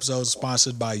 Today's episode is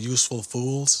sponsored by Useful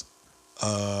Fools.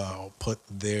 I'll put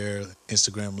their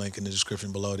Instagram link in the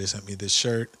description below. They sent me this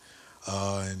shirt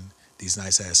and these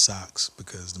nice ass socks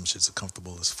because them shits are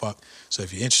comfortable as fuck. So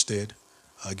if you're interested,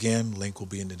 again, link will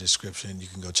be in the description. You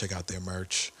can go check out their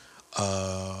merch.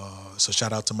 So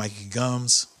shout out to Mikey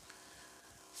Gums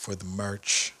for the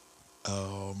merch.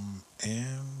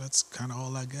 And that's kind of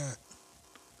all I got.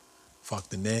 Fuck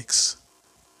the Knicks.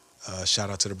 Shout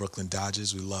out to the Brooklyn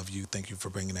Dodgers. We love you. Thank you for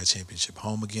bringing that championship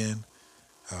home again.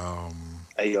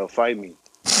 Hey, yo, fight me.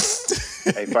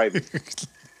 Hey, fight me.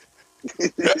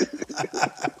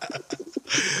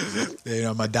 You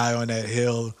know, I'm gonna die on that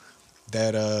hill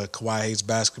that Kawhi hates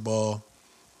basketball.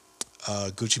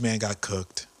 Gucci Man got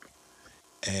cooked.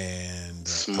 And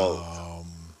Smoked.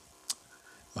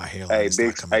 my hairline is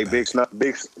not coming back. Big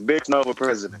snow for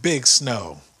president. Big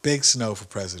snow for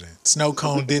president. Snow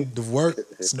cone did the work.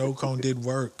 Snow cone did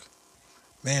work.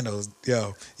 Man, those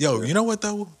yo. You know what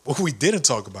though? What we didn't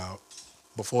talk about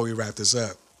before we wrap this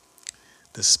up,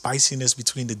 the spiciness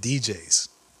between the DJs.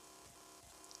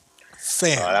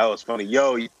 Fam, Oh, that was funny.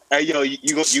 Yo, you gonna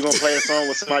play a song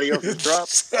with somebody else's drop?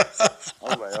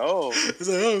 I was like, oh.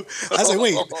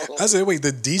 I said, wait,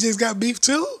 the DJs got beef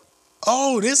too?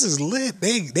 Oh, this is lit.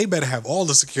 They better have all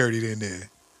the security in there.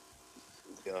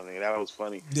 Yo, nigga, that was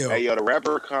funny. Yo. Hey, yo, the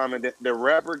rapper comment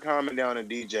down a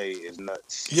DJ is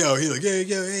nuts. Yo, he's like, yeah,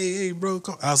 hey, bro.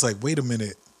 Come. I was like, wait a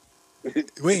minute.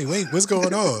 Wait, what's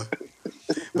going on?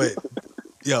 But,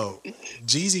 yo,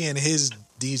 Jeezy and his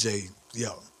DJ,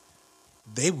 yo,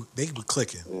 they were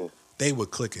clicking. Yeah. They were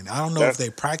clicking. I don't know if they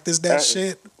practiced that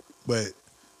shit, but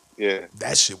yeah,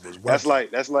 that shit was working.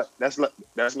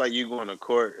 That's like you going to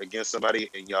court against somebody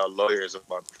and y'all lawyers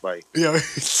about to fight. Yo.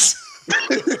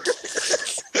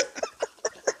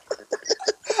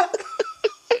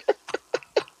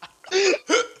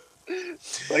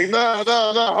 Like, no,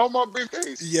 hold my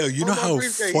briefcase. Yo, you know Hold my how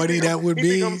briefcase. funny that would You be?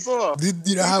 think I'm soft?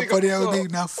 You know how think funny I'm that would be?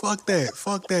 soft? Now, fuck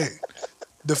that.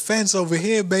 The fence over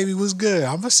here, baby, was good.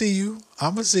 I'ma see you.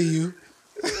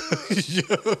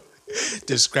 Yo,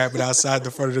 just scrap it outside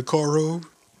the front of the courtroom.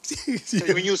 You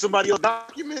gonna use somebody else's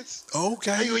documents? How you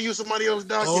Okay. gonna use somebody else's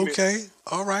documents? Okay.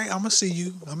 All right. I'ma see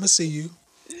you.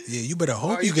 Yeah, you better hope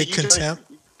Alright, you get you Johnny-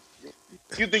 contempt.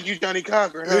 You think you Johnny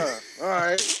Cochran, huh? All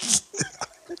right.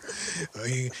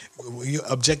 You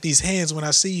object these hands when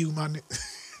I see you, my nigga.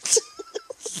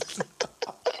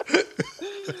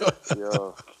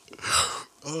 Yo.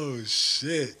 Oh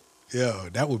shit. Yo,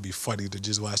 that would be funny to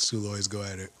just watch two lawyers go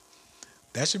at it.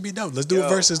 That should be dope. Let's do a Yo.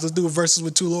 versus. Let's do a versus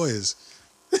with two lawyers.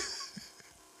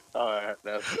 All right,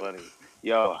 that's funny.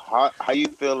 Yo, how you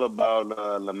feel about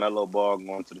LaMelo Ball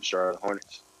going to the Charlotte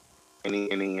Hornets? Any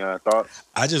thoughts?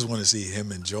 I just want to see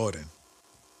him and Jordan.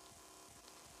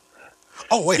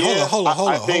 Oh wait, Yeah, hold I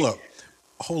up.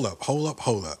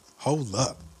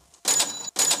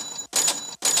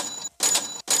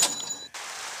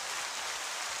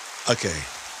 Okay.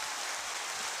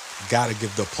 Gotta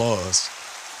give the applause.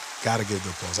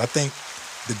 I think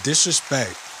the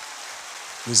disrespect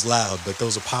was loud, but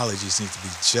those apologies need to be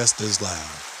just as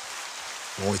loud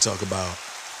when we talk about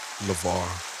LeVar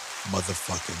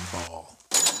motherfucking Ball.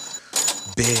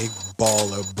 Big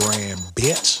baller brand,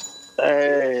 bitch.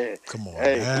 Hey, Come on,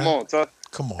 hey, man. come on, talk.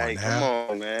 Come on, Hey, now. come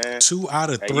on, man. 2 out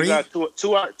of Hey, 3. you got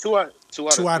two out Two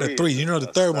out of three. You know the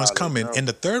third one's solid coming, number. and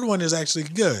the third one is actually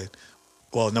good.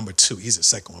 well, number 2. He's the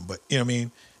second one, but you know what I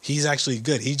mean. He's actually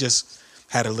good. He just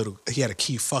had a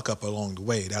key fuck up along the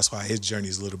way. That's why his journey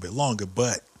is a little bit longer.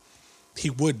 But he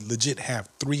would legit have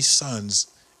 3 sons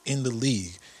in the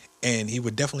league, and he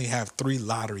would definitely have 3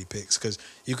 lottery picks because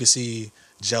you could see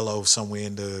Jello somewhere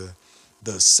in the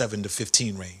 7 to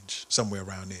 15 range, somewhere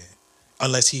around there,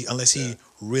 unless he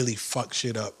really fucked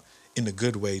shit up in a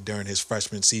good way during his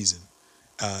freshman season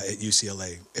at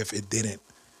UCLA. If it didn't,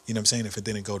 you know what I'm saying? If it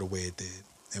didn't go the way it did,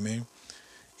 I mean,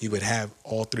 he would have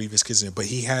all 3 of his kids in it. But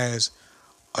he has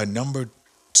a number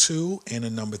 2 and a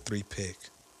number 3 pick.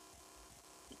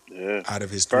 Yeah. Out of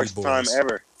his 3 boys. First time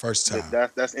ever. First time.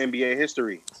 That's NBA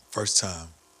history. First time.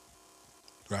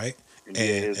 Right?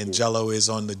 NBA and Jello is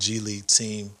on the G League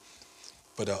team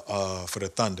for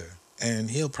the Thunder.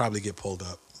 And he'll probably get pulled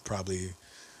up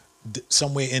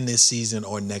somewhere in this season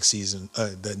or next season,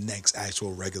 the next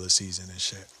actual regular season and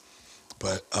shit.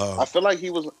 But I feel like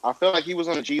he was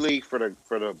on the G League for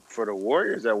the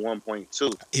Warriors at one point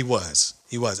too. He was,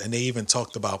 and they even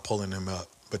talked about pulling him up,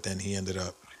 but then he ended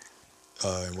up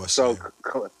in West.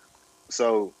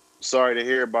 So sorry to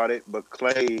hear about it, but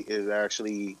Clay is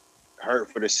actually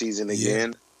hurt for the season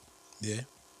again. Yeah,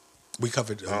 we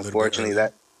covered. Unfortunately,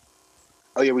 that.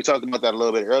 Oh yeah, we talked about that a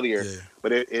little bit earlier. Yeah.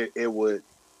 But it would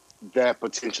that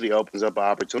potentially opens up an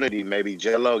opportunity. Maybe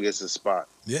Jello gets a spot.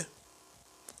 Yeah.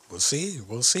 We'll see,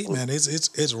 man.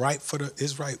 It's right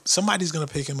it's right. Somebody's gonna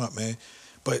pick him up, man.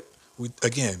 But we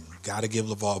again gotta give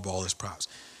LeVar Ball his props.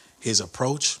 His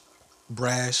approach,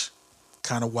 brash,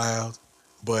 kind of wild,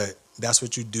 but that's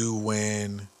what you do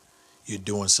when you're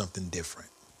doing something different.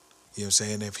 You know what I'm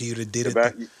saying? If he would have did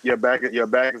your back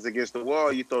is against the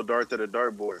wall, you throw dart to the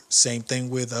dartboard. Same thing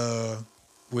with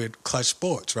Clutch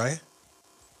Sports, right?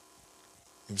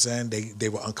 You know what I'm saying? They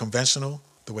were unconventional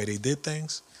the way they did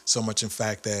things. So much, in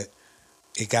fact, that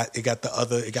it got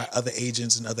other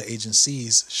agents and other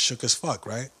agencies shook as fuck,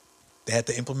 right? They had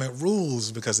to implement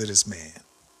rules because of this man,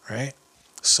 right?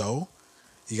 So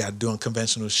you got to do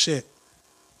unconventional shit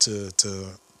to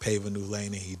pave a new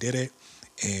lane, and he did it.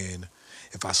 And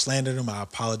if I slandered him, I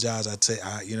apologize.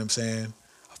 You know what I'm saying?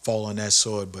 I fall on that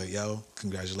sword, but yo,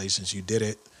 congratulations, you did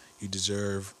it. You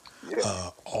deserve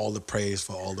all the praise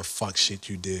for all the fuck shit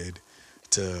you did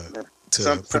to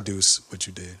produce what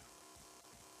you did.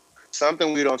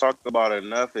 Something we don't talk about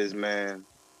enough is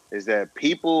that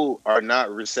people are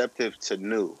not receptive to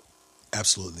new.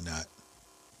 Absolutely not.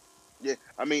 Yeah,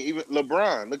 I mean, even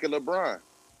LeBron. Look at LeBron.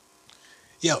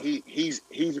 Yeah, he's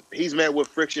met with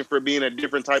friction for being a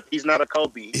different type. He's not a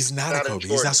Kobe. He's not a Kobe.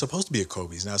 He's not supposed to be a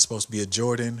Kobe. He's not supposed to be a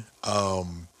Jordan.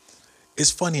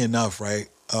 It's funny enough, right?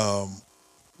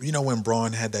 You know when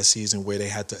Braun had that season where they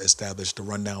had to establish the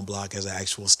rundown block as an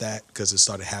actual stat because it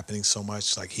started happening so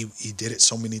much. Like he did it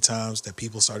so many times that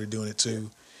people started doing it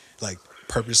too, like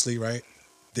purposely, right?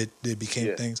 That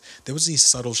became things. There was these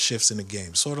subtle shifts in the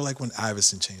game, sort of like when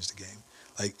Iverson changed the game.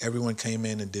 Like everyone came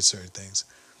in and did certain things.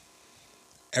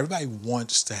 Everybody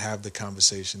wants to have the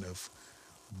conversation of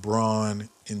Braun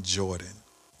and Jordan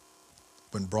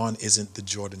when Braun isn't the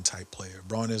Jordan type player.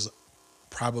 Braun is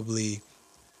probably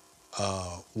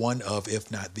one of, if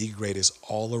not the greatest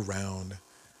all-around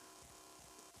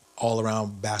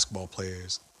basketball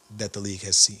players that the league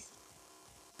has seen.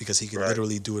 Because he can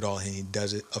literally do it all, and he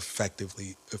does it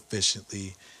effectively,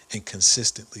 efficiently, and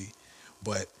consistently.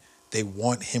 But they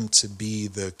want him to be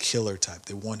the killer type.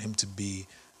 They want him to be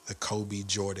the Kobe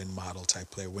Jordan model type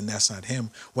player. When that's not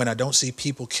him, when I don't see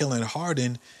people killing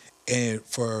Harden and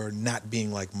for not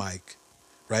being like Mike,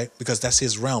 right? Because that's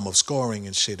his realm of scoring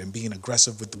and shit and being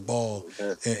aggressive with the ball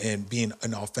and being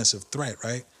an offensive threat,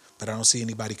 right? But I don't see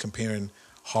anybody comparing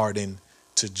Harden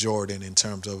to Jordan in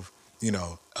terms of, you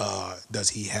know, does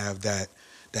he have that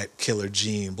killer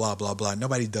gene, blah, blah, blah.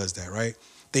 Nobody does that, right?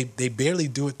 They barely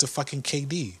do it to fucking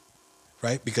KD,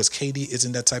 right? Because KD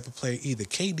isn't that type of player either.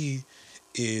 KD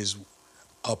is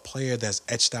a player that's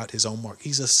etched out his own mark.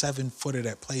 He's a 7-footer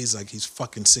that plays like he's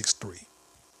fucking 6'3",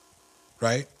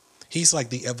 right? He's like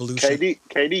the evolution.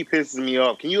 KD pisses me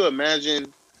off. Can you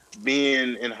imagine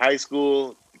being in high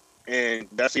school and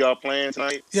that's y'all playing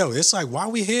tonight? Yo, it's like, why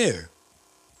we here?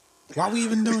 Why we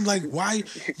even doing, like, why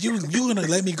you gonna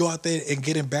let me go out there and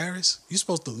get embarrassed? You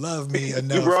supposed to love me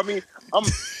enough. You brought me. I'm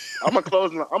a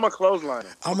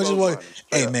clothesliner.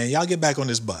 Hey man, y'all get back on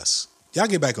this bus. Y'all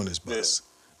get back on this bus. Yeah.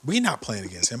 We not playing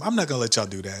against him. I'm not gonna let y'all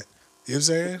do that. You know what I'm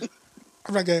saying?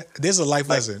 I'm not gonna. There's a life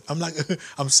lesson.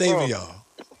 I'm saving y'all.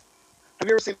 Have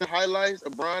you ever seen the highlights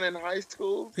of Bron in high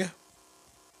school? Yeah.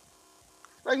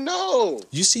 Like, no.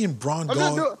 You seen Bron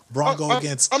go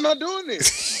against? I'm not doing it.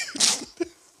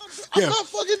 I'm not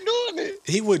fucking doing it.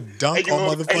 He would dunk on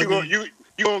motherfuckers.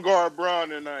 You You gonna guard Braun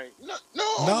tonight? No,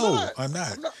 I'm not. I'm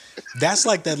not. That's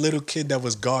like that little kid that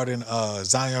was guarding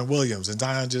Zion Williams, and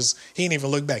Zion he didn't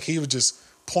even look back. He was just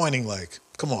pointing like,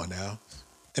 "Come on now."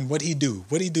 And what'd he do?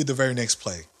 What'd he do the very next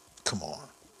play? Come on.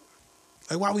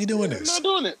 Like, why are we doing this? I'm not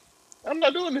doing it. I'm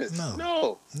not doing it.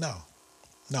 No.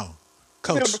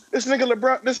 Coach. This nigga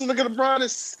LeBron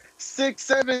is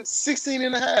 6'7", 16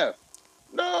 and a half.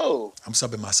 No. I'm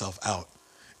subbing myself out.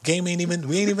 We ain't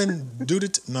even do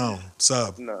no,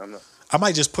 sub. No, I'm not. I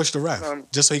might just push the ref No,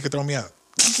 just so he could throw me out.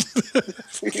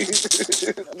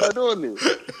 I'm not doing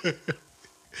this.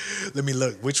 Let me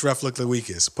look. Which ref looked the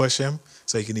weakest? Push him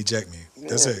so he can eject me.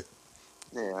 That's it.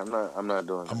 Yeah, I'm not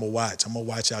doing it. I'm gonna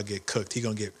watch y'all get cooked. He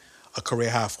gonna get a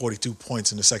career high 42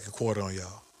 points in the second quarter on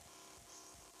y'all.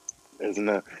 It's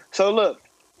not. So look.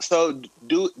 So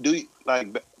do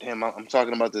like damn? I'm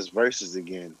talking about this versus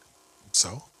again.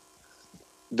 So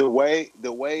the way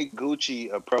Gucci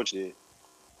approached it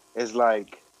is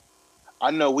like,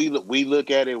 I know we look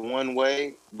at it one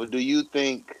way, but do you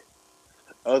think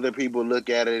other people look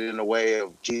at it in a way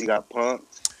of Jeezy got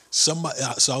punked? Somebody.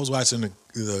 So I was watching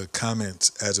the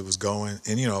comments as it was going,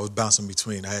 and I was bouncing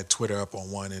between. I had Twitter up on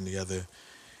one and the other,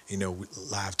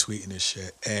 live tweeting this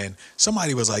shit, and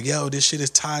somebody was like, "Yo, this shit is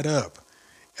tied up,"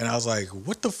 and I was like,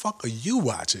 "What the fuck are you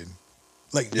watching?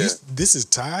 Like this is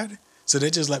tied?" So they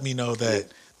just let me know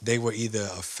that they were either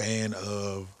a fan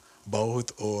of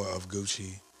both or of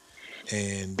Gucci,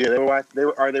 and they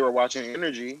were watching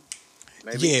Energy.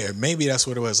 Maybe. Yeah, maybe that's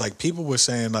what it was. Like people were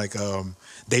saying, like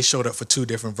they showed up for two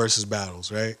different versus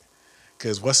battles, right?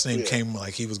 Because what's his name came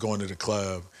like he was going to the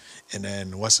club, and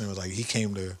then what's his name was like he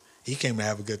came to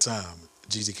have a good time.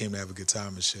 Jeezy came to have a good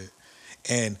time and shit.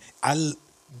 And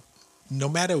no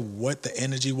matter what the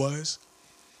energy was,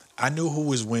 I knew who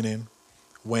was winning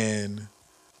when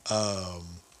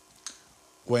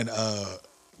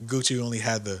Gucci only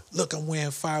had the look. I'm wearing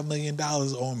 $5 million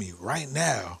on me right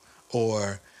now,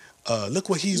 or look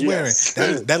what he's wearing.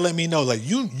 That let me know, like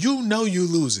you know you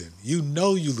losing. You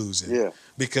know you losing. Yeah.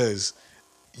 Because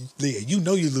you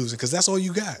know you losing because that's all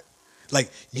you got.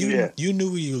 Like you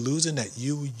knew you were losing, that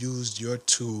you used your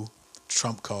two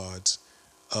trump cards.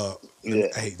 I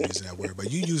hate using that word,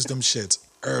 but you used them shits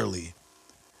early,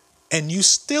 and you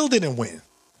still didn't win.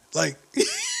 Like,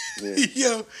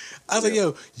 I was like,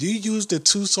 you used the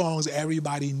two songs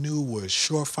everybody knew were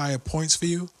surefire points for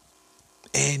you,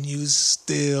 and you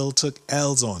still took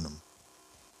L's on them.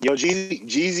 Yo,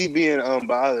 Jeezy being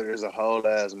unbothered is a whole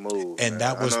ass move. And man.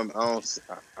 That was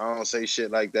I don't say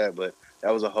shit like that, but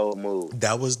that was a whole move.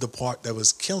 That was the part that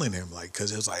was killing him, like,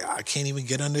 because it was like I can't even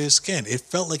get under his skin. It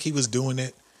felt like he was doing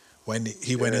it when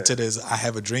he went into this "I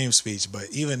Have a Dream" speech, but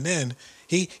even then,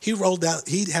 he rolled out.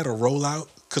 He had a rollout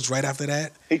because right after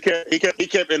that, he kept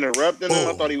interrupting him.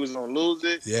 I thought he was gonna lose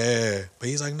it. Yeah, but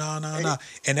he's like, no,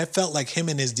 and it felt like him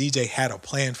and his DJ had a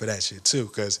plan for that shit too.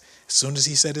 Because as soon as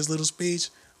he said his little speech,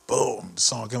 boom, the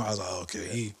song came out. I was like,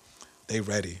 okay, they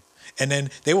ready. And then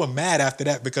they were mad after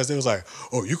that because they was like,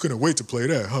 oh, you couldn't wait to play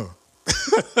that, huh?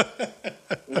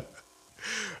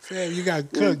 Fam, you got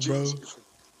cooked, bro.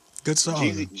 Good song.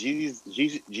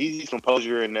 Jeezy's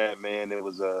composure in that, man. It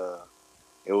was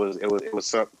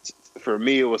something for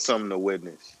me. It was something to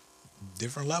witness.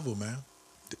 Different level, man.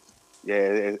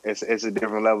 Yeah, it's a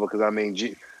different level because I mean,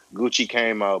 Gucci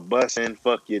came out busting,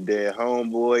 fuck your dead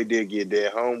homeboy, dig your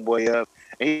dead homeboy up,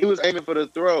 and he was aiming for the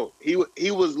throat. He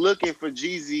was looking for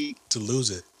Jeezy to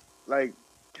lose it. Like,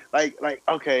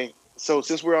 okay. So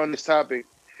since we're on this topic,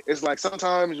 it's like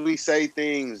sometimes we say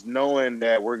things knowing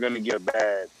that we're gonna get a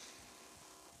bad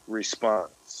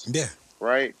response. Yeah.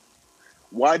 Right?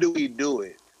 Why do we do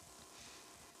it?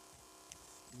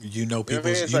 You know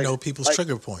people's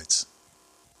trigger points.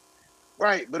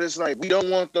 Right, but it's like we don't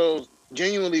want those.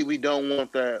 Genuinely, we don't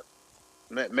want that.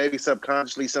 Maybe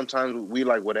subconsciously, sometimes we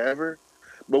like whatever.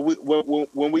 But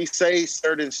when we say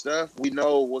certain stuff, we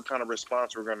know what kind of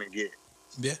response we're gonna get.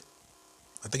 Yeah,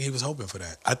 I think he was hoping for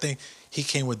that. I think he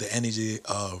came with the energy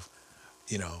of,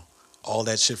 all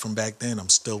that shit from back then. I'm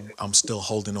still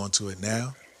holding on to it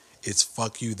now. It's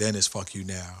fuck you then. It's fuck you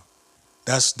now.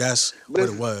 That's what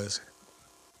it was.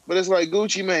 But it's like,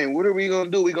 Gucci, man, what are we gonna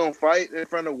do? We gonna fight in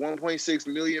front of 1.6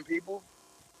 million people?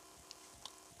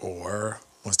 Or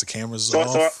once the camera's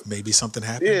off, maybe something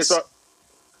happens. Yeah, so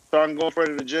I can go in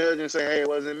front of the judge and say, "Hey, it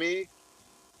wasn't me."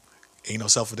 Ain't no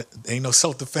self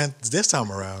defense this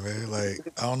time around, man. Like,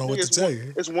 I don't know what to tell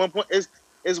you. It's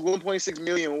 1.6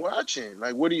 million watching.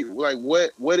 Like, what is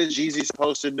Jeezy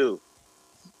supposed to do?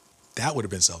 That would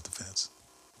have been self defense.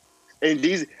 And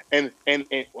Jeezy, and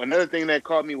another thing that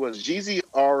caught me was Jeezy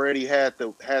already had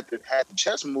the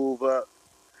chess move up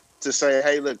to say,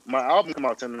 "Hey, look, my album come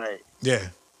out tonight," Yeah.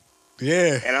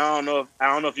 Yeah. and I don't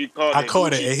know if you caught I it.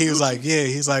 caught it, Gucci, and he was Gucci like, "Yeah."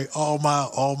 He's like, all my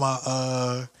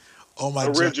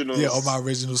originals. all my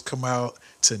originals come out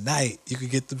tonight. You can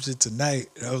get them shit tonight."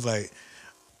 And I was like,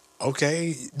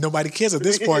 "Okay, nobody cares at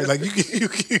this point. Like you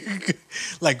can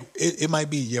like it might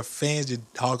be your fans, your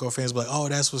hardcore fans, be like, oh,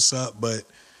 that's what's up, but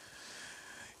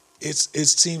it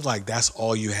seems like that's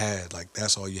all you had. Like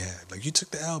that's all you had. Like you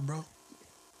took the L, bro.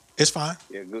 It's fine.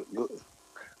 Yeah,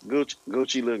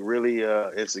 Gucci looked really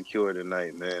insecure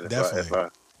tonight, man. Definitely.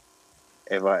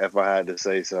 If I had to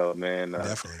say so, man.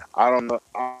 Definitely. I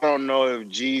don't know if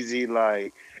Jeezy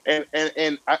like and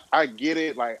I get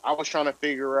it. Like I was trying to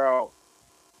figure out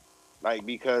like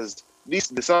because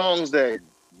the songs that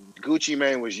Gucci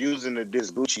Mane was using to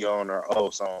diss Gucci on are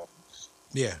old songs.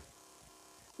 Yeah.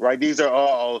 Right? These are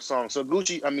all old songs. So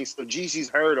Jeezy's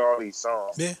heard all these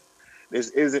songs. Yeah. This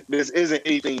isn't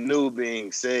anything new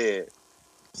being said.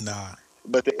 Nah.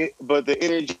 But the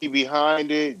energy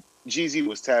behind it, Jeezy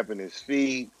was tapping his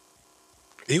feet.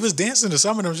 He was dancing to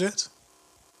some of them shits.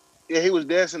 Yeah, he was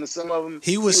dancing to some of them.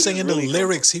 He was singing really the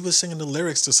lyrics. He was singing the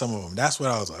lyrics to some of them. That's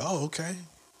what I was like, oh, okay.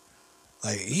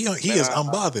 Like he is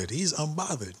unbothered. He's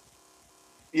unbothered.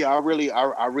 Yeah, I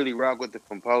really rock with the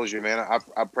composure, man.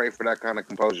 I pray for that kind of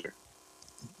composure.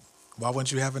 Why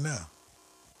wouldn't you have it now?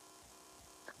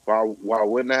 Why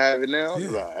wouldn't I have it now?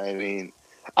 Yeah. I mean,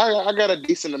 I got a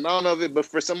decent amount of it, but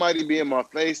for somebody to be in my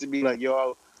face to be like,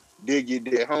 yo, dig your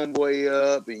dead homeboy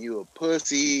up and you a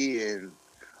pussy and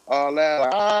all that.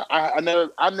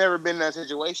 Like, I've never been in that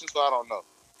situation, so I don't know.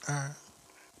 All right.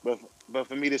 But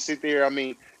for me to sit there, I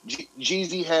mean,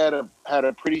 Jeezy had a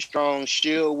pretty strong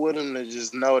shield with him to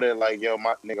just know that like, yo,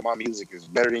 my music is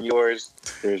better than yours.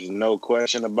 There's no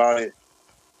question about it.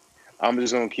 I'm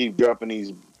just gonna keep dropping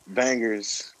these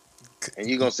bangers, and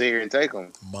you gonna sit here and take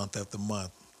them month after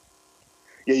month.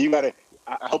 Yeah, you gotta.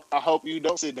 I hope you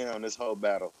don't sit down this whole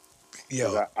battle.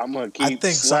 Yo, I'm gonna keep.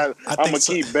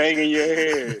 Keep banging your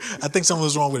head. I think something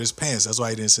was wrong with his pants. That's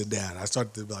why he didn't sit down. I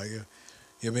started to be like, you know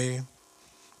what I mean?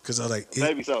 Because I was like,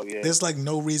 maybe so. Yeah. There's like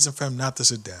no reason for him not to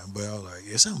sit down. But I was like,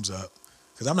 yeah, something's up.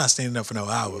 Because I'm not standing up for no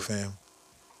hour, fam.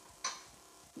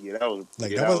 Yeah, that was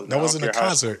like that wasn't a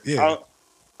concert. Yeah.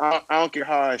 I don't care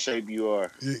how in shape you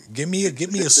are. Give me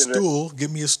a stool.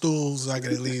 Give me a stool so I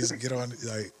can at least get on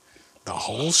like the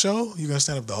whole show. You gonna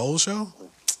stand up the whole show?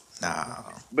 Nah.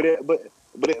 But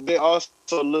they also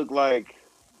look like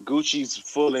Gucci's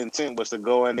full intent was to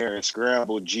go in there and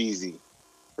scramble Jeezy,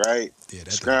 right? Yeah,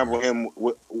 scramble him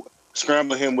with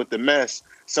the mess.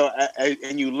 So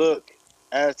and you look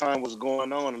as time was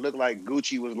going on, it looked like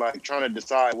Gucci was like trying to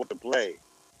decide what to play.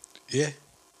 Yeah.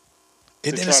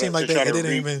 It didn't seem like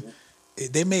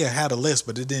they may have had a list,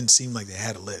 but it didn't seem like they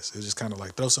had a list. It was just kind of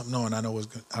like throw something on. I know what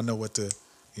to. You know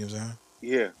what I'm saying?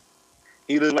 Yeah.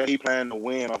 He looked like he planned to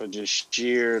win off of just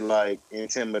sheer like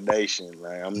intimidation.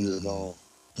 Like I'm just going.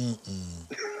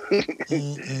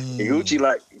 Gucci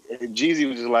like Jeezy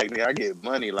was just like, nigga, I get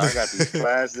money. Like I got these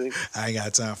classics. I ain't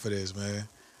got time for this, man.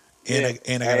 And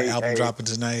I got an album dropping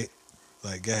tonight.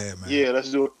 Like, go ahead, man. Yeah, let's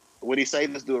do it. What he say?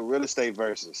 Let's do a real estate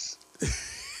versus.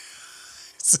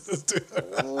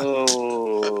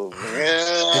 Oh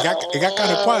man! It got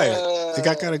kind of quiet. It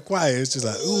got kind of quiet. It's just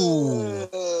like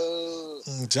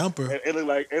jumper. It looked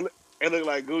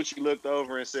like Gucci looked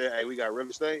over and said, "Hey, we got real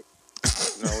estate."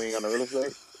 No, we ain't got no real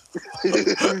estate.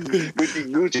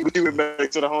 Gucci went back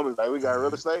to the homies like, "We got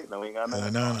real estate." No, we ain't got no.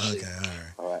 No. Okay,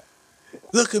 all right.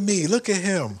 Look at me. Look at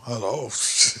him. Hello.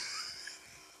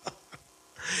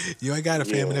 You ain't got a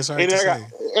family that's hard to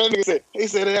say. He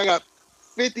said, I got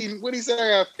 50. What he said? I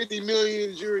got 50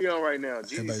 million jury on right now.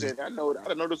 Jeezy said, I didn't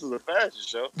know this was a fashion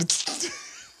show.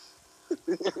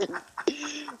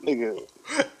 Nigga,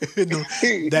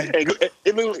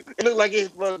 it looked like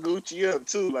it fucked Gucci up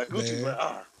too. Like Gucci,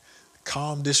 like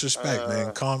calm disrespect,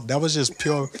 man. Calm. That was just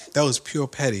pure. That was pure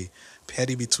petty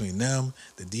between them.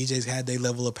 The DJs had their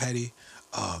level of petty.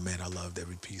 Oh man, I loved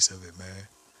every piece of it, man.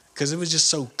 Because it was just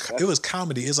so. It was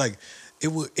comedy. It's like.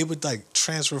 It would like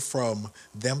transfer from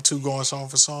them two going song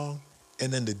for song,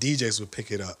 and then the DJs would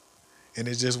pick it up, and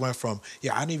it just went from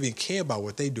I don't even care about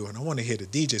what they doing. I want to hear the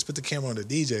DJs. Put the camera on the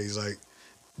DJs. Like,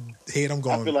 hear them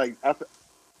going.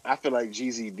 I feel like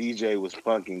Jeezy DJ was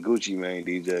funking Gucci Mane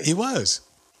DJ. He was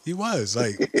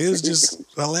like it was just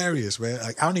hilarious, man.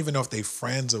 Like I don't even know if they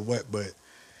friends or what, but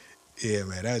yeah,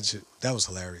 man, that was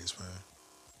hilarious, man.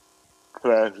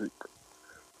 Classic.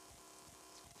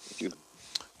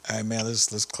 All right, man, let's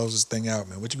close this thing out,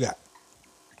 man. What you got?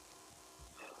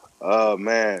 Oh,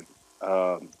 man.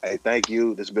 Hey, thank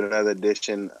you. This has been another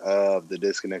edition of the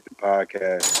Disconnected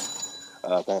Podcast.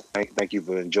 Thank you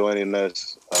for joining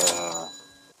us.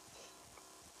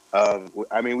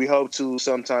 I mean, we hope to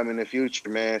sometime in the future,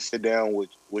 man, sit down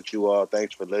with you all.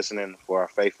 Thanks for listening. For our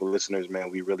faithful listeners, man,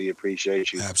 we really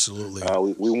appreciate you. Absolutely.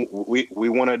 We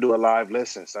want to do a live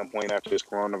listen some point after this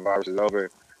coronavirus is over.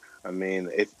 I mean,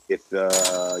 if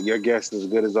your guess is as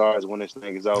good as ours when this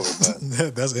thing is over,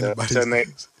 but That's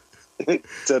anybody's.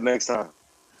 till next time.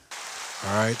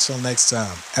 All right, till next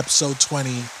time. Episode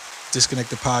 20,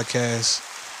 Disconnected Podcast.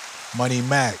 Money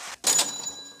Mac.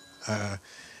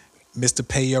 Mr.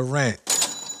 Pay Your Rent.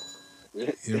 You know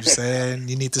what I'm saying?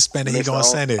 You need to spend it, he gonna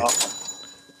send it.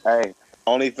 Hey,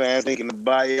 OnlyFans thinking to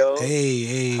buy yo.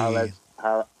 Hey. Holla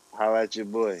at your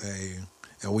boy. Hey,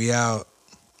 and we out.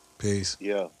 Peace.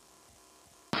 Yeah.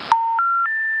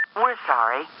 We're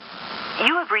sorry.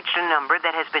 You have reached a number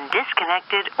that has been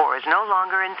disconnected or is no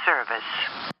longer in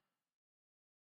service.